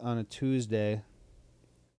 29th on a Tuesday.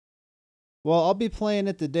 Well, I'll be playing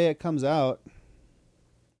it the day it comes out.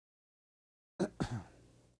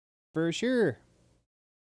 For sure.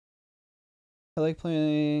 I like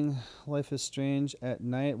playing Life is Strange at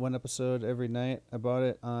night, one episode every night. I bought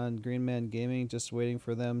it on Green Man Gaming, just waiting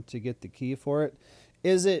for them to get the key for it.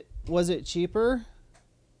 Was it cheaper?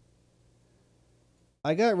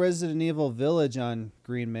 I got Resident Evil Village on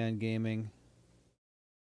Green Man Gaming.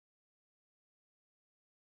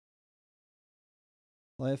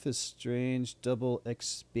 Life is Strange double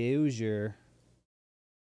exposure.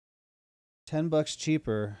 $10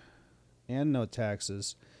 cheaper and no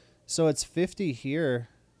taxes. So it's 50 here.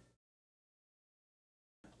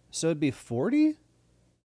 So it'd be 40?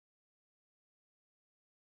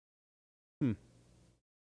 And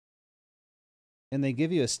they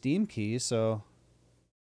give you a Steam key, so...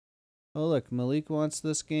 Oh, look, Malik wants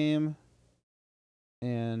this game.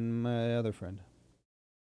 And my other friend.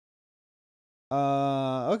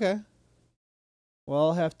 Okay. Well,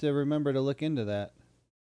 I'll have to remember to look into that.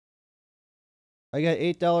 I got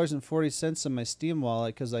 $8.40 in my Steam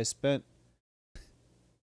wallet because I spent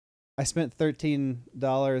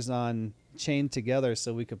 $13 on Chained Together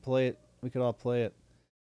so we could play it. We could all play it.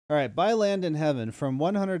 All right, buy land in heaven from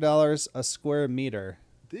 $100 a square meter.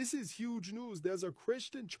 This is huge news. There's a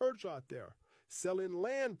Christian church out there selling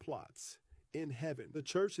land plots in heaven. The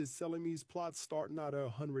church is selling these plots starting out at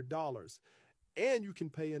 $100. And you can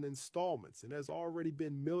pay in installments. And there's already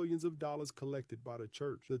been millions of dollars collected by the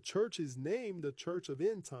church. The church is named the Church of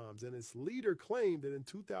End Times, and its leader claimed that in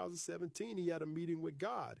 2017 he had a meeting with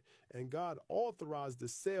God, and God authorized the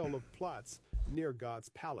sale of plots near God's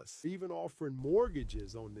palace, even offering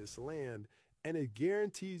mortgages on this land, and it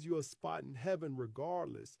guarantees you a spot in heaven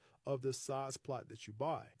regardless of the size plot that you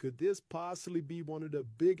buy. Could this possibly be one of the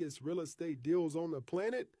biggest real estate deals on the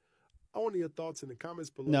planet? I want your thoughts in the comments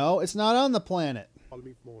below. No, it's not on the planet. Follow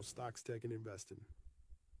me for more stocks, tech, and investing.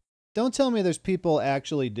 Don't tell me there's people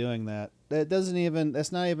actually doing that.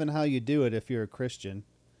 That's not even how you do it if you're a Christian.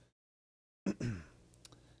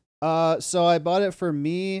 So I bought it for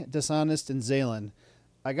me, Dishonest, and Zaylen.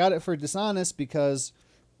 I got it for Dishonest because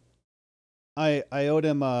I owed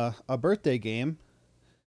him a birthday game.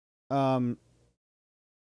 And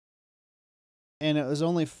it was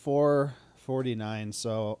only $4.49,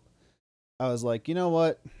 so I was like, you know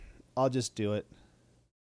what? I'll just do it.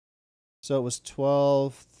 So it was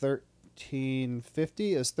 $13.50.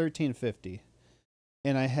 It was $13.50.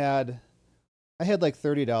 And I had like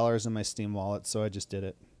 $30 in my Steam wallet, so I just did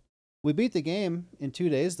it. We beat the game in 2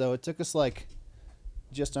 days, though. It took us like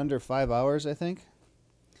just under 5 hours, I think.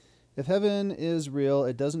 If heaven is real,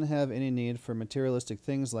 it doesn't have any need for materialistic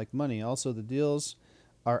things like money. Also, the deals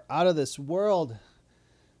are out of this world.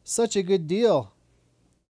 Such a good deal.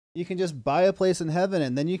 You can just buy a place in heaven,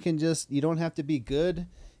 and then you don't have to be good.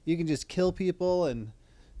 You can just kill people and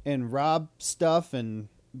rob stuff and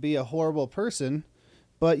be a horrible person,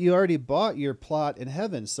 but you already bought your plot in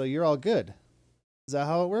heaven, so you're all good. Is that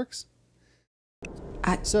how it works?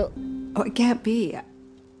 Oh, it can't be.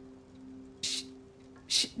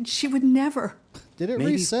 She would never. Did it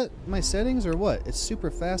reset my settings or what? It's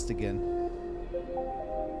super fast again.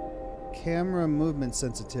 Camera movement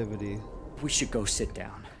sensitivity. We should go sit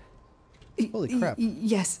down. Holy crap.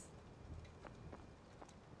 Yes.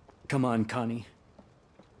 Come on, Connie.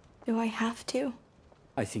 Do I have to?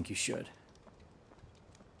 I think you should.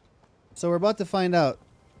 So we're about to find out.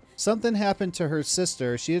 Something happened to her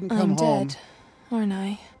sister. She didn't come I'm home. dead, aren't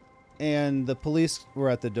I? And the police were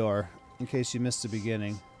at the door, in case you missed the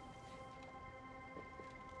beginning.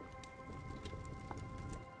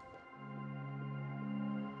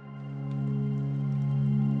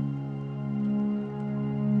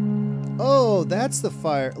 Oh, that's the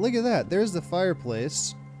fire. Look at that. There's the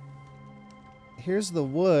fireplace. Here's the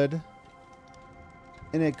wood.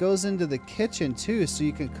 And it goes into the kitchen, too, so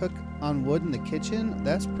you can cook on wood in the kitchen.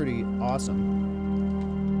 That's pretty awesome.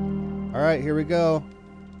 All right, here we go.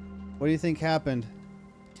 What do you think happened?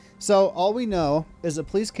 So, all we know is the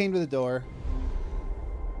police came to the door.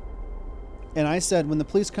 And I said, when the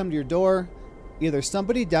police come to your door, either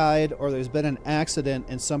somebody died or there's been an accident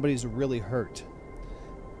and somebody's really hurt.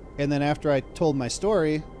 And then after I told my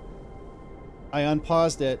story, I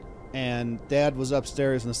unpaused it, and Dad was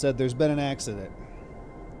upstairs and said, there's been an accident.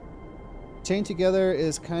 Chained Together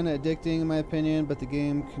is kind of addicting in my opinion, but the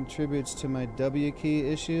game contributes to my W key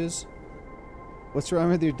issues. What's wrong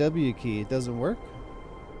with your W key? It doesn't work?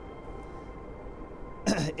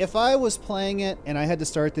 If I was playing it and I had to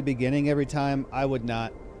start at the beginning every time, I would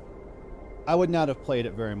not have played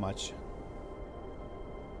it very much.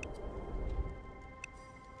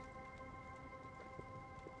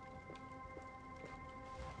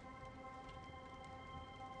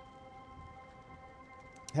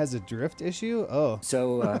 Has a drift issue? Oh.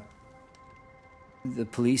 So, the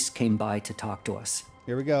police came by to talk to us.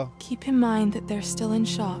 Here we go. Keep in mind that they're still in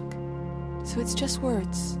shock. So it's just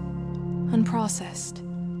words. Unprocessed.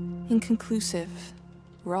 Inconclusive.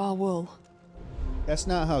 Raw wool. That's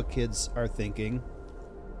not how kids are thinking.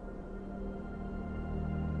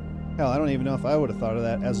 Hell, I don't even know if I would have thought of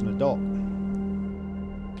that as an adult.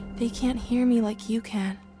 They can't hear me like you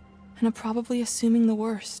can, and are probably assuming the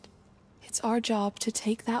worst. It's our job to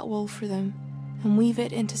take that wool for them and weave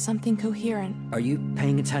it into something coherent. Are you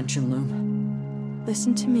paying attention, Loom?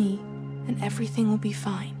 Listen to me, and everything will be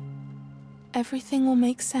fine. Everything will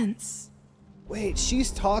make sense. Wait,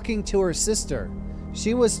 she's talking to her sister.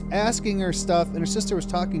 She was asking her stuff, and her sister was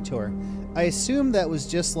talking to her. I assume that was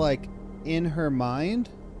just, like, in her mind.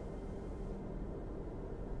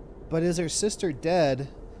 But is her sister dead,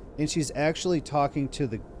 and she's actually talking to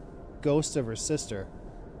the ghost of her sister?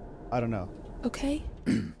 I don't know. Okay.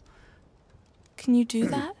 Can you do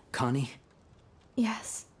that? Connie?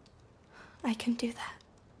 Yes. I can do that.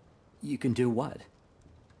 You can do what?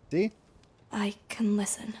 See? I can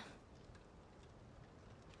listen.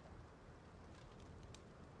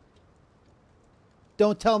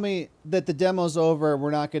 Don't tell me that the demo's over and we're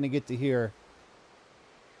not going to get to hear.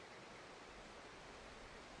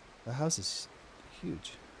 The house is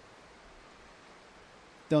huge.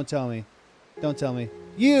 Don't tell me. Don't tell me.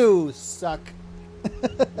 You suck.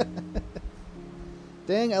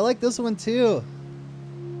 Dang, I like this one too.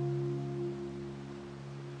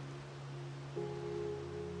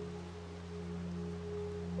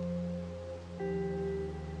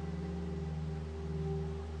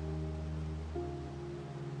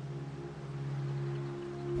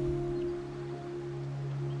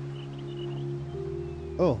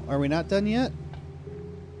 Oh, are we not done yet?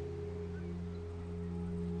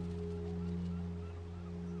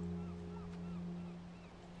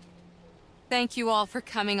 Thank you all for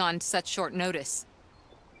coming on such short notice.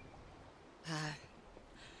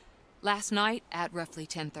 Last night at roughly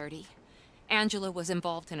 10:30, Angela was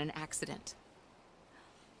involved in an accident.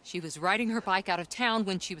 She was riding her bike out of town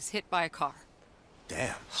when she was hit by a car.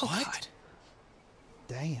 Damn. What?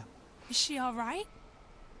 Damn. Is she all right?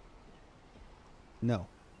 No.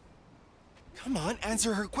 Come on,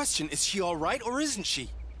 answer her question. Is she all right or isn't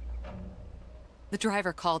she? The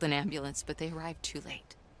driver called an ambulance, but they arrived too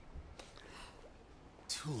late.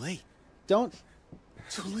 Too late? Don't.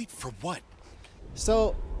 Too late for what?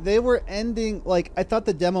 So they were ending, like, I thought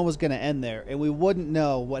the demo was going to end there and we wouldn't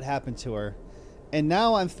know what happened to her. And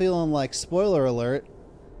now I'm feeling like, spoiler alert,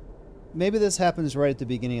 maybe this happens right at the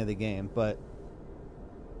beginning of the game, but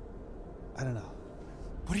I don't know.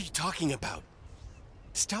 What are you talking about?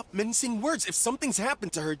 Stop mincing words. If something's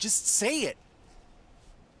happened to her, just say it.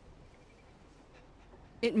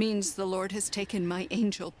 It means the Lord has taken my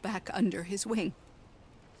angel back under his wing.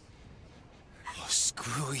 Oh,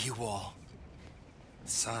 screw you all.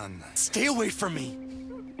 Son, stay away from me.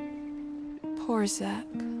 Poor Zach.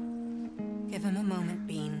 Give him a moment,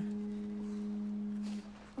 Bean.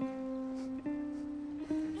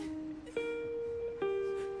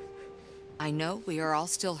 I know we are all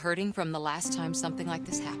still hurting from the last time something like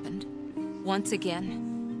this happened. Once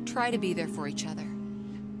again, try to be there for each other.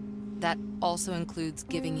 That also includes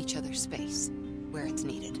giving each other space where it's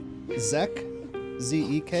needed. Zek?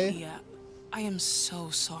 Z-E-K? Yeah, I am so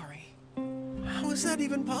sorry. How is that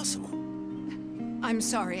even possible? I'm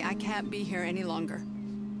sorry, I can't be here any longer.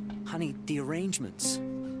 Honey, the arrangements.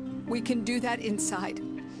 We can do that inside.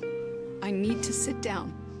 I need to sit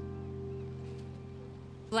down.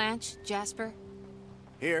 Blanche, Jasper?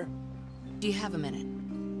 Here. Do you have a minute?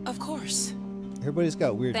 Of course. Everybody's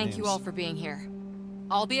got weird names. Thank you all for being here.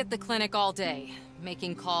 I'll be at the clinic all day,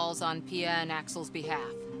 making calls on Pia and Axel's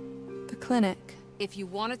behalf. The clinic? If you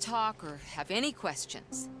want to talk or have any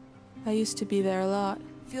questions, I used to be there a lot.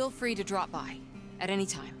 feel free to drop by at any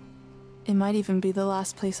time. It might even be the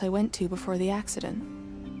last place I went to before the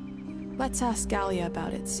accident. Let's ask Galia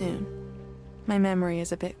about it soon. My memory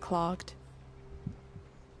is a bit clogged.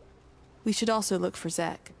 We should also look for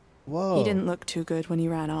Zek. Whoa. He didn't look too good when he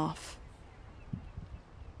ran off.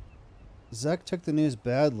 Zek took the news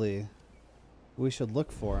badly. We should look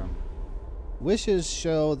for him. Wishes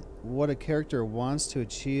show what a character wants to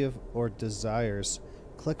achieve or desires.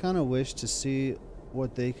 Click on a wish to see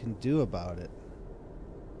what they can do about it.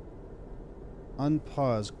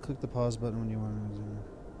 Unpause. Click the pause button when you want to.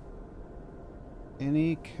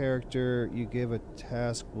 Any character you give a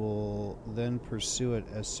task will then pursue it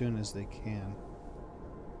as soon as they can.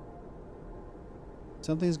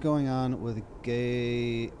 Something's going on with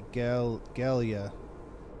Galia.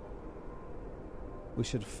 We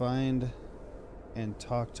should find and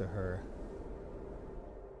talk to her.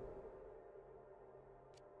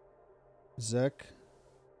 Zek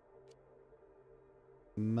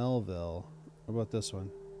Melville. What about this one?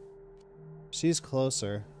 She's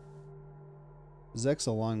closer. Zek's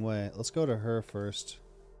a long way. Let's go to her first.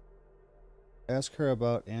 Ask her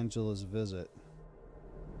about Angela's visit.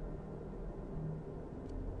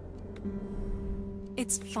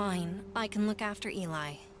 It's fine. I can look after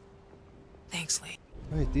Eli. Thanks, Lee.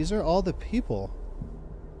 Wait, these are all the people.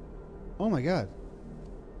 Oh my god.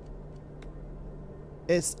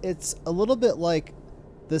 It's a little bit like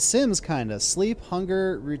The Sims, kind of. Sleep,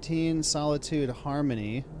 hunger, routine, solitude,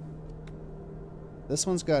 harmony. This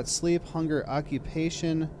one's got sleep, hunger,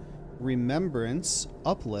 occupation, remembrance,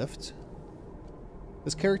 uplift.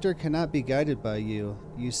 This character cannot be guided by you.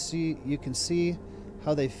 You can see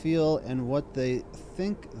how they feel and what they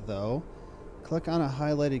think, though. Click on a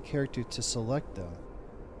highlighted character to select them.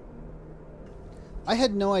 I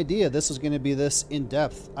had no idea this was going to be this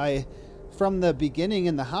in-depth. From the beginning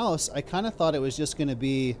in the house, I kind of thought it was just going to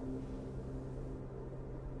be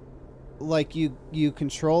like you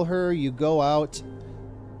control her, you go out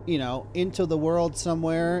you know, into the world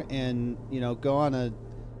somewhere and, you know, go on a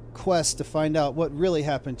quest to find out what really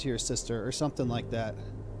happened to your sister or something like that.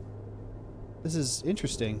 This is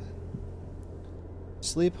interesting.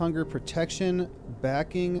 Sleep, hunger, protection,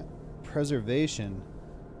 backing, preservation.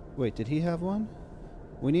 Wait, did he have one?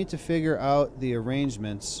 We need to figure out the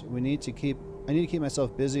arrangements. I need to keep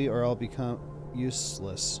myself busy or I'll become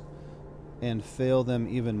useless and fail them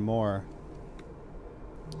even more.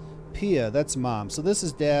 Pia, that's mom. So this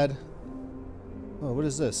is dad. Oh, what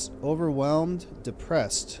is this? Overwhelmed,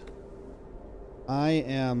 depressed. I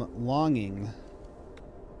am longing.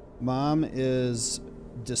 Mom is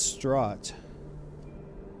distraught.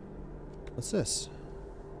 What's this?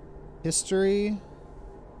 History.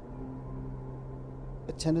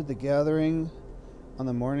 Attended the gathering on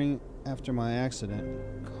the morning after my accident.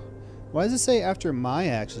 Why does it say after my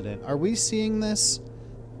accident? Are we seeing this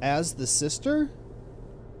as the sister?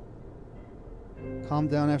 Calmed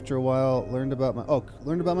down after a while. Learned about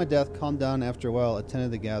my death. Calmed down after a while.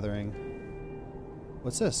 Attended the gathering.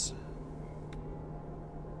 What's this?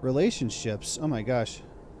 Relationships. Oh my gosh.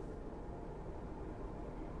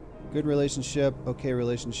 Good relationship. Okay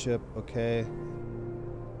relationship. Okay.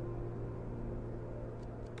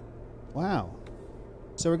 Wow.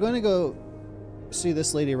 So we're going to go see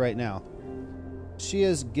this lady right now. She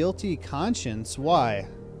has guilty conscience. Why?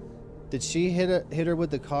 Did she hit her with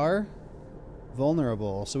the car?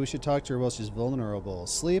 Vulnerable. So we should talk to her while she's vulnerable.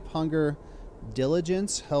 Sleep, hunger,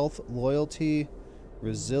 diligence, health, loyalty,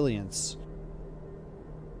 resilience.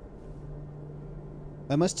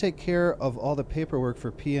 I must take care of all the paperwork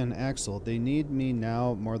for Pia and Axel. They need me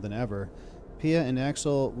now more than ever. Pia and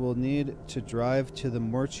Axel will need to drive to the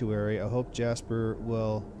mortuary. I hope Jasper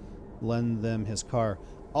will lend them his car.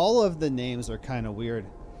 All of the names are kind of weird.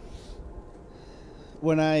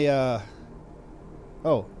 When I,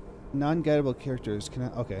 oh, non-guidable characters. Can I,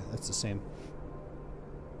 okay, that's the same.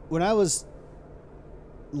 When I was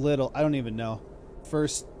little, I don't even know,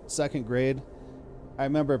 first, second grade, I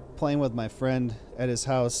remember playing with my friend at his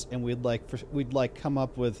house, and we'd come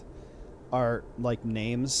up with our like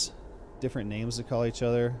names, different names to call each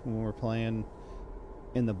other when we're playing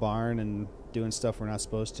in the barn and doing stuff we're not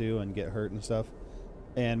supposed to and get hurt and stuff.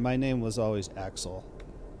 And my name was always Axel.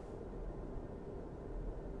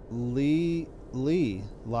 Lay, blue.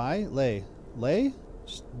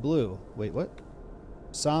 Wait, what?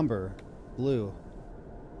 Somber, blue.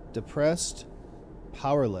 Depressed,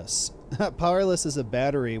 powerless. Powerless is a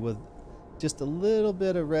battery with just a little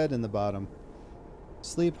bit of red in the bottom.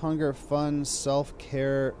 Sleep, hunger, fun,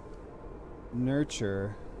 self-care,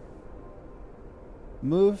 nurture.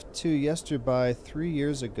 Moved to Yesterby 3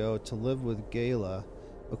 years ago to live with Gayla,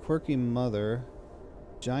 a quirky mother,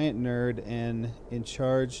 giant nerd, and in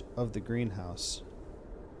charge of the greenhouse.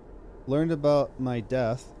 Learned about my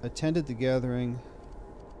death, attended the gathering.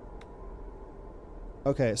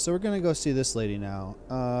 Okay, so we're gonna go see this lady now.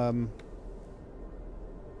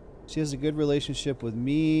 She has a good relationship with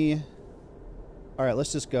me. All right,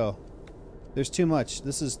 let's just go. There's too much.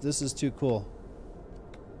 This is too cool.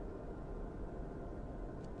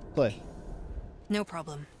 Play. No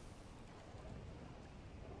problem.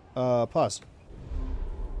 Pause.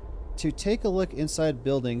 To take a look inside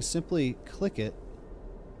buildings, simply click it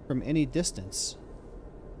from any distance.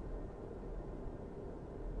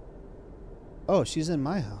 Oh, she's in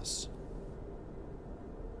my house.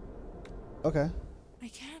 Okay. I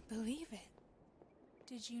can't believe it.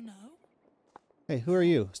 Did you know? Hey, who are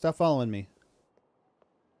you? Stop following me.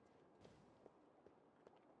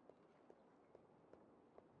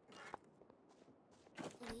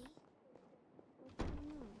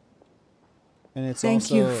 And it's Thank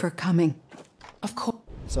also, you for coming. Of course.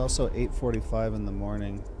 It's also 8:45 in the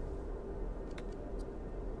morning.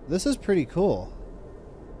 This is pretty cool.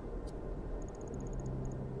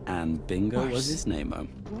 And Bingo was his name-o.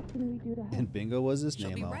 And Bingo was his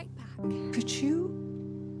name-o. Right back. Could you?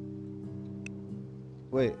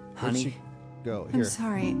 Wait, where'd Honey? she go? I'm Here.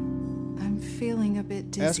 sorry. I'm feeling a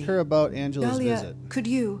bit dizzy. Ask her about Angela's Dahlia, visit. could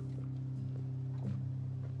you?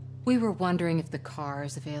 We were wondering if the car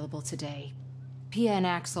is available today. Pia and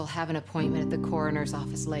Axel have an appointment at the coroner's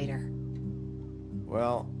office later.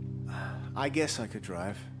 Well, I guess I could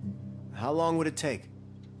drive. How long would it take?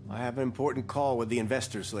 I have an important call with the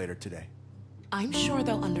investors later today. I'm sure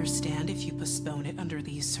they'll understand if you postpone it under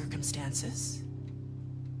these circumstances.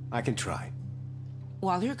 I can try.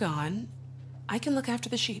 While you're gone, I can look after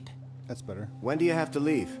the sheep. That's better. When do you have to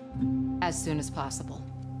leave? As soon as possible.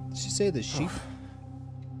 Did she say the sheep?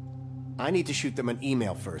 I need to shoot them an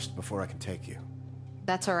email first before I can take you.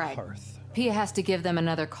 That's all right. Hearth. Pia has to give them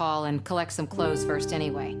another call and collect some clothes first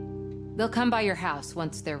anyway. They'll come by your house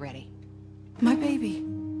once they're ready. My baby.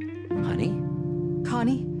 Honey?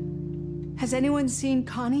 Connie? Has anyone seen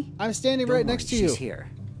Connie? I'm standing right next to you. She's here.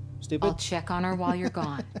 Stupid. I'll check on her while you're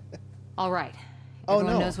gone. All right. Oh,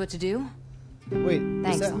 Everyone no. knows what to do? Wait,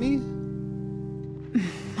 Thanks, is that Al. me?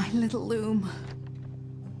 My little loom.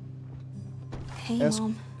 Hey, Ask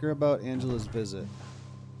Mom. her about Angela's visit.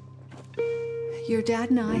 Your dad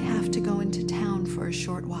and I have to go into town for a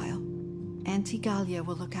short while. Auntie Galia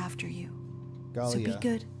will look after you. So be Galia.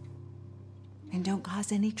 good. And don't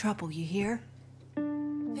cause any trouble, you hear?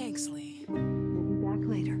 Thanks, Lee. We'll be back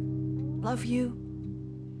later. Love you.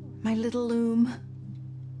 My little loom.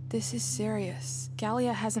 This is serious.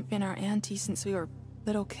 Galia hasn't been our auntie since we were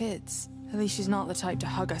little kids. At least she's not the type to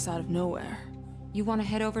hug us out of nowhere. You want to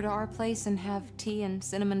head over to our place and have tea and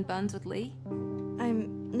cinnamon buns with Lee?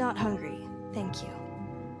 I'm not hungry, thank you.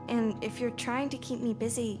 And if you're trying to keep me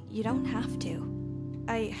busy, you don't have to.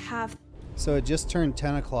 I have... So it just turned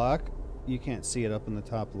 10 o'clock. You can't see it up in the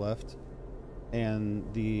top left. And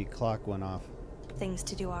the clock went off. things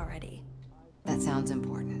to do already. That sounds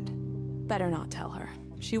important. Better not tell her.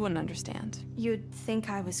 She wouldn't understand. You'd think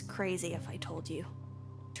I was crazy if I told you.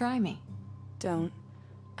 Try me. Don't.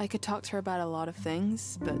 I could talk to her about a lot of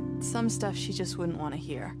things, but some stuff she just wouldn't want to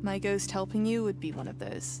hear. My ghost helping you would be one of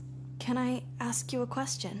those. Can I ask you a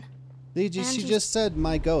question? She just said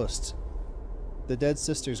my ghost. The dead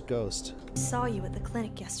sister's ghost. Saw you at the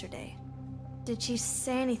clinic yesterday. Did she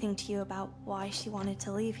say anything to you about why she wanted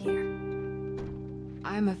to leave here?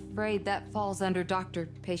 I'm afraid that falls under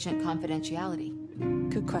doctor-patient confidentiality.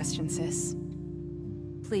 Good question, sis.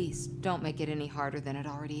 Please, don't make it any harder than it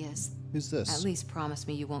already is. Who's this? At least promise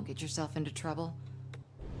me you won't get yourself into trouble.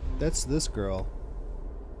 That's this girl.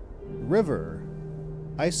 River.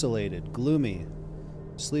 Isolated, gloomy.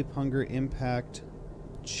 Sleep, hunger, impact,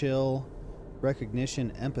 chill,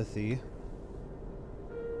 recognition, empathy.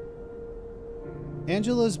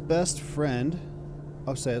 Angela's best friend.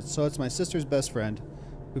 Oh, so it's my sister's best friend,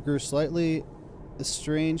 who grew slightly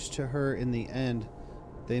estranged to her in the end.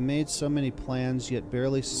 They made so many plans, yet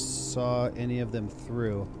barely saw any of them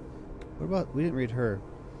through. What about, we didn't read her.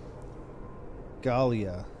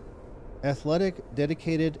 Galia. Athletic,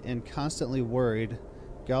 dedicated, and constantly worried.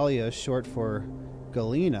 Galia, short for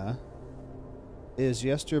Galena, is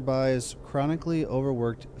Yesterby's chronically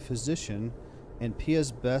overworked physician and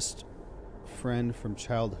Pia's best friend from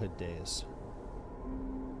childhood days.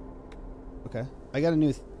 Okay. I got a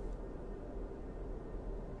new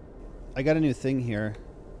thing here.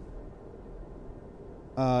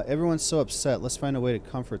 Everyone's so upset. Let's find a way to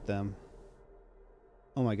comfort them.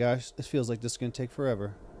 Oh my gosh, this feels like this is going to take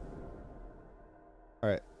forever.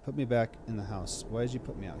 Alright, put me back in the house. Why did you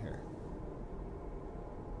put me out here?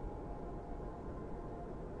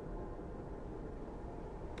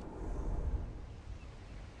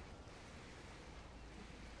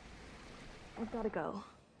 I've gotta go.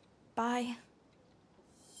 Bye.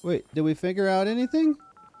 Wait, did we figure out anything?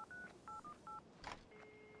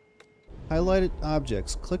 Highlighted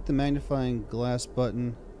objects. Click the magnifying glass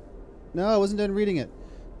button. No, I wasn't done reading it.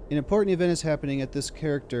 An important event is happening at this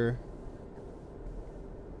character,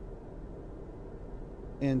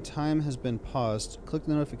 and time has been paused. Click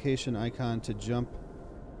the notification icon to jump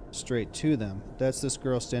straight to them. That's this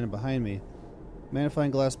girl standing behind me.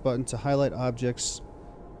 Magnifying glass button to highlight objects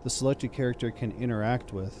the selected character can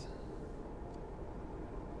interact with.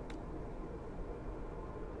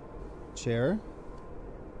 Chair?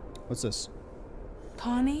 What's this?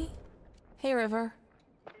 Connie? Hey, River.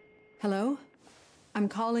 Hello? I'm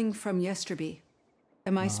calling from Yesterby.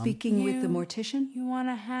 Am I speaking with the mortician? You want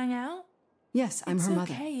to hang out? Yes, I'm her mother.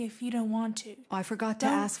 It's okay if you don't want to. I forgot to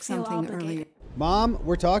Don't ask feel something obligated. earlier. Mom,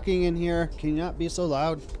 we're talking in here. Can you not be so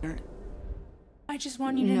loud? I just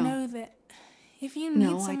want you to No. know that if you need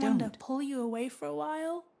No, I someone to don't. pull you away for a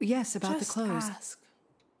while, Yes, about just the clothes. ask.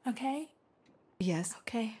 Okay? Yes.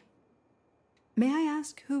 Okay. May I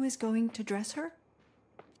ask who is going to dress her?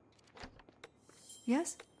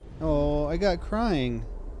 Yes? Oh, I got crying.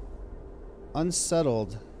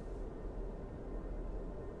 Unsettled.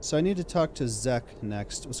 So I need to talk to Zek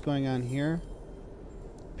next. What's going on here?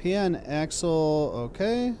 Pia and Axel,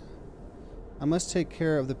 okay. I must take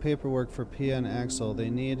care of the paperwork for Pia and Axel. They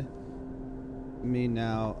need me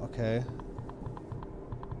now. Okay.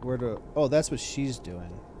 Where to... Oh, that's what she's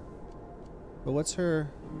doing. But what's her...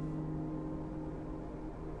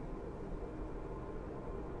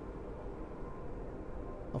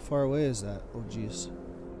 How far away is that? Oh, jeez.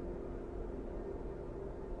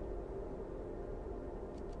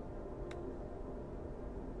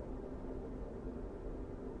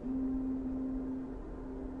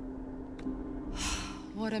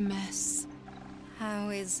 What a mess. How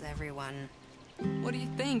is everyone? What do you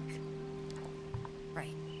think?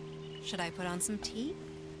 Right. Should I put on some tea?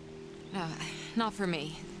 Not for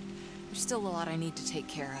me. There's still a lot I need to take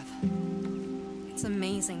care of. It's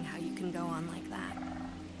amazing how you can go on like that.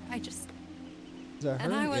 I just... Is that her?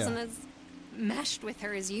 And I wasn't as meshed with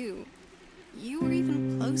her as you. You were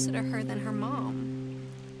even closer to her than her mom.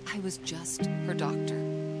 I was just her doctor.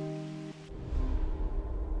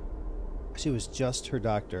 She was just her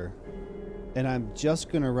doctor. And I'm just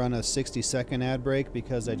going to run a 60-second ad break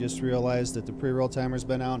because I just realized that the pre-roll timer's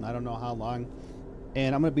been out and I don't know how long.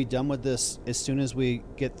 And I'm going to be done with this as soon as we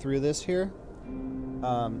get through this here.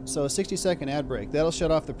 So a 60-second ad break. That'll shut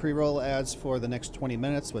off the pre-roll ads for the next 20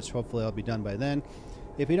 minutes, which hopefully I'll be done by then.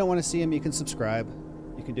 If you don't want to see them, you can subscribe.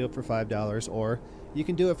 You can do it for $5, or you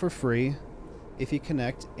can do it for free. If you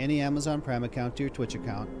connect any Amazon Prime account to your Twitch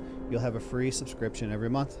account, you'll have a free subscription every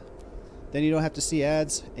month. Then you don't have to see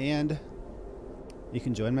ads, and you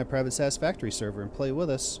can join my private Satisfactory server and play with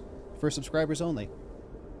us for subscribers only.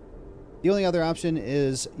 The only other option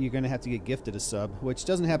is you're going to have to get gifted a sub, which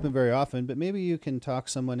doesn't happen very often, but maybe you can talk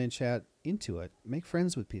someone in chat into it. Make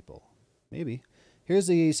friends with people. Maybe. Here's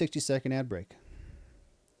the 60-second ad break.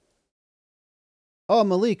 Oh,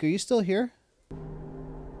 Malik, are you still here?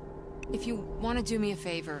 If you want to do me a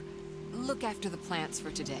favor, look after the plants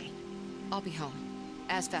for today. I'll be home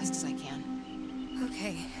as fast as I can.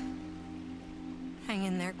 Okay. Hang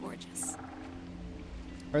in there, gorgeous.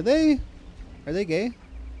 Are they gay?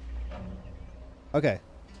 Okay.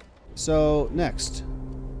 So, next.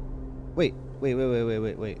 Wait. I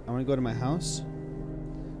want to go to my house.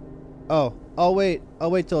 Oh, I'll wait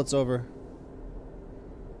till it's over.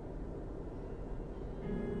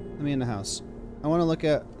 Let me in the house. I want to look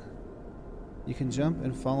at... You can jump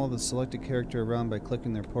and follow the selected character around by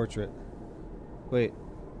clicking their portrait. Wait.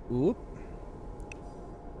 Oop.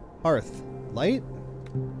 Hearth. Light?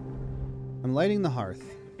 I'm lighting the hearth.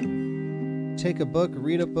 Take a book,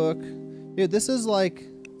 read a book. Dude, this is like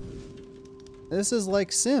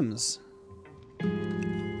Sims.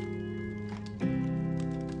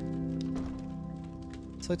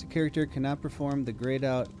 Select a character cannot perform the grayed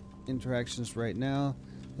out interactions right now.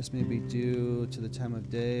 This may be due to the time of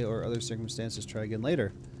day or other circumstances. Try again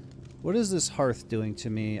later. What is this hearth doing to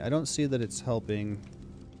me? I don't see that it's helping.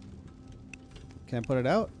 Can I put it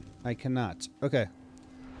out? I cannot. Okay.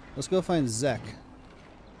 Let's go find Zek.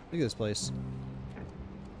 Look at this place.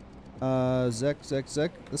 Zek.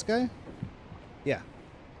 This guy? Yeah.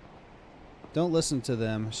 Don't listen to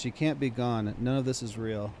them. She can't be gone. None of this is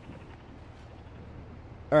real.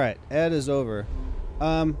 Alright, ad is over.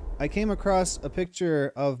 I came across a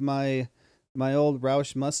picture of my old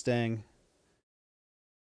Roush Mustang.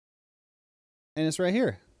 And it's right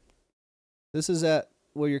here. This is at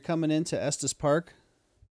where you're coming into Estes Park,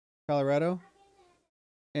 Colorado.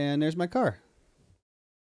 And there's my car.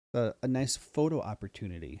 A nice photo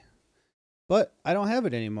opportunity. But I don't have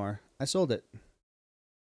it anymore. I sold it.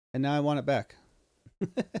 And now I want it back.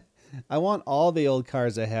 I want all the old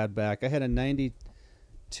cars I had back. I had a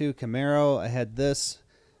 92 Camaro. I had this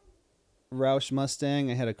Roush Mustang.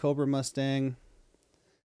 I had a Cobra Mustang.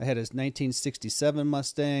 I had a 1967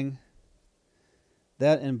 Mustang.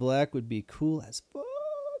 That in black would be cool as fuck.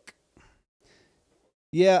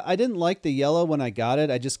 Yeah, I didn't like the yellow when I got it.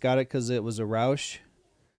 I just got it because it was a Roush.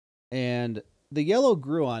 And the yellow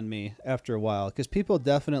grew on me after a while because people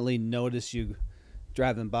definitely notice you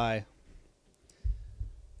driving by.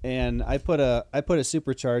 And I put a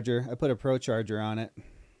supercharger. I put a Pro Charger on it.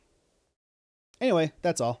 Anyway,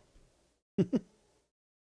 that's all.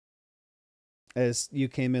 As you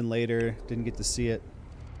came in later, didn't get to see it.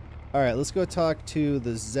 All right, let's go talk to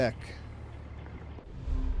the Zek.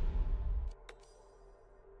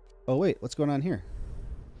 Oh wait, what's going on here?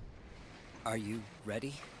 Are you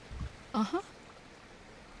ready? Uh-huh.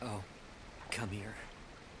 Oh, come here.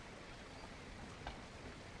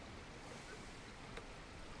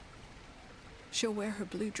 She'll wear her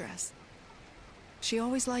blue dress. She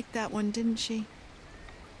always liked that one, didn't she?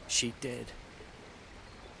 She did.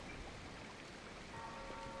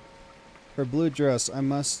 Her blue dress, I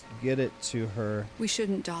must get it to her. We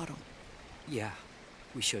shouldn't dawdle. Yeah,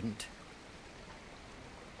 we shouldn't.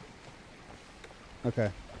 Okay.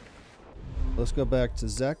 Let's go back to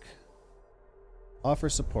Zek. Offer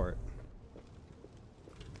support.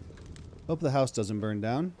 Hope the house doesn't burn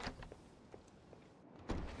down.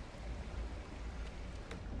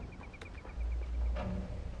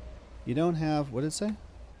 You don't have... What did it say?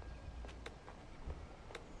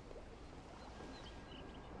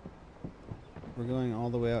 We're going all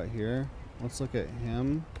the way out here. Let's look at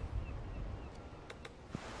him.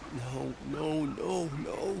 No, no, no,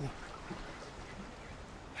 no.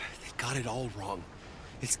 They got it all wrong.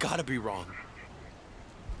 It's gotta be wrong.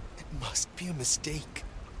 It must be a mistake.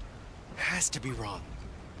 Has to be wrong.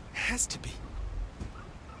 Has to be.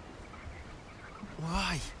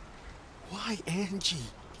 Why? Why Angie?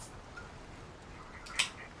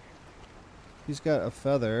 He's got a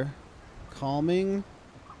feather. Calming.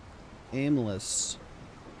 Aimless.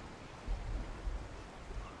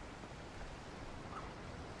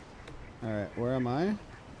 Alright, where am I?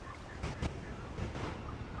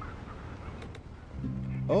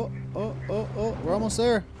 Oh, oh, oh, oh, we're almost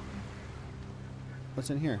there.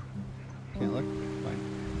 What's in here? Can't look? Fine.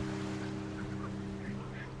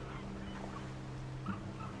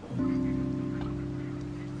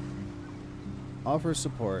 Offer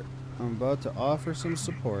support. I'm about to offer some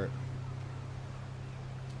support.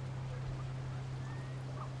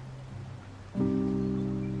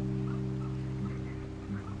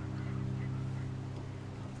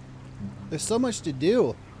 There's so much to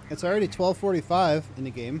do. It's already 12:45 in the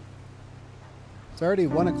game. It's already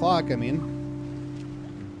 1 o'clock, I mean.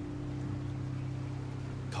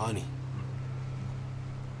 Connie.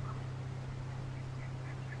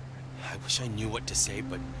 I wish I knew what to say,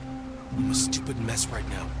 but I'm a stupid mess right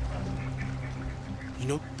now. You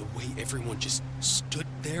know, the way everyone just stood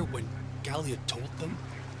there when Gallia told them?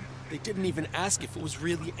 They didn't even ask if it was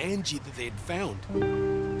really Angie that they had found.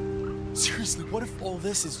 Seriously, what if all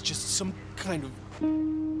this is just some kind of...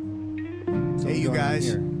 Hey, you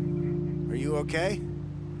guys. Are you okay?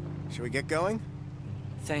 Shall we get going?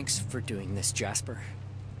 Thanks for doing this, Jasper.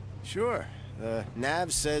 Sure. The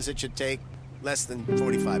nav says it should take less than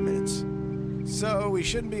 45 minutes. So we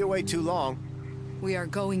shouldn't be away too long. We are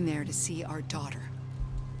going there to see our daughter.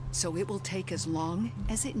 So it will take as long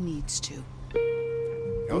as it needs to.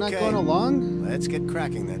 I'm not going along? Let's get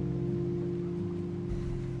cracking then.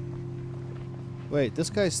 Wait, this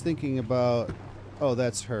guy's thinking about... Oh,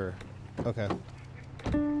 that's her. Okay.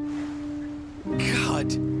 God!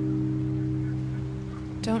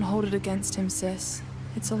 Don't hold it against him, sis.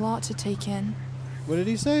 It's a lot to take in. What did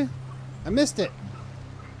he say? I missed it.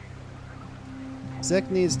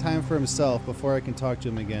 Zek needs time for himself before I can talk to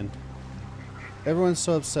him again. Everyone's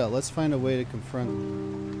so upset. Let's find a way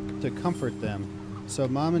to comfort them. So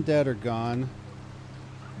mom and dad are gone.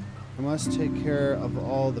 I must take care of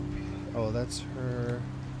all the... Oh, that's her.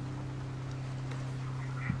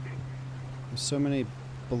 There's so many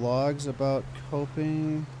blogs about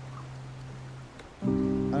coping. I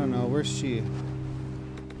don't know. Where's she?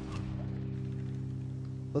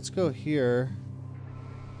 Let's go here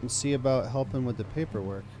and see about helping with the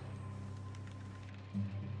paperwork.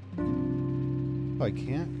 Oh, I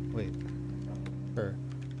can't? Wait. Her.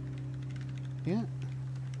 Can't?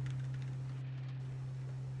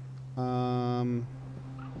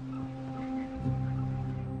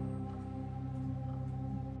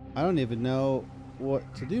 I don't even know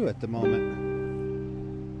what to do at the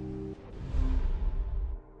moment.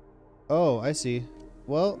 Oh, I see.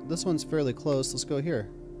 Well, this one's fairly close. Let's go here.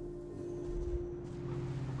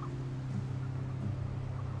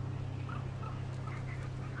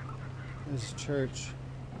 There's a church.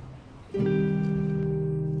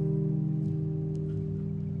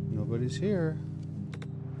 Nobody's here.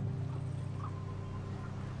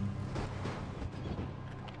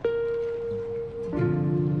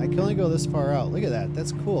 I can only go this far out. Look at that.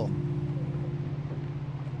 That's cool.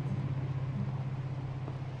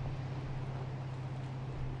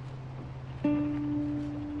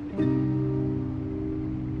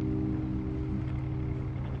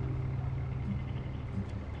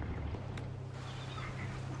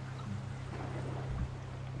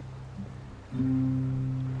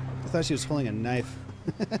 I thought she was holding a knife.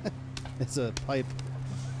 It's a pipe.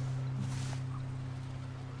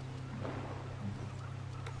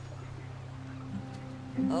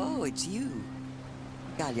 Oh, it's you.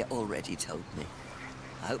 Gallia already told me.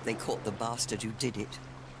 I hope they caught the bastard who did it.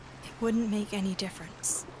 It wouldn't make any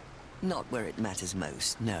difference. Not where it matters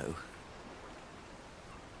most, no.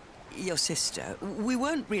 Your sister, we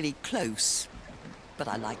weren't really close, but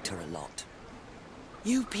I liked her a lot.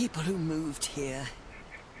 You people who moved here,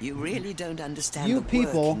 you really don't understand the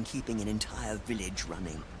work in keeping an entire village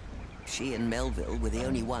running. She and Melville were the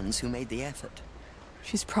only ones who made the effort.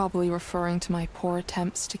 She's probably referring to my poor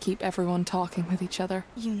attempts to keep everyone talking with each other.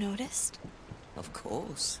 You noticed? Of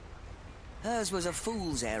course. Hers was a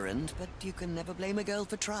fool's errand, but you can never blame a girl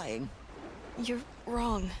for trying. You're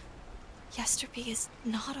wrong. Yesterby is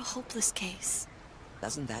not a hopeless case.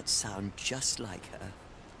 Doesn't that sound just like her?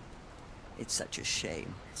 It's such a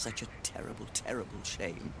shame. Such a terrible, terrible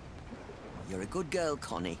shame. You're a good girl,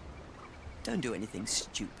 Connie. Don't do anything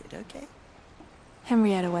stupid, okay?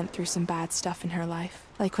 Henrietta went through some bad stuff in her life,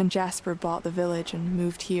 like when Jasper bought the village and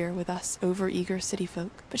moved here with us over-eager city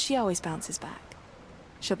folk, but she always bounces back.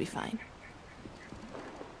 She'll be fine.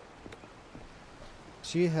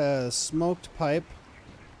 She has smoked pipe,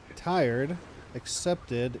 tired,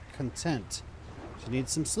 accepted, content. She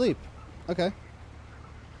needs some sleep. Okay.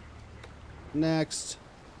 Next.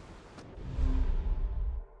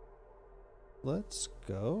 Let's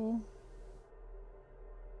go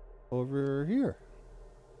over here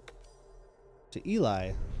to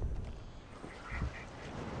Eli.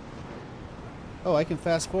 Oh, I can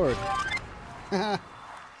fast forward.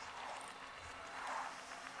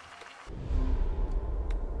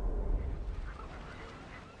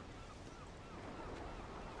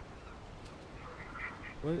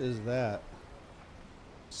 What is that?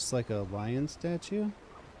 Just like a lion statue?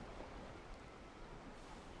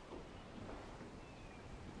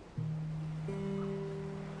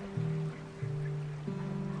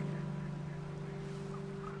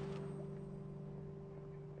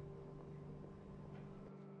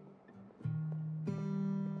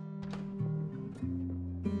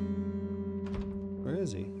 Where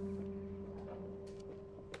is he?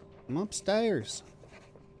 I'm upstairs.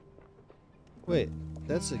 Wait,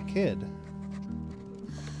 that's a kid.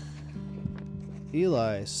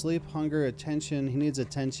 Eli, sleep, hunger, attention. He needs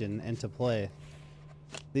attention and to play.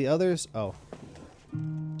 The others, oh.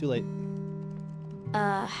 Too late.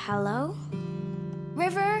 Hello?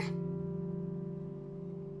 River?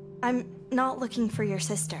 I'm not looking for your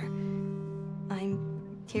sister. I'm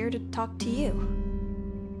here to talk to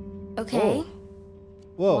you. Okay.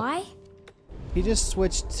 Whoa. Why? He just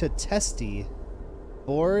switched to testy.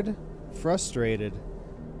 Bored, frustrated.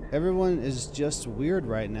 Everyone is just weird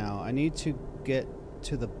right now. I need to get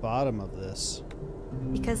to the bottom of this.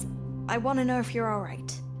 Because I want to know if you're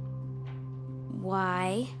alright.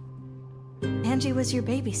 Why? Angie was your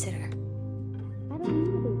babysitter.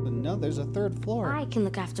 But no, there's a third floor. I can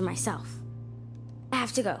look after myself. I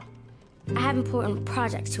have to go. I have important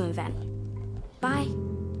projects to invent. Bye.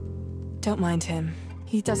 Don't mind him.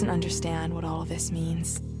 He doesn't understand what all of this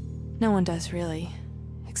means. No one does, really.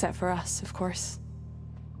 Except for us, of course.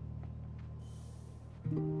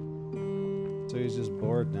 So he's just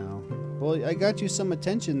bored now. Well, I got you some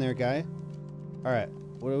attention there, guy. Alright,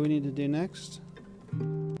 what do we need to do next?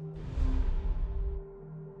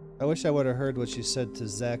 I wish I would have heard what she said to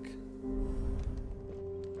Zek.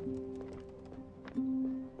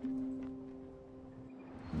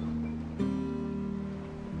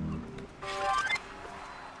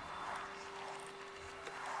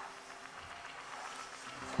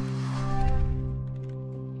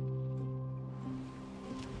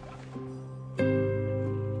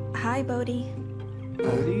 Hi, Bodhi.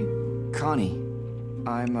 Bodhi? Connie,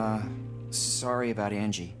 I'm, sorry about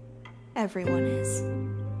Angie. Everyone is.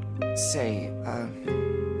 Say,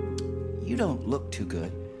 you don't look too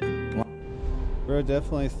good. Bro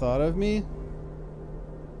definitely thought of me?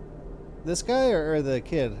 This guy or the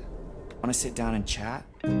kid? Want to sit down and chat?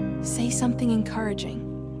 Say something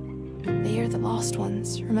encouraging. They are the lost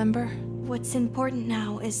ones, remember? What's important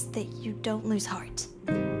now is that you don't lose heart.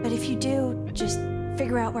 But if you do, just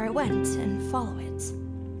figure out where it went and follow it.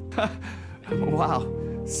 Wow.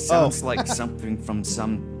 Sounds like something from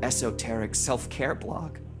some esoteric self-care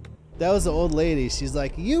blog. That was the old lady. She's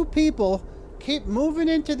like, you people keep moving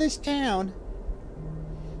into this town.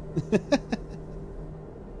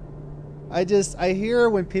 I hear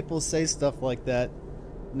when people say stuff like that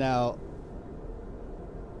now.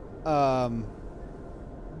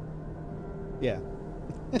 Yeah.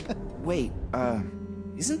 Wait,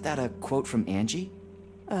 isn't that a quote from Angie?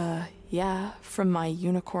 Yeah, from my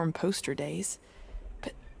unicorn poster days.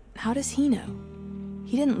 But how does he know?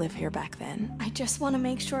 He didn't live here back then. I just want to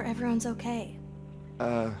make sure everyone's okay.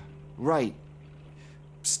 Right.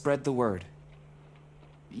 Spread the word.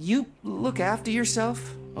 You look after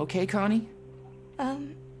yourself, okay, Connie?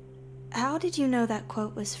 How did you know that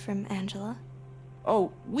quote was from Angela?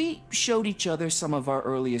 Oh, we showed each other some of our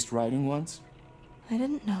earliest writing once. I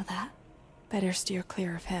didn't know that. Better steer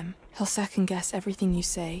clear of him. He'll second-guess everything you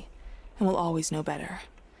say, and we'll always know better.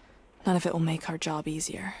 None of it will make our job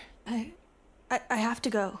easier. I have to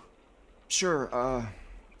go. Sure,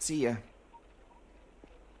 see ya.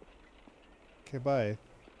 Okay, bye.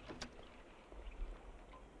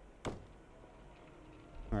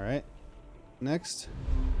 Alright. Next.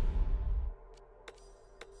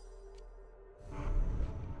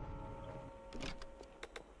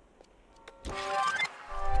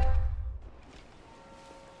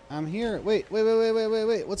 I'm here. Wait.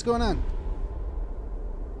 What's going on?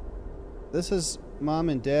 This is Mom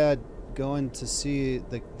and Dad going to see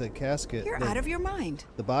the casket. You're out of your mind.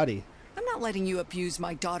 The body. I'm not letting you abuse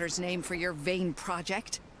my daughter's name for your vain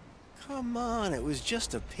project. Come on, it was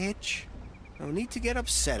just a pitch. No need to get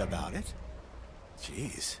upset about it.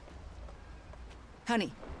 Jeez.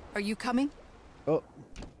 Honey, are you coming? Oh,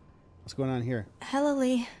 what's going on here? Hello,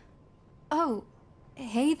 Lee. Oh,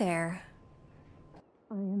 hey there.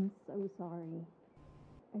 I am so sorry.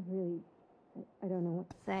 I don't know what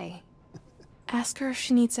to say. Ask her if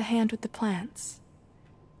she needs a hand with the plants.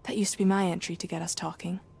 That used to be my entry to get us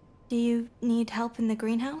talking. Do you need help in the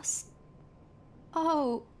greenhouse?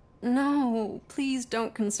 Oh, no. Please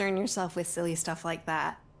don't concern yourself with silly stuff like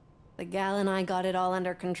that. The gal and I got it all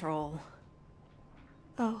under control.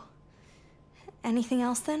 Oh. Anything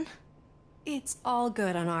else then? It's all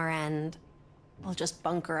good on our end. I'll just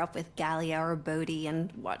bunker up with Gallia or Bodhi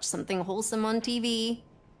and watch something wholesome on TV.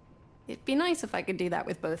 It'd be nice if I could do that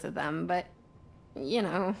with both of them, but, you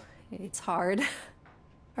know, it's hard.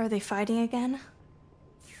 Are they fighting again?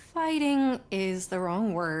 Fighting is the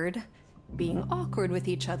wrong word. Being awkward with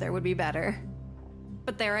each other would be better.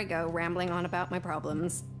 But there I go, rambling on about my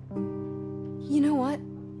problems. You know what?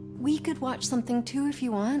 We could watch something too if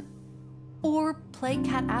you want. Or play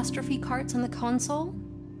catastrophe carts on the console.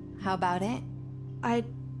 How about it? I'd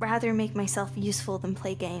rather make myself useful than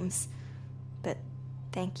play games. But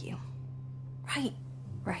thank you.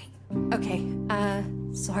 Right. Okay,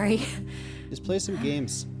 sorry. Just play some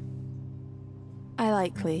games. I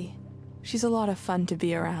like Lee. She's a lot of fun to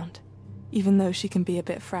be around, even though she can be a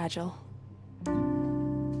bit fragile.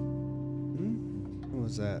 What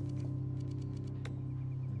was that?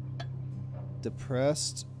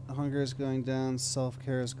 Depressed. Hunger is going down.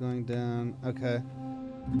 Self-care is going down. Okay.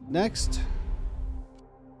 Next.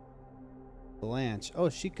 Blanche. Oh,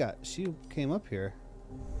 she came up here.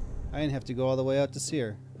 I didn't have to go all the way out to see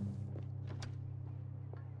her.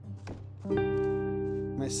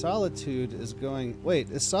 My solitude is going...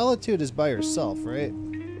 Wait, solitude is by yourself, right?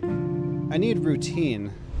 I need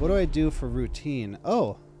routine. What do I do for routine?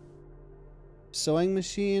 Oh. Sewing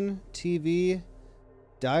machine, TV,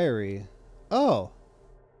 diary. Oh.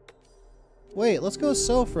 Wait, let's go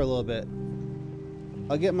sew for a little bit.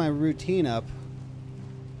 I'll get my routine up.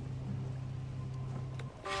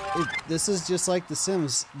 This is just like The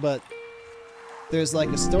Sims, but there's like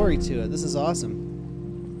a story to it. This is awesome.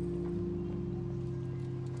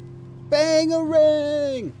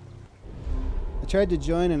 Bang-a-ring! I tried to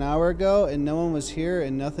join an hour ago and no one was here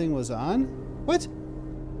and nothing was on? What?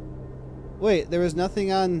 Wait, there was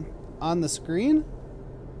nothing on the screen?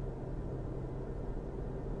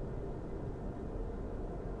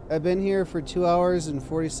 I've been here for 2 hours and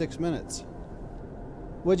 46 minutes.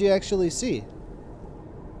 What'd you actually see?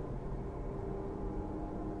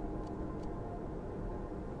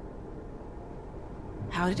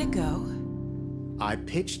 How did it go? I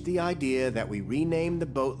pitched the idea that we rename the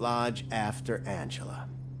boat lodge after Angela.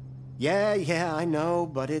 Yeah, I know,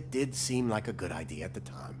 but it did seem like a good idea at the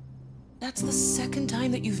time. That's the second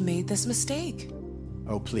time that you've made this mistake.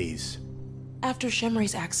 Oh, please. After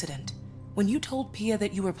Shemri's accident, when you told Pia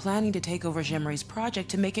that you were planning to take over Shemri's project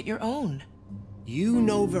to make it your own. You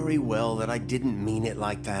know very well that I didn't mean it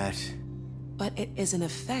like that. But it is in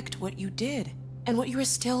effect what you did, and what you are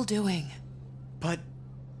still doing. But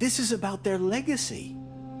this is about their legacy.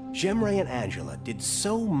 Shemri and Angela did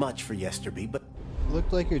so much for Yesterby, but...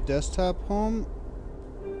 Looked like your desktop home?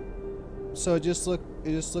 So it just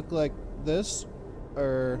looked like this?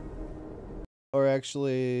 Or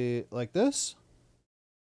actually like this?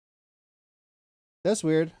 That's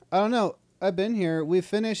weird. I don't know. I've been here. We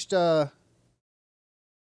finished Horror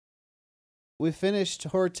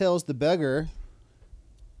Tales the Beggar.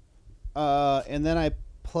 And then I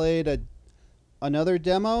played another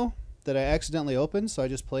demo that I accidentally opened, so I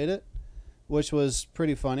just played it, which was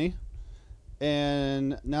pretty funny.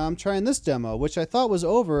 And now I'm trying this demo, which I thought was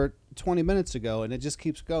over 20 minutes ago, and it just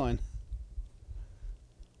keeps going.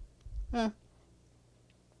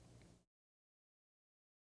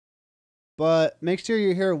 But make sure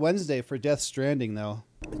you're here Wednesday for Death Stranding, though.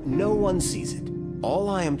 No one sees it. All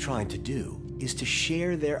I am trying to do is to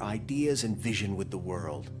share their ideas and vision with the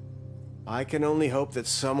world. I can only hope that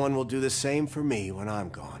someone will do the same for me when I'm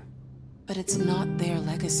gone. But it's not their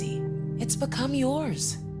legacy. It's become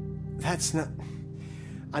yours. That's not...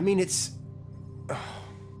 I mean, it's...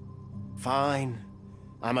 Fine.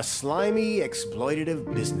 I'm a slimy,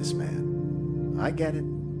 exploitative businessman. I get it.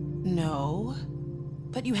 No.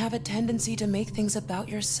 But you have a tendency to make things about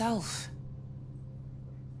yourself.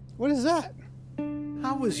 What is that?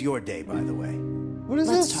 How was your day, by the way? What is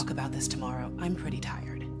Let's this? talk about this tomorrow. I'm pretty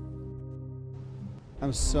tired.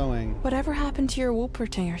 I'm sewing. Whatever happened to your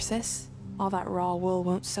Wolpertinger, sis? All that raw wool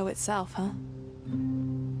won't sew itself, huh?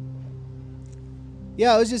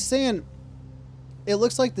 Yeah, I was just saying, it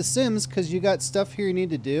looks like The Sims because you got stuff here you need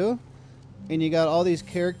to do, and you got all these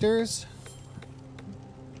characters.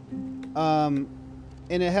 And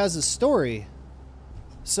it has a story.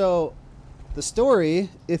 So, the story,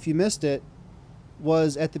 if you missed it,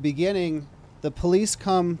 was at the beginning, the police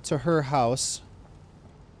come to her house.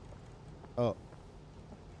 Oh.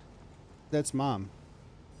 That's Mom.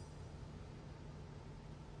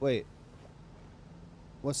 Wait.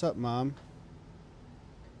 What's up, Mom?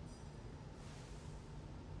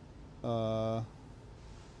 Hug.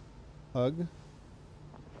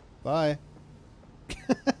 Bye.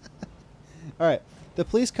 Alright. The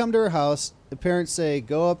police come to her house. The parents say,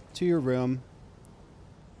 go up to your room.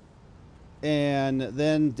 And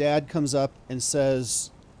then Dad comes up and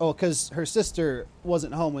says, oh, because her sister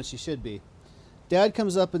wasn't home when she should be. Dad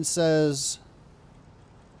comes up and says,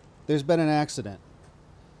 there's been an accident.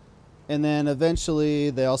 And then eventually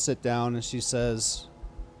they all sit down and she says,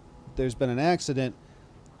 there's been an accident.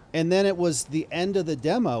 And then it was the end of the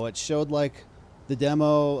demo. It showed like the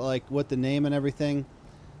demo, like with the name and everything.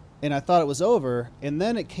 And I thought it was over. And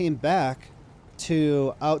then it came back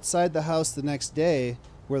to outside the house the next day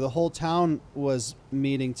where the whole town was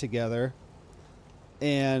meeting together.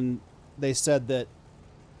 And they said that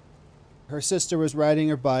her sister was riding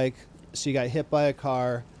her bike. She got hit by a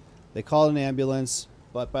car. They called an ambulance.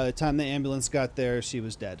 But by the time the ambulance got there, she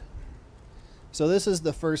was dead. So this is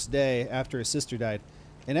the first day after her sister died.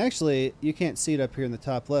 And actually, you can't see it up here in the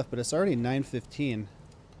top left, but it's already 9:15.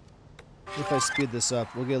 If I speed this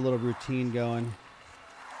up, we'll get a little routine going.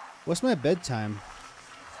 What's my bedtime?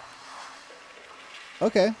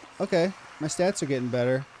 Okay, okay. My stats are getting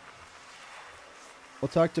better. We'll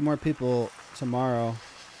talk to more people tomorrow.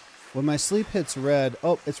 When my sleep hits red...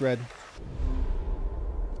 Oh, it's red.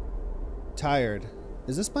 Tired.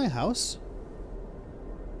 Is this my house?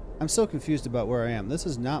 I'm so confused about where I am. This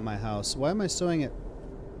is not my house. Why am I sewing it?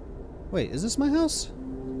 Wait, is this my house?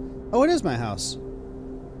 Oh, it is my house.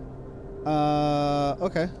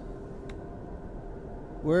 Okay.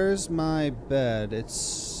 Where's my bed?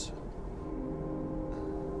 It's...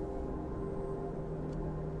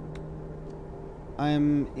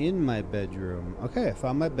 I'm in my bedroom. Okay, I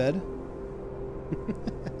found my bed.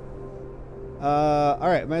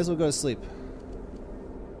 Alright, might as well go to sleep.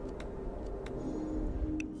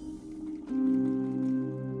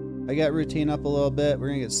 I got routine up a little bit. We're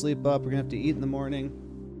gonna get sleep up. We're gonna have to eat in the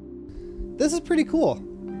morning. This is pretty cool.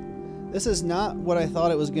 This is not what I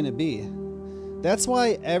thought it was gonna be. That's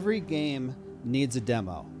why every game needs a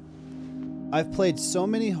demo. I've played so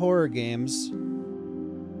many horror games.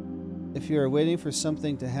 If you are waiting for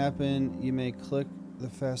something to happen, you may click the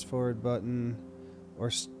fast forward button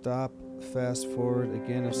or stop fast forward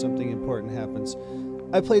again if something important happens.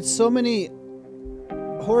 I played so many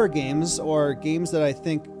horror games or games that I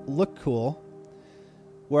think look cool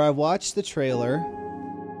where I watch the trailer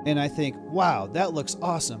and I think, wow, that looks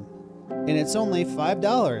awesome. And it's only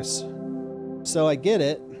 $5. So I get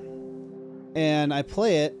it and I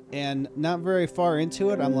play it, and not very far into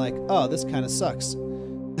it, I'm like, oh, this kind of sucks.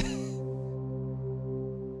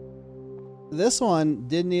 This one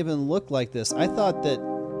didn't even look like this. I thought that,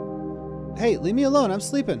 hey, leave me alone, I'm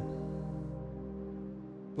sleeping.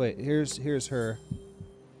 Wait, here's her.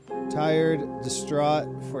 Tired, distraught,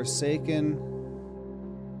 forsaken.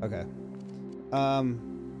 Okay.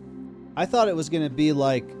 I thought it was going to be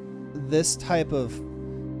like this type of,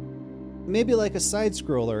 maybe like a side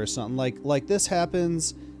scroller or something. Like this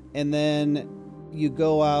happens and then you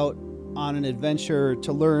go out on an adventure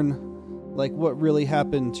to learn like what really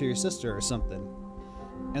happened to your sister or something.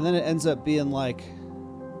 And then it ends up being like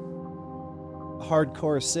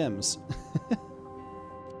hardcore Sims.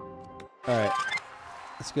 Alright.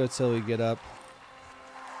 Let's go till we get up.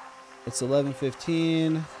 It's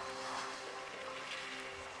 11:15.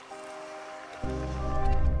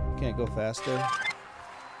 Can't go faster.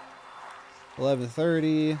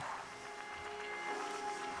 11:30.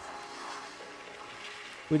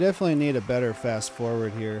 We definitely need a better fast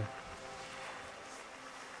forward here.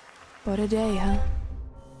 What a day, huh?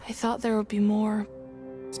 I thought there would be more...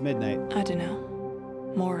 It's midnight. I don't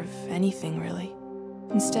know. More of anything, really.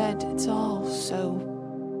 Instead, it's all so...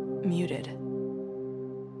 muted.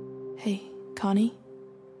 Hey, Connie?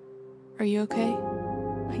 Are you okay?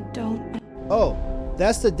 I don't... Oh,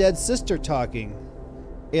 that's the dead sister talking.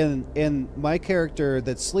 And my character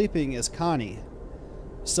that's sleeping is Connie.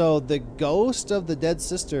 So the ghost of the dead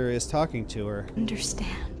sister is talking to her.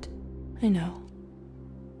 Understand. I know.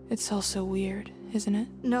 It's all so weird, isn't it?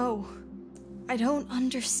 No. I don't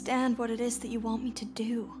understand what it is that you want me to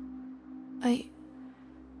do. I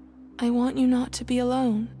want you not to be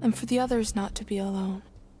alone, and for the others not to be alone.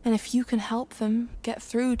 And if you can help them get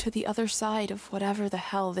through to the other side of whatever the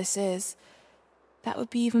hell this is, that would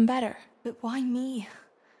be even better. But why me?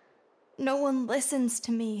 No one listens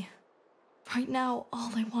to me. Right now,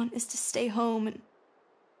 all I want is to stay home,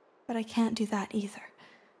 but I can't do that either.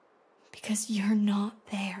 Because you're not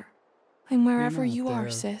there. I'm wherever you are,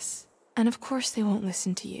 sis. And of course they won't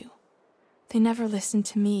listen to you. They never listen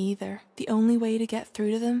to me either. The only way to get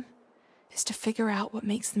through to them is to figure out what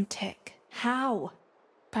makes them tick. How?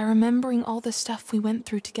 By remembering all the stuff we went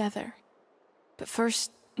through together. But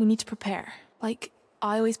first, we need to prepare. Like,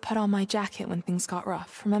 I always put on my jacket when things got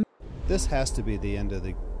rough, remember? This has to be the end of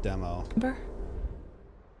the demo. Remember?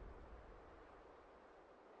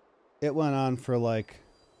 It went on for like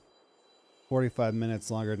 45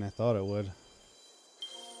 minutes longer than I thought it would.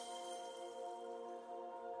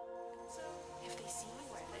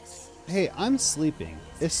 Hey, I'm sleeping.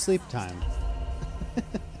 It's sleep time.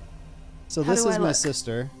 So this is my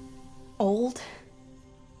sister. Old?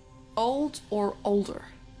 Old or older?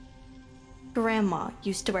 Grandma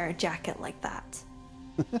used to wear a jacket like that.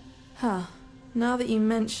 Huh. Now that you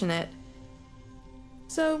mention it.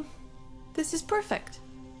 So, this is perfect.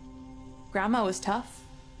 Grandma was tough.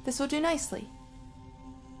 This will do nicely.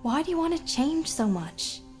 Why do you want to change so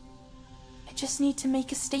much? I just need to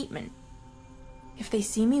make a statement. If they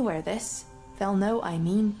see me wear this, they'll know I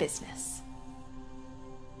mean business.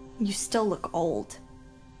 You still look old.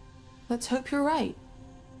 Let's hope you're right.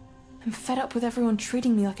 I'm fed up with everyone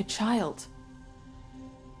treating me like a child.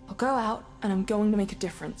 I'll go out and I'm going to make a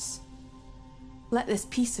difference. Let this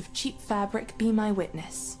piece of cheap fabric be my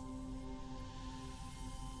witness.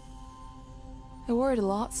 I worried a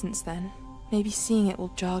lot since then. Maybe seeing it will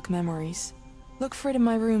jog memories. Look for it in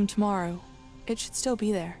my room tomorrow. It should still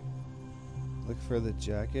be there. Look for the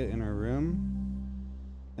jacket in her room.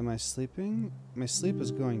 Am I sleeping? My sleep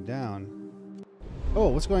is going down. Oh,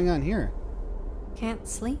 what's going on here? Can't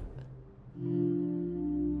sleep?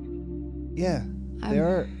 Yeah, they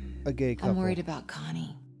are a gay couple. I'm worried about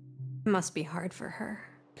Connie. Must be hard for her.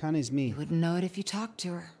 Connie's me. You wouldn't know it if you talked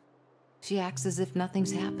to her. She acts as if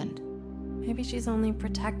nothing's happened. Maybe she's only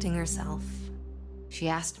protecting herself. She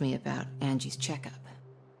asked me about Angie's checkup.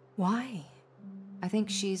 Why? I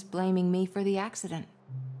think she's blaming me for the accident.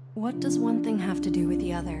 What does one thing have to do with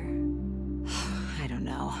the other? I don't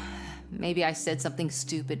know. Maybe I said something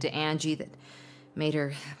stupid to Angie that made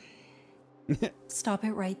her... Stop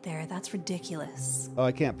it right there. That's ridiculous. Oh,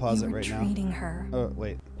 I can't pause it right now. You were treating her. Oh,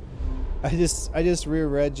 wait. I just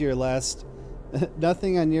reread your last...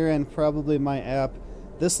 Nothing on your end, probably my app.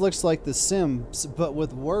 This looks like The Sims, but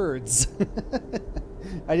with words.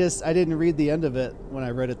 I didn't read the end of it when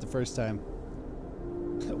I read it the first time.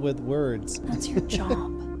 With words. That's your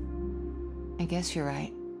job. I guess you're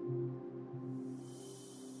right.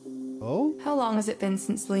 Oh? How long has it been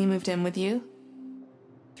since Lee moved in with you?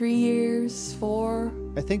 3 years? 4?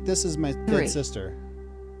 I think this is my third sister.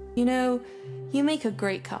 You know, you make a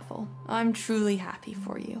great couple. I'm truly happy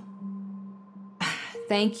for you.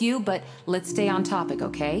 Thank you, but let's stay on topic,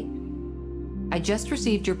 okay? I just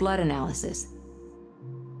received your blood analysis.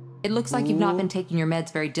 It looks like you've not been taking your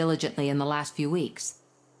meds very diligently in the last few weeks.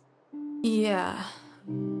 Yeah.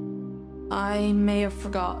 I may have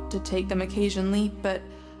forgot to take them occasionally, but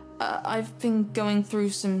I've been going through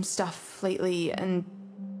some stuff lately, and...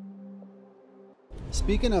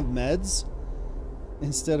 Speaking of meds,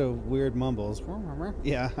 instead of weird mumbles...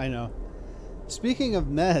 Yeah, I know. Speaking of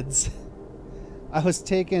meds, I was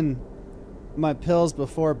taking my pills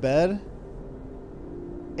before bed,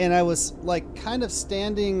 and I was, like, kind of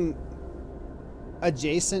standing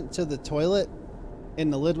adjacent to the toilet,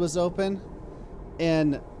 and the lid was open,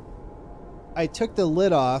 and I took the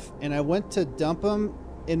lid off, and I went to dump them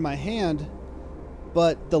in my hand,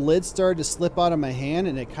 but the lid started to slip out of my hand,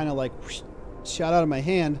 and it kind of like whoosh, shot out of my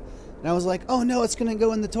hand, and I was like, oh no, it's gonna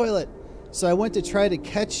go in the toilet. So I went to try to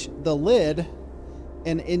catch the lid,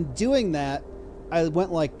 and in doing that, I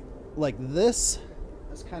went like this.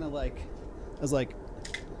 It's kind of like, I was like,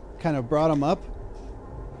 kind of brought them up,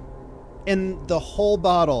 and the whole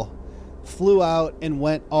bottle flew out and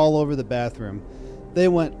went all over the bathroom. They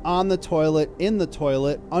went on the toilet, in the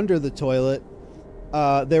toilet, under the toilet.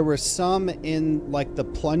 There were some in like the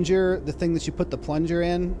plunger, the thing that you put the plunger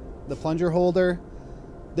in, the plunger holder.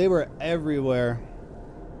 They were everywhere.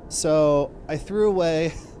 So I threw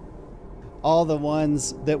away all the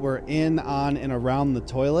ones that were in, on, and around the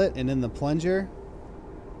toilet and in the plunger.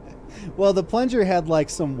 Well, the plunger had like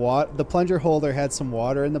some water. The plunger holder had some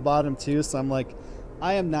water in the bottom too. So I'm like,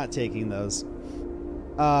 I am not taking those.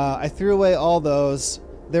 I threw away all those.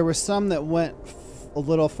 There were some that went a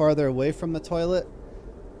little farther away from the toilet.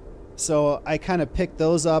 So I kind of picked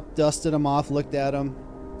those up, dusted them off, looked at them.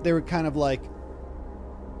 They were kind of like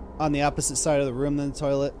on the opposite side of the room than the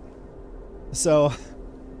toilet. So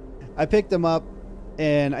I picked them up,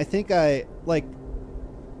 and I think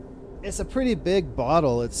it's a pretty big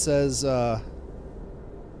bottle. It says,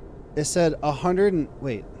 it said 100 and,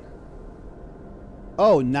 wait.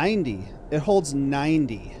 Oh, 90. It holds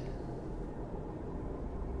 90.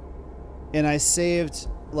 And I saved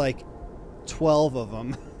like 12 of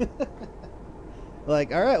them.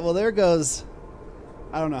 Like, all right, well, there goes.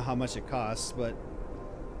 I don't know how much it costs, but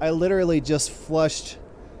I literally just flushed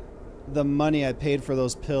the money I paid for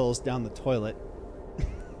those pills down the toilet.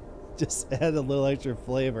 Just add a little extra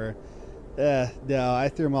flavor. No, I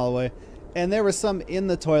threw them all away. And there were some in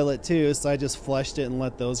the toilet too, so I just flushed it and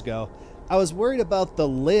let those go. I was worried about the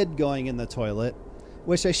lid going in the toilet,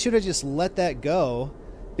 which I should have just let that go,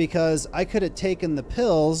 because I could have taken the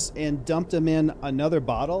pills and dumped them in another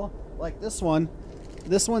bottle like this one.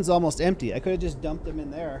 This one's almost empty. I could have just dumped them in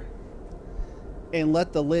there and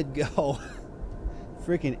let the lid go.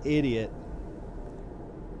 Freaking idiot.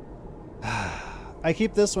 I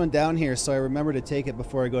keep this one down here so I remember to take it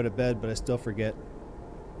before I go to bed, but I still forget.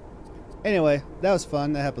 Anyway, that was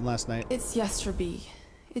fun. That happened last night. It's Yesterby.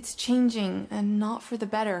 It's changing, and not for the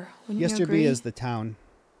better. Wouldn't you agree? Yesterby is the town.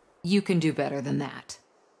 You can do better than that.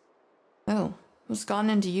 Oh, what's gotten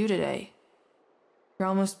into you today? You're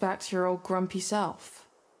almost back to your old grumpy self.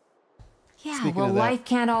 Yeah, Speaking well, of that, life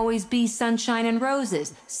can't always be sunshine and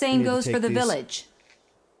roses. Same goes for the village.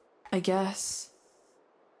 I guess.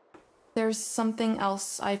 There's something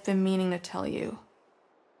else I've been meaning to tell you.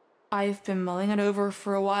 I've been mulling it over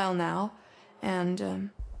for a while now,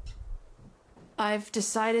 and, I've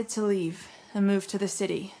decided to leave and move to the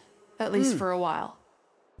city, at least for a while.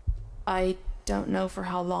 I don't know for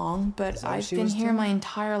how long, but I've been here my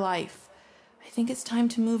entire life. I think it's time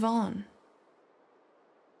to move on.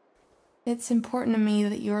 It's important to me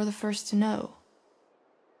that you're the first to know.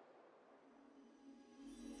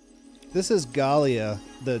 This is Galia,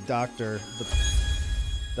 the doctor.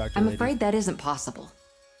 I'm afraid that isn't possible.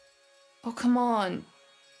 Oh, come on.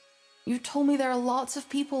 You told me there are lots of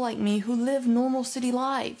people like me who live normal city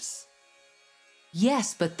lives.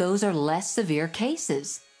 Yes, but those are less severe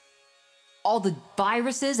cases. All the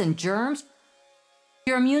viruses and germs,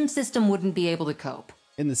 your immune system wouldn't be able to cope.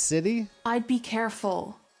 In the city? I'd be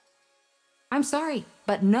careful. I'm sorry,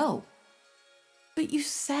 but no. But you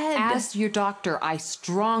said... As your doctor, I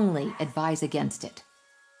strongly advise against it.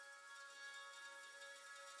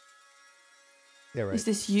 Yeah, right. Is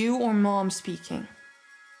this you or Mom speaking?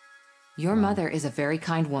 Your mother is a very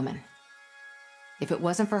kind woman. If it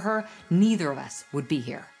wasn't for her, neither of us would be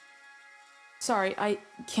here. Sorry, I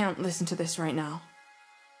can't listen to this right now.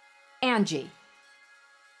 Angie.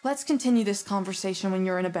 Let's continue this conversation when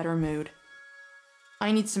you're in a better mood.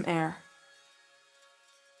 I need some air.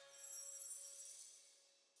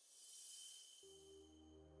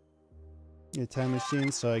 A time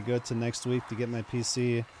machine, so I go to next week to get my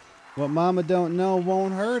PC. What Mama don't know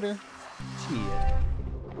won't hurt her. Shit.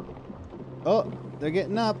 Oh, they're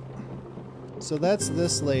getting up. So that's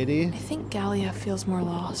this lady. I think Galia feels more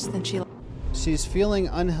lost than she... She's feeling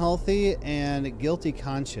unhealthy and guilty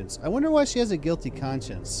conscience. I wonder why she has a guilty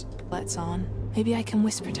conscience. Let's on. Maybe I can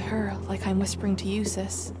whisper to her like I'm whispering to you,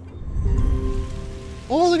 sis.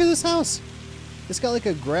 Oh, look at this house. It's got like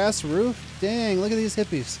a grass roof. Dang, look at these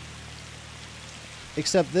hippies.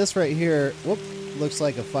 Except this right here, whoop, looks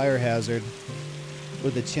like a fire hazard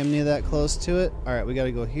with the chimney that close to it. All right, we got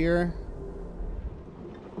to go here.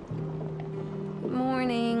 Good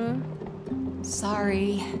morning.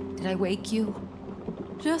 Sorry, did I wake you?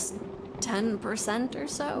 Just 10% or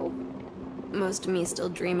so. Most of me still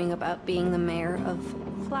dreaming about being the mayor of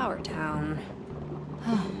Flower Town.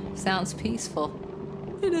 Sounds peaceful.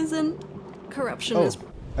 It isn't. Corruption is...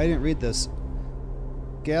 I didn't read this.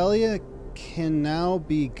 Galia can now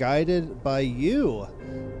be guided by you,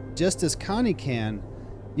 just as Connie can.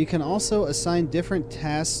 You can also assign different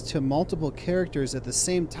tasks to multiple characters at the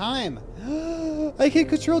same time. I can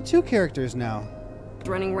control 2 characters now.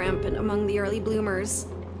 Running rampant among the early bloomers.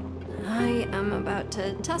 I am about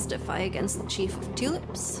to testify against the Chief of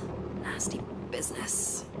Tulips. Nasty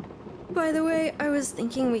business. By the way, I was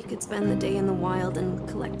thinking we could spend the day in the wild and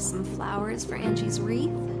collect some flowers for Angie's wreath.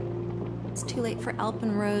 It's too late for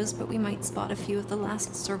Alpenrose, but we might spot a few of the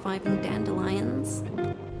last surviving dandelions.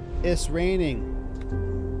 It's raining.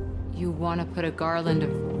 You want to put a garland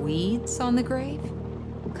of weeds on the grave?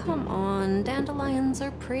 Come on, dandelions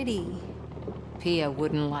are pretty. Pia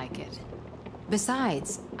wouldn't like it.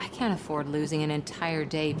 Besides, I can't afford losing an entire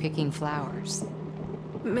day picking flowers.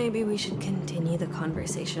 Maybe we should continue the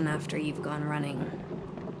conversation after you've gone running.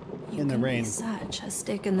 You in the can rain. Be such a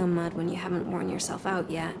stick in the mud when you haven't worn yourself out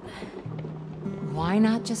yet. Why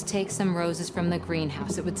not just take some roses from the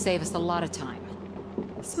greenhouse? It would save us a lot of time.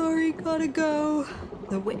 Sorry, gotta go.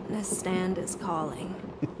 The witness stand is calling.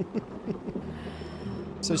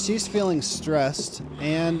 So she's feeling stressed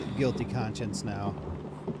and guilty conscience now.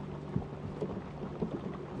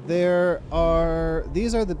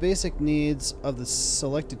 These are the basic needs of the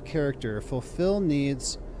selected character. Fulfilled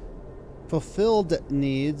needs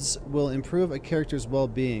will improve a character's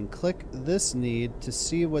well-being. Click this need to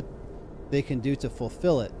see what they can do to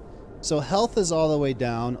fulfill it. So health is all the way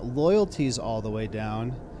down, loyalty is all the way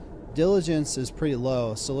down, diligence is pretty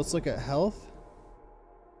low. So let's look at health.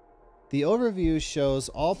 The overview shows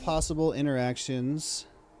all possible interactions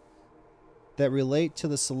that relate to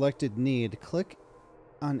the selected need. Click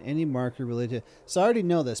on any marker related. So I already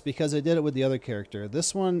know this because I did it with the other character.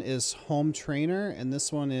 This one is home trainer and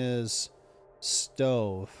this one is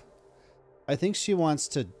stove. I think she wants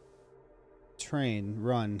to train,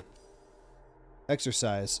 run,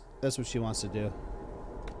 exercise. That's what she wants to do.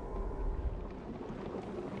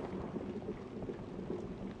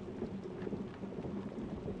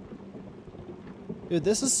 Dude,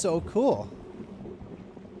 this is so cool.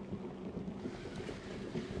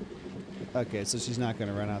 Okay, so she's not going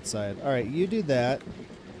to run outside. All right, you do that.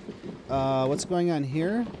 What's going on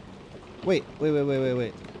here? Wait.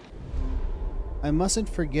 I mustn't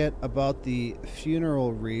forget about the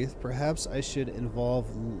funeral wreath. Perhaps I should involve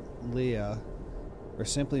Leah or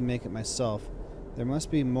simply make it myself. There must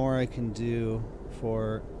be more I can do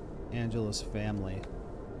for Angela's family.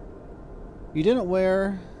 You didn't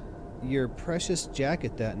wear your precious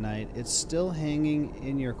jacket that night. It's still hanging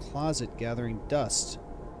in your closet gathering dust.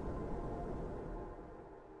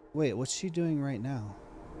 Wait, what's she doing right now?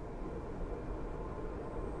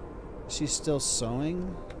 She's still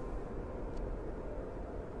sewing?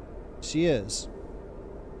 She is.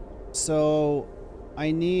 So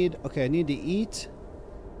I need to eat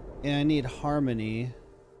and I need harmony.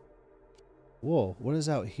 Whoa, what is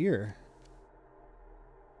out here?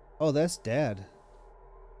 Oh, that's Dad.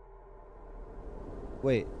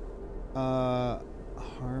 Wait. Harmony.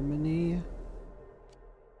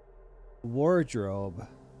 Wardrobe.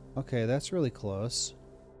 Okay, that's really close.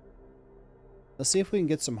 Let's see if we can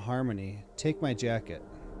get some harmony. Take my jacket.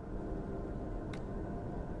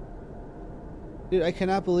 Dude, I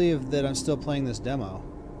cannot believe that I'm still playing this demo.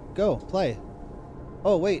 Go, play.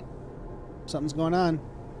 Oh, wait. Something's going on.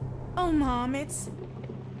 Oh, Mom, it's...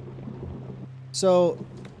 So,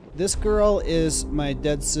 this girl is my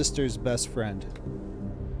dead sister's best friend.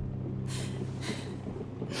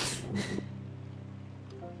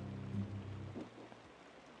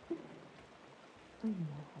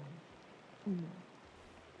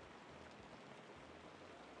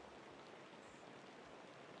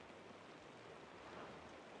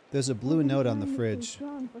 There's a blue note on the fridge.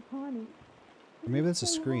 Or maybe that's a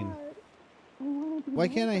screen. Why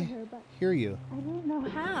can't I hear you? I don't know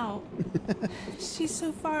how. She's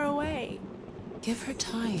so far away. Give her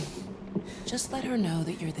time. Just let her know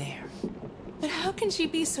that you're there. But how can she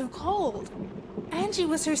be so cold? Angie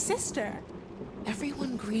was her sister.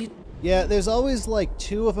 Everyone grieved. Yeah, there's always like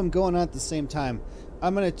two of them going on at the same time.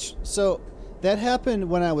 So that happened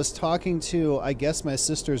when I was talking to, I guess, my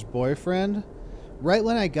sister's boyfriend. Right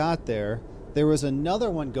when I got there, there was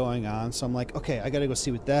another one going on, so I'm like, okay, I gotta go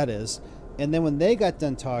see what that is. And then when they got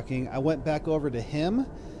done talking, I went back over to him,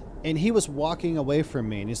 and he was walking away from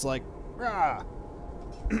me, and he's like, rah!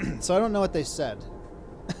 So I don't know what they said.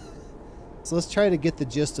 So let's try to get the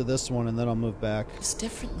gist of this one, and then I'll move back. It's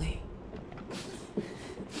differently.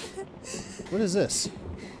 What is this?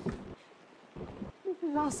 This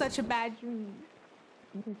is all such a bad dream.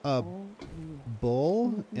 A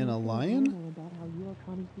bull and a lion?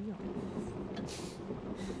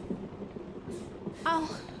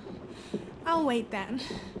 I'll wait then.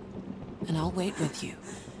 And I'll wait with you.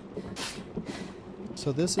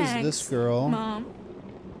 So this Thanks, is this girl. Mom.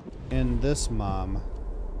 And this mom.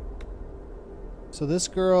 So this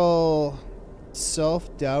girl,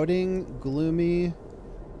 self-doubting, gloomy.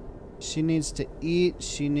 She needs to eat.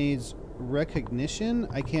 She needs recognition.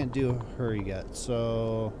 I can't do her yet.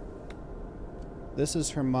 So this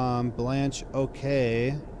is her mom, Blanche.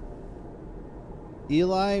 Okay.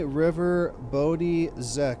 Eli, River, Bodhi,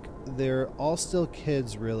 Zek. They're all still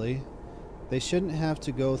kids, really. They shouldn't have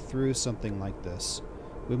to go through something like this.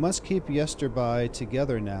 We must keep yesterby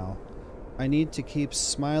together now. I need to keep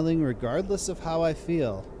smiling regardless of how I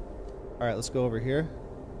feel. Alright, let's go over here.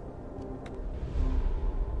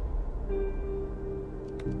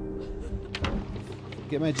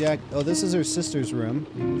 Get my jacket. Oh, this is her sister's room.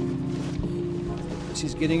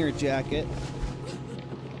 She's getting her jacket.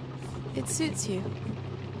 It suits you.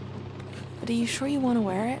 But are you sure you want to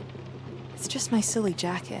wear it? It's just my silly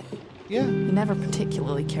jacket. Yeah. You never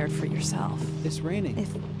particularly cared for yourself. It's raining.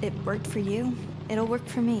 If it worked for you, it'll work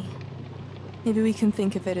for me. Maybe we can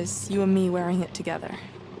think of it as you and me wearing it together.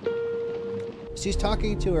 She's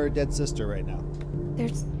talking to her dead sister right now.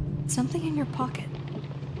 There's something in your pocket.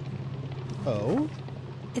 Oh?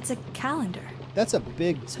 It's a calendar. That's a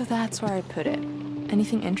big... So that's where I put it.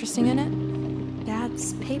 Anything interesting in it?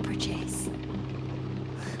 Dad's paper chase.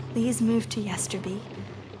 Lee's moved to Yesterby.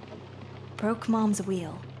 Broke Mom's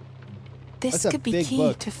wheel. This could be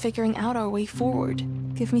key to figuring out our way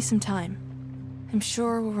forward. Give me some time. I'm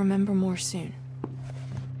sure we'll remember more soon.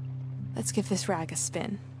 Let's give this rag a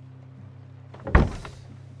spin.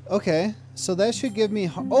 Okay, so that should give me...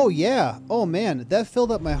 Oh, yeah. Oh, man. That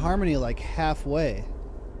filled up my harmony like halfway.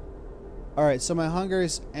 Alright, so my hunger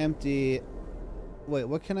is empty. Wait,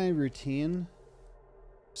 what can I routine?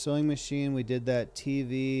 Sewing machine, we did that.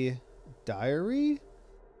 TV, diary?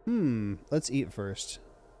 Let's eat first.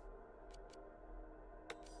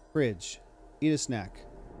 Fridge. Eat a snack.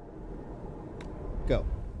 Go.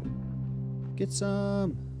 Get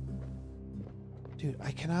some. Dude,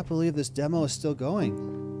 I cannot believe this demo is still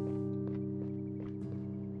going.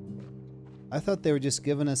 I thought they were just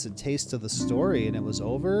giving us a taste of the story and it was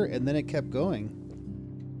over, and then it kept going.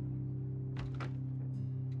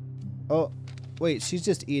 Oh, wait, she's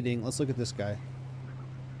just eating. Let's look at this guy.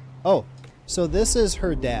 Oh, so this is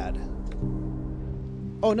her dad.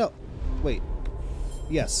 Oh, no. Wait.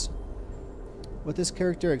 Yes. What this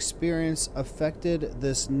character experienced affected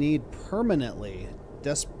this need permanently.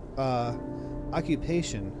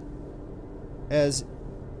 Occupation. As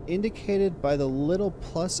indicated by the little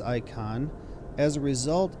plus icon, as a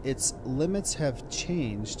result, its limits have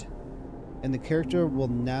changed, and the character will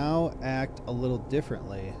now act a little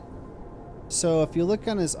differently. So if you look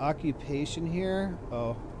on his occupation here,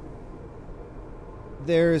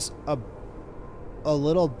 there's a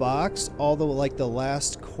little box, all the like the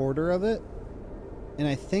last quarter of it, and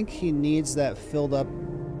I think he needs that filled up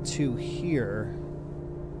to here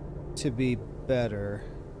to be better.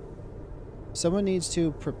 Someone needs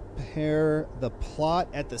to prepare the plot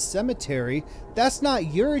at the cemetery. That's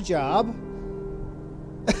not your job.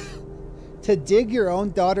 To dig your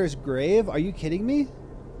own daughter's grave? Are you kidding me?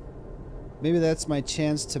 Maybe that's my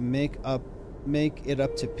chance to make it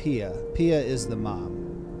up to Pia. Pia is the mom.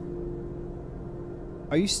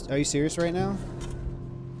 Are you serious right now?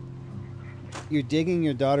 You're digging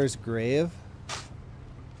your daughter's grave?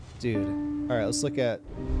 Dude. Alright, let's look at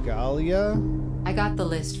Galia. I got the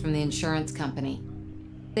list from the insurance company.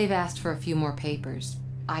 They've asked for a few more papers.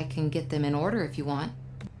 I can get them in order if you want.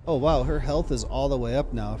 Oh wow, her health is all the way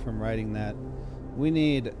up now from writing that. We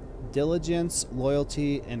need diligence,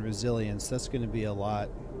 loyalty, and resilience. That's going to be a lot.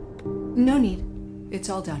 No need. It's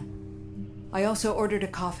all done. I also ordered a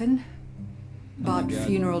coffin. Bought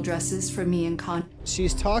funeral dresses for me and Con.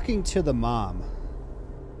 She's talking to the mom.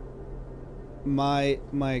 My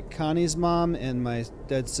Connie's mom and my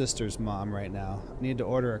dead sister's mom right now. I need to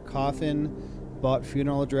order a coffin. Bought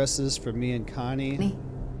funeral dresses for me and Connie.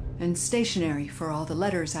 And stationery for all the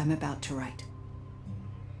letters I'm about to write.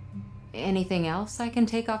 Anything else I can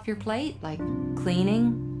take off your plate? Like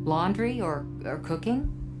cleaning, laundry, or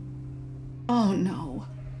cooking? Oh no.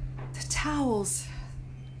 The towels.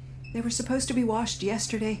 They were supposed to be washed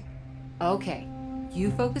yesterday. Okay.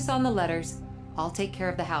 You focus on the letters. I'll take care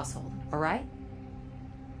of the household, alright?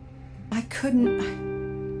 I couldn't...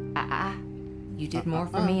 You did more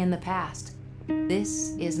for me in the past.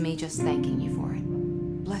 This is me just thanking you for it.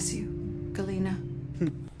 Bless you, Galena.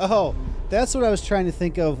 Oh, that's what I was trying to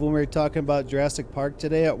think of when we were talking about Jurassic Park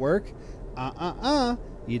today at work.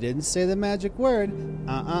 You didn't say the magic word.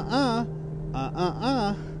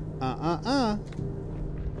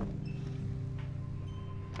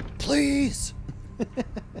 Please.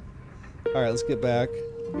 All right, let's get back.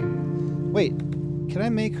 Wait, can I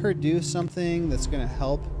make her do something that's going to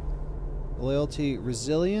help? Loyalty,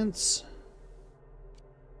 resilience.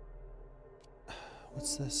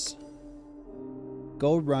 What's this?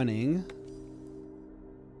 Go running.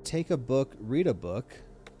 Take a book, read a book.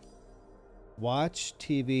 Watch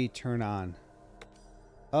TV, turn on.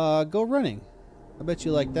 Go running. I bet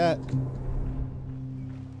you like that.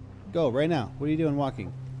 Go right now. What are you doing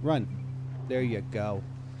walking? Run. There you go.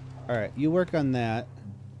 Alright, you work on that.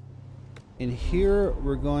 And here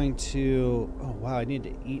we're going to... Oh, wow, I need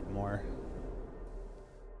to eat more.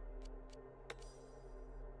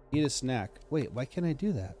 Eat a snack. Wait, why can't I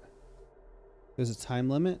do that? There's a time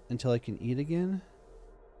limit until I can eat again?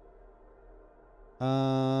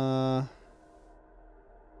 And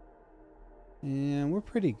we're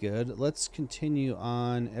pretty good. Let's continue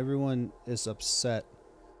on. Everyone is upset.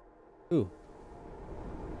 Ooh.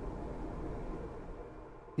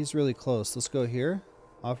 He's really close. Let's go here.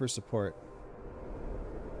 Offer support.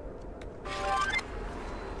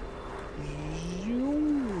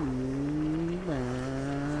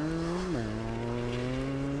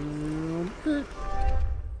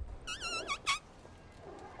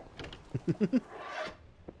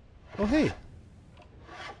 Oh, hey.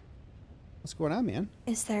 What's going on, man?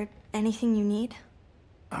 Is there anything you need?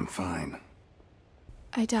 I'm fine.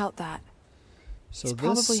 I doubt that. So He's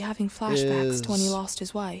probably having flashbacks to when he lost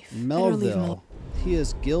his wife. Better leave him Melville. He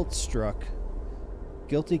is guilt-struck.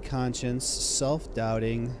 Guilty conscience,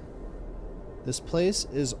 self-doubting. This place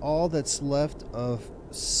is all that's left of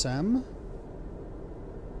Sem?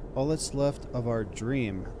 All that's left of our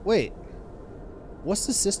dream. Wait. What's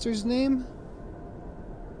the sister's name?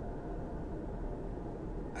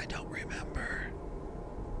 I don't remember.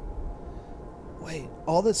 Wait,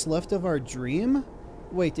 all that's left of our dream?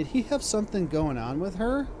 Wait, did he have something going on with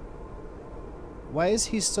her? Why is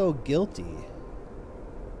he so guilty?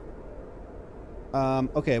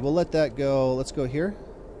 Okay, we'll let that go. Let's go here.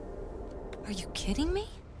 Are you kidding me?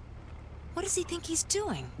 What does he think he's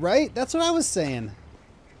doing? Right? That's what I was saying.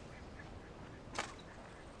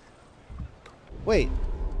 Wait.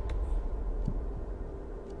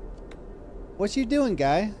 What you doing,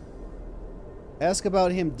 guy? Ask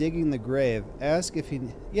about him digging the grave. Ask if he...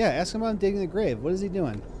 Yeah, ask him about him digging the grave. What is he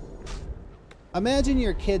doing? Imagine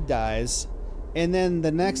your kid dies, and then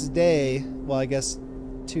the next day, well, I guess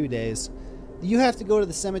 2 days, you have to go to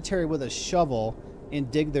the cemetery with a shovel and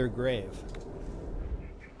dig their grave.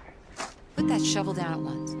 Put that shovel down at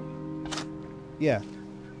once. Yeah.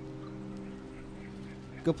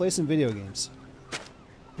 Go play some video games.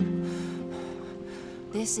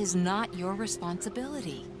 This is not your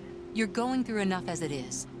responsibility. You're going through enough as it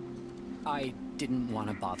is. I didn't want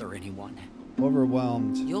to bother anyone.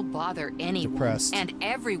 Overwhelmed. You'll bother anyone. Depressed. And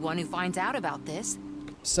everyone who finds out about this.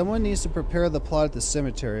 Someone needs to prepare the plot at the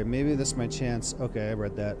cemetery. Maybe this is my chance. Okay, I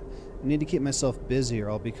read that. I need to keep myself busy or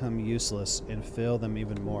I'll become useless and fail them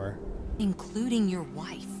even more. Including your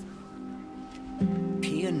wife.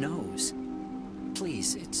 Pia knows.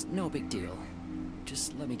 Please, it's no big deal.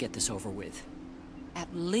 Just let me get this over with.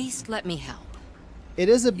 At least let me help. It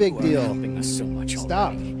is a big deal. Helping us so much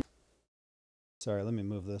Stop. already. Sorry, let me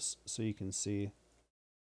move this so you can see.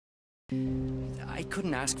 I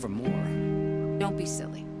couldn't ask for more. Don't be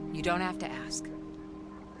silly. You don't have to ask.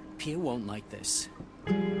 Pia won't like this.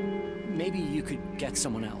 Maybe you could get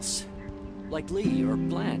someone else. Like Lee or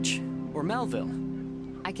Blanche or Melville.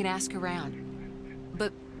 I can ask around.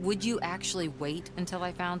 But would you actually wait until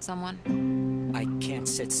I found someone? I can't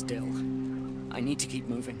sit still. I need to keep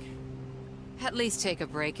moving. At least take a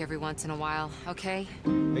break every once in a while, okay?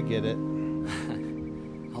 I get it.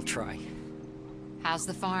 I'll try. How's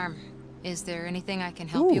the farm? Is there anything I can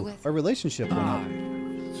help you with? Our relationship went up.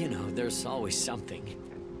 You know, there's always something.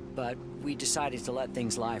 But we decided to let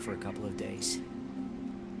things lie for a couple of days.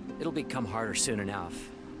 It'll become harder soon enough,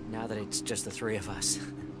 now that it's just the three of us.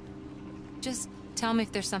 Just tell me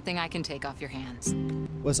if there's something I can take off your hands.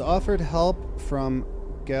 Was offered help from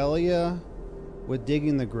Gallia with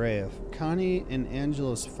digging the grave. Connie and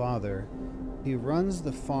Angela's father. He runs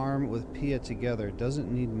the farm with Pia together.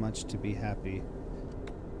 Doesn't need much to be happy.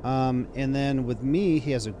 And then with me,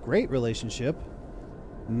 he has a great relationship.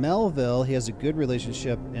 Melville, he has a good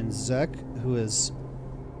relationship. And Zek, who is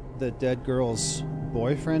the dead girl's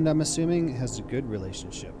boyfriend, I'm assuming, has a good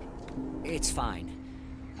relationship. It's fine.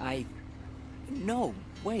 No,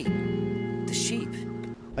 wait. The sheep.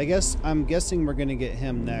 I'm guessing we're gonna get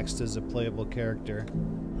him next as a playable character.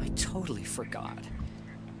 I totally forgot.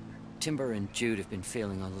 Timber and Jude have been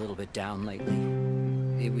feeling a little bit down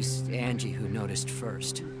lately. It was Angie who noticed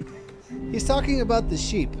first. He's talking about the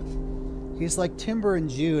sheep. He's like, Timber and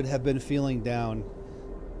Jude have been feeling down.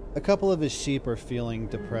 A couple of his sheep are feeling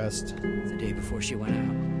depressed. The day before she went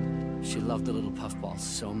out, she loved the little puffballs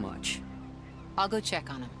so much. I'll go check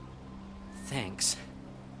on him. Thanks.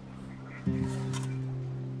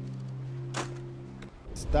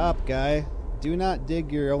 Stop, guy. Do not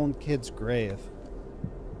dig your own kid's grave.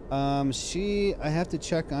 I have to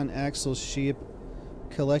check on Axel's sheep.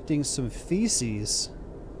 Collecting some feces.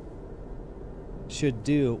 Should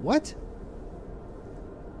do. What?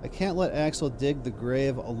 I can't let Axel dig the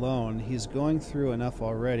grave alone. He's going through enough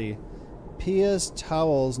already. Pia's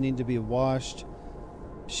towels need to be washed.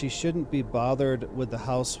 She shouldn't be bothered with the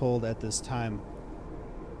household at this time.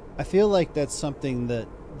 I feel like that's something that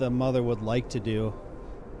the mother would like to do.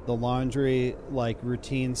 the laundry, like,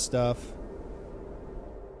 routine stuff.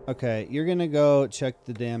 Okay, you're gonna go check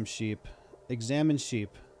the damn sheep. Examine sheep.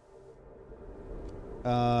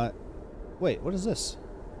 Wait, what is this?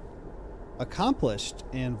 Accomplished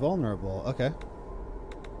and vulnerable. Okay.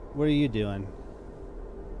 What are you doing?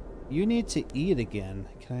 You need to eat again.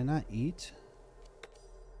 Can I not eat?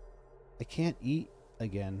 I can't eat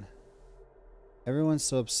again. Everyone's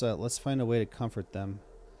so upset. Let's find a way to comfort them.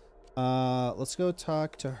 Let's go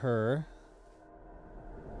talk to her.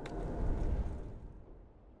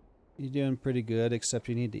 You're doing pretty good, except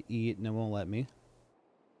you need to eat and it won't let me.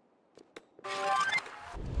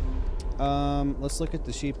 Let's look at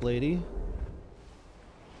the sheep lady.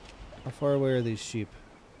 How far away are these sheep?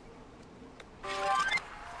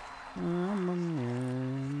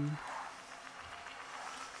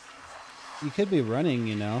 You could be running,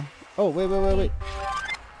 you know. Oh, wait.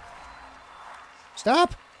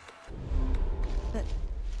 Stop! But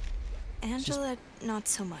Angela, not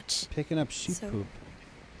so much. Picking up sheep poop.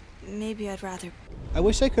 Maybe I'd rather... I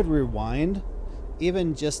wish I could rewind,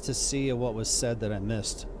 even just to see what was said that I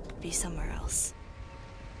missed. be somewhere else.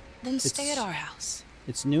 Then stay at our house.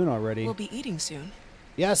 It's noon already. We'll be eating soon.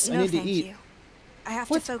 Yes, I No, need to thank eat. you. I have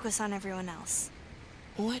to focus on everyone else.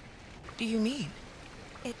 What do you mean?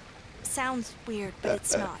 It sounds weird, but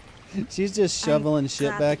it's not. She's just shoveling shit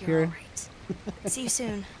glad back that you're here. all right. See you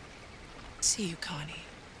soon. See you, Connie.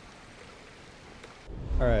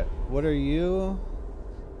 Alright, what are you?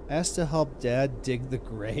 Asked to help Dad dig the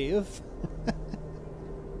grave?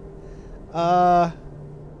 I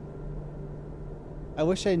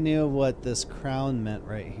wish I knew what this crown meant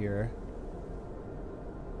right here.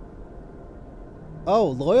 Oh,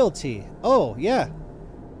 loyalty. Oh, yeah.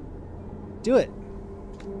 Do it.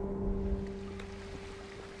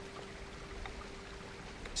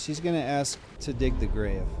 She's gonna ask to dig the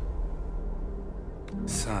grave.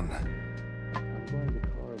 Son.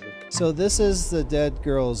 So this is the dead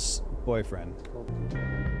girl's boyfriend.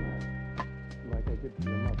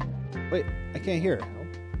 Wait, I can't hear.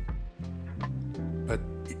 But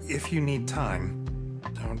if you need time,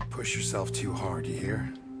 don't push yourself too hard, you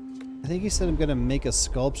hear? I think you said I'm gonna make a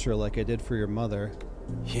sculpture like I did for your mother.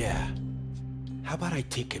 Yeah. How about I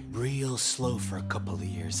take it real slow for a couple of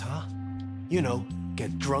years, huh? You know,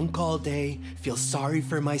 get drunk all day, feel sorry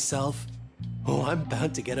for myself. Oh, I'm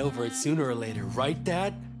bound to get over it sooner or later, right,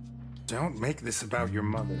 Dad? Don't make this about your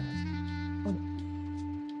mother.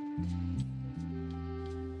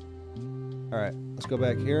 Alright, let's go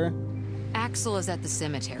back here. Axel is at the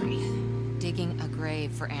cemetery, digging a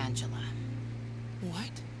grave for Angela. What?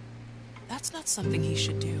 That's not something he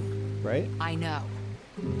should do. Right? I know.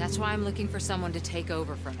 That's why I'm looking for someone to take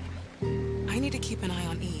over from him. I need to keep an eye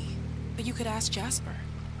on E, but you could ask Jasper.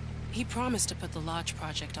 He promised to put the lodge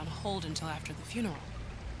project on hold until after the funeral.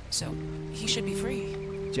 So, he should be free.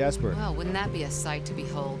 Jasper. Well, wouldn't that be a sight to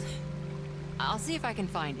behold? I'll see if I can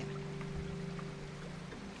find him.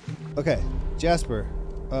 Okay, Jasper.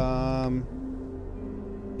 Can't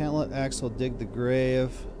let Axel dig the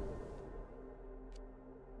grave.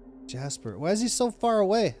 Jasper, why is he so far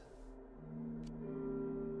away?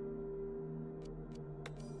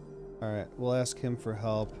 Alright, we'll ask him for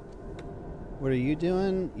help. What are you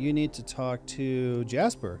doing? You need to talk to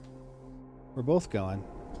Jasper. We're both going.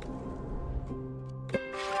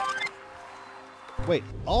 Wait,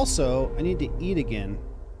 also, I need to eat again.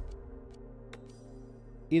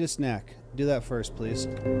 Eat a snack. Do that first, please.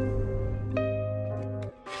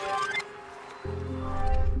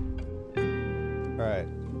 Alright.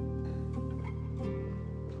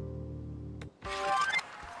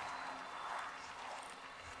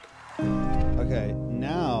 Okay,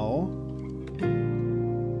 now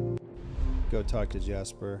go talk to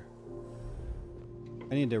Jasper.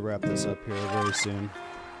 I need to wrap this up here very soon.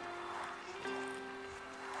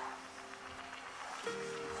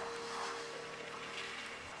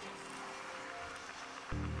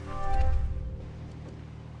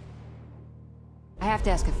 I have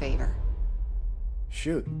to ask a favor.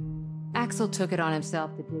 Shoot. Axel took it on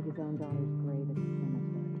himself to dig his own daughter's grave at the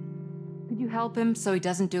cemetery. Could you help him so he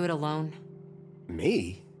doesn't do it alone?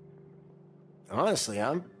 Me? Honestly,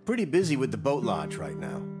 I'm pretty busy with the boat lodge right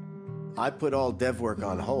now. I put all dev work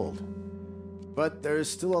on hold. But there's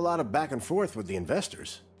still a lot of back and forth with the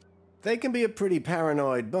investors. They can be a pretty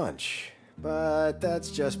paranoid bunch, but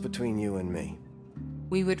that's just between you and me.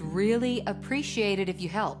 We would really appreciate it if you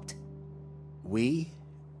helped. We?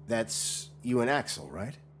 That's you and Axel,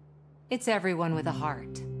 right? It's everyone with a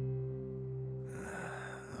heart.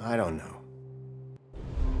 I don't know.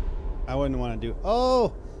 I wouldn't want to do...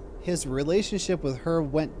 Oh! His relationship with her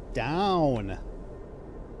went down.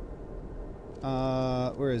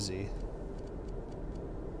 Where is he?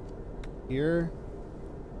 Here.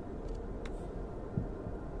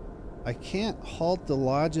 I can't halt the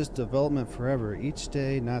lodge's development forever. Each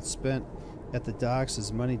day not spent at the docks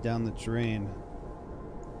is money down the drain.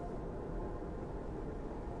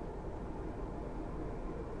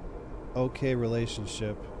 Okay,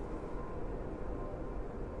 relationship.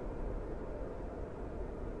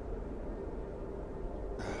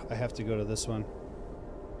 I have to go to this one.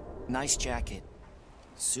 Nice jacket.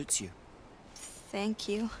 Suits you. Thank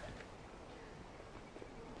you.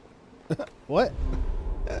 What?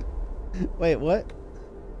 Wait, what?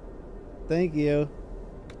 Thank you.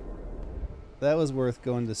 That was worth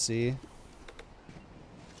going to see.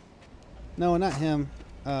 No, not him.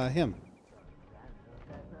 Him.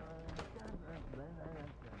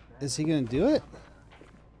 Is he gonna do it?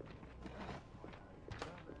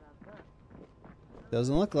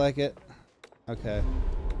 Doesn't look like it. Okay.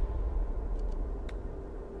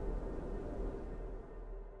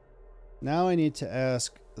 Now I need to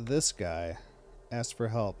ask this guy. Ask for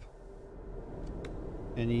help.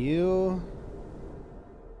 And you...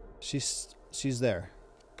 She's there.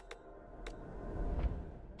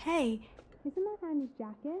 Hey, isn't that Annie's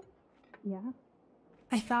jacket? Yeah.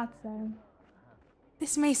 I thought so.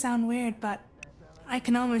 This may sound weird, but I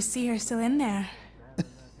can almost see her still in there.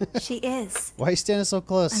 She is. Why are you standing so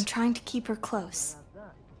close? I'm trying to keep her close.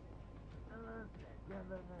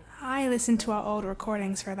 I listened to our old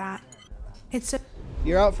recordings for that. It's a...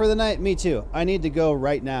 You're out for the night? Me too. I need to go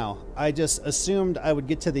right now. I just assumed I would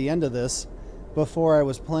get to the end of this before I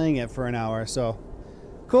was playing it for an hour, so...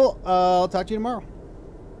 Cool. I'll talk to you tomorrow.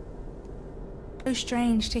 So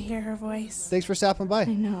strange to hear her voice. Thanks for stopping by. I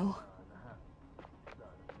know.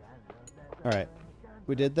 Alright.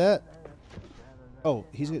 We did that? Oh,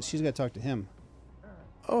 she's got to talk to him.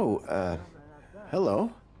 Oh,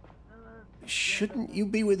 hello. Shouldn't you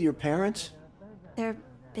be with your parents? They're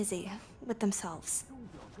busy with themselves.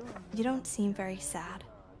 You don't seem very sad.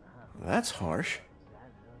 That's harsh.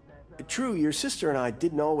 True, your sister and I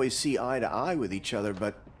didn't always see eye to eye with each other,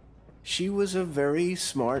 but she was a very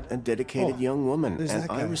smart and dedicated young woman,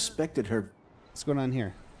 and I respected her. What's going on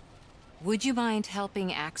here? Would you mind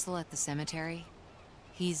helping Axel at the cemetery?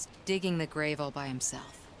 He's digging the grave all by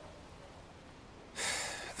himself.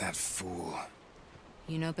 That fool.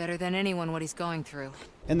 You know better than anyone what he's going through.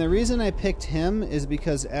 And the reason I picked him is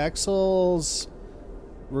because Axel's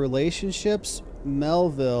relationships,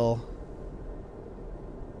 Melville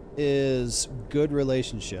is good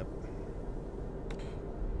relationship.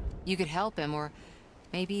 You could help him, or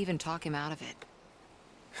maybe even talk him out of it.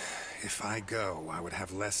 If I go, I would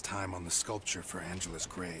have less time on the sculpture for Angela's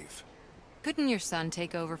grave. Couldn't your son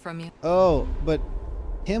take over from you? Oh, but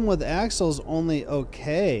him with Axel's only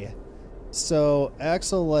okay. So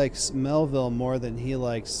Axel likes Melville more than he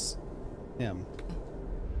likes him.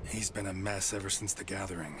 He's been a mess ever since the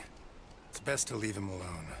gathering. It's best to leave him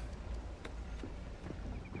alone.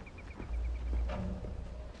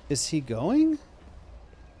 Is he going?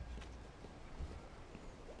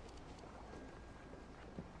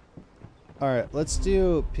 Alright, let's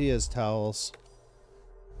do Pia's towels.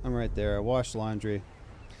 I'm right there. I wash laundry.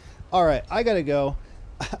 Alright, I gotta go.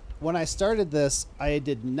 When I started this, I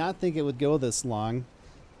did not think it would go this long.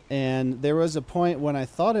 And there was a point when I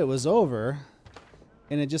thought it was over,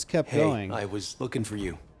 and it just kept going. I was looking for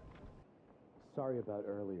you. Sorry about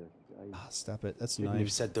earlier. Stop it. That's Shouldn't nice.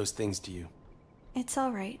 have said those things to you. It's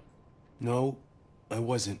all right. No, I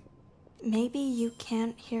wasn't. Maybe you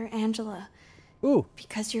can't hear Angela. Ooh.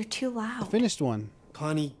 Because you're too loud. I finished one.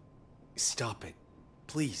 Connie, stop it.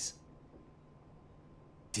 Please.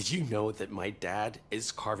 Did you know that my dad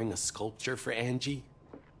is carving a sculpture for Angie?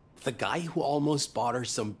 The guy who almost bought her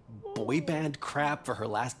some boy band crap for her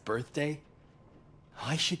last birthday?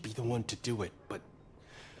 I should be the one to do it, but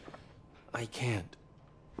I can't.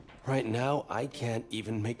 Right now, I can't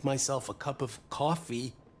even make myself a cup of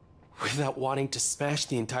coffee without wanting to smash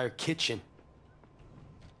the entire kitchen.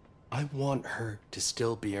 I want her to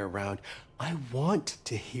still be around. I want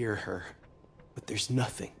to hear her, but there's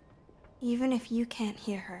nothing. Even if you can't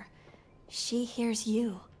hear her, she hears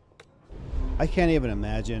you. I can't even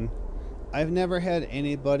imagine. I've never had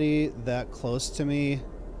anybody that close to me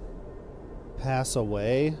pass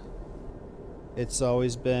away. It's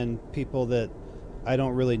always been people that I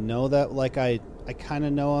don't really know that, like I kind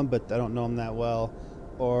of know them, but I don't know them that well.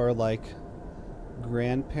 Or like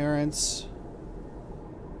grandparents.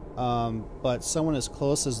 But someone as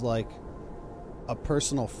close as like a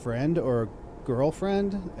personal friend or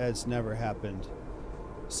girlfriend, it's never happened.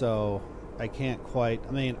 So I can't quite,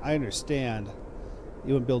 I mean, I understand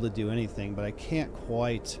you wouldn't be able to do anything, but I can't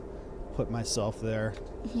quite put myself there.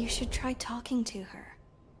 You should try talking to her.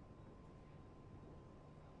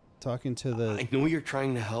 Talking to the... I know you're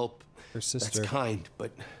trying to help. Her sister. That's kind,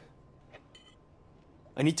 but...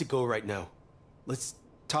 I need to go right now. Let's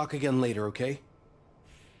talk again later, okay?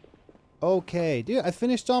 Okay. Dude, I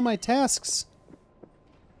finished all my tasks.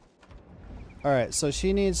 Alright, so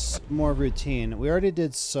she needs more routine. We already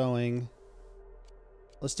did sewing.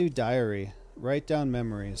 Let's do diary. Write down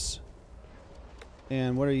memories.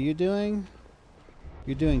 And what are you doing?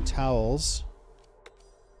 You're doing towels.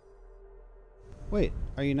 Wait,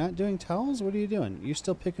 are you not doing towels? What are you doing? You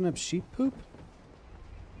still picking up sheep poop?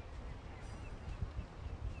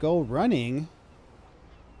 Go running?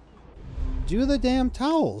 Do the damn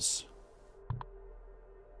towels.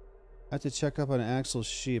 I have to check up on Axel's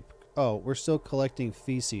sheep. Oh, we're still collecting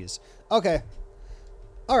feces. Okay.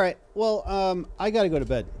 Alright, well, I gotta go to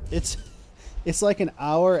bed. It's like an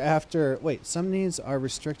hour after... Wait, some needs are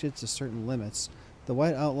restricted to certain limits. The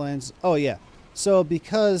white outlines... Oh, yeah. So,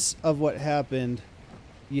 because of what happened,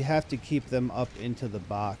 you have to keep them up into the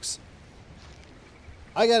box.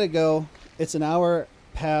 I gotta go. It's an hour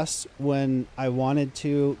past when I wanted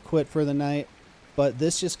to quit for the night, but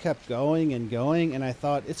this just kept going, and I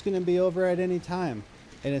thought it's gonna be over at any time,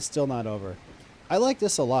 and it's still not over. I like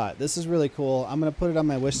this a lot. This is really cool. I'm gonna put it on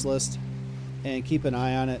my wish list and keep an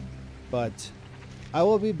eye on it, but I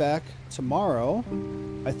will be back tomorrow.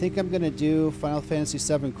 I think I'm gonna do Final Fantasy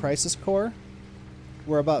VII Crisis Core.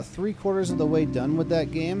 We're about 3/4 of the way done with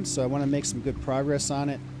that game, so I want to make some good progress on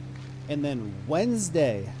it. And then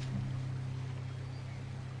Wednesday,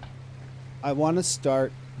 I want to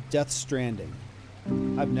start Death Stranding.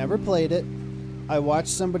 I've never played it. I watched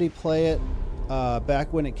somebody play it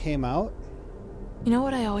back when it came out. You know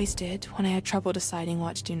what I always did when I had trouble deciding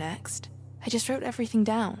what to do next? I just wrote everything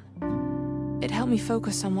down. It helped me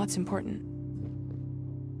focus on what's important.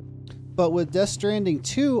 But with Death Stranding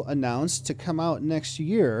 2 announced to come out next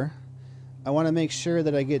year, I want to make sure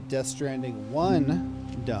that I get Death Stranding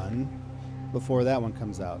 1 done before that one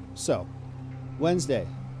comes out. So, Wednesday,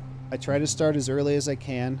 I try to start as early as I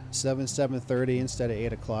can, 7:30 instead of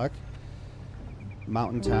 8 o'clock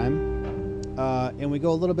Mountain Time. And we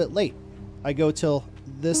go a little bit late. I go till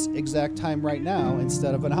this exact time right now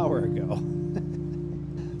instead of an hour ago.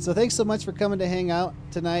 So thanks so much for coming to hang out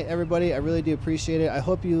tonight, everybody. I really do appreciate it. I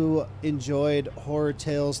hope you enjoyed Horror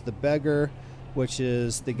Tales The Beggar, which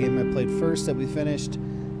is the game I played first that we finished.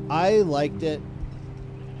 I liked it.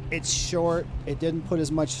 It's short. It didn't put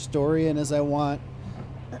as much story in as I want.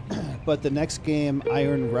 But the next game,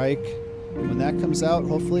 Iron Reich, when that comes out,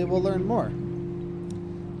 hopefully we'll learn more.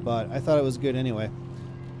 But I thought it was good anyway.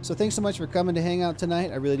 So thanks so much for coming to hang out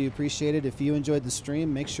tonight. I really do appreciate it. If you enjoyed the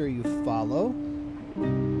stream, make sure you follow.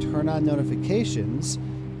 Turn on notifications,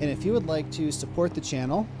 and if you would like to support the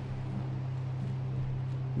channel,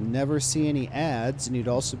 never see any ads, and you'd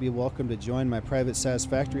also be welcome to join my private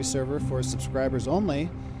Satisfactory server for subscribers only.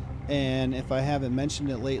 And if I haven't mentioned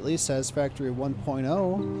it lately, Satisfactory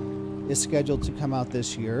 1.0 is scheduled to come out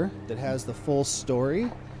this year. That has the full story,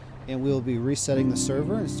 and we'll be resetting the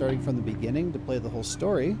server and starting from the beginning to play the whole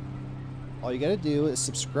story. All you gotta do is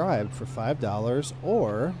subscribe for $5,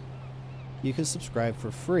 or you can subscribe for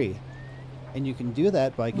free. And you can do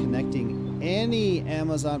that by connecting any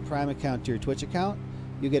Amazon Prime account to your Twitch account.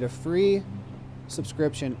 You get a free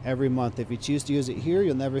subscription every month. If you choose to use it here,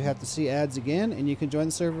 you'll never have to see ads again, and you can join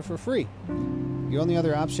the server for free. Your only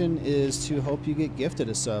other option is to hope you get gifted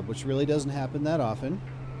a sub, which really doesn't happen that often.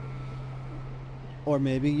 Or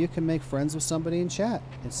maybe you can make friends with somebody in chat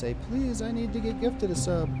and say, please, I need to get gifted a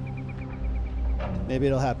sub. Maybe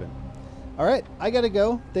it'll happen. All right, I gotta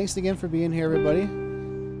go. Thanks again for being here, everybody.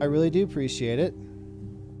 I really do appreciate it.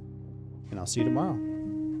 And I'll see you tomorrow.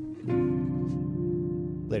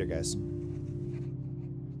 Later, guys.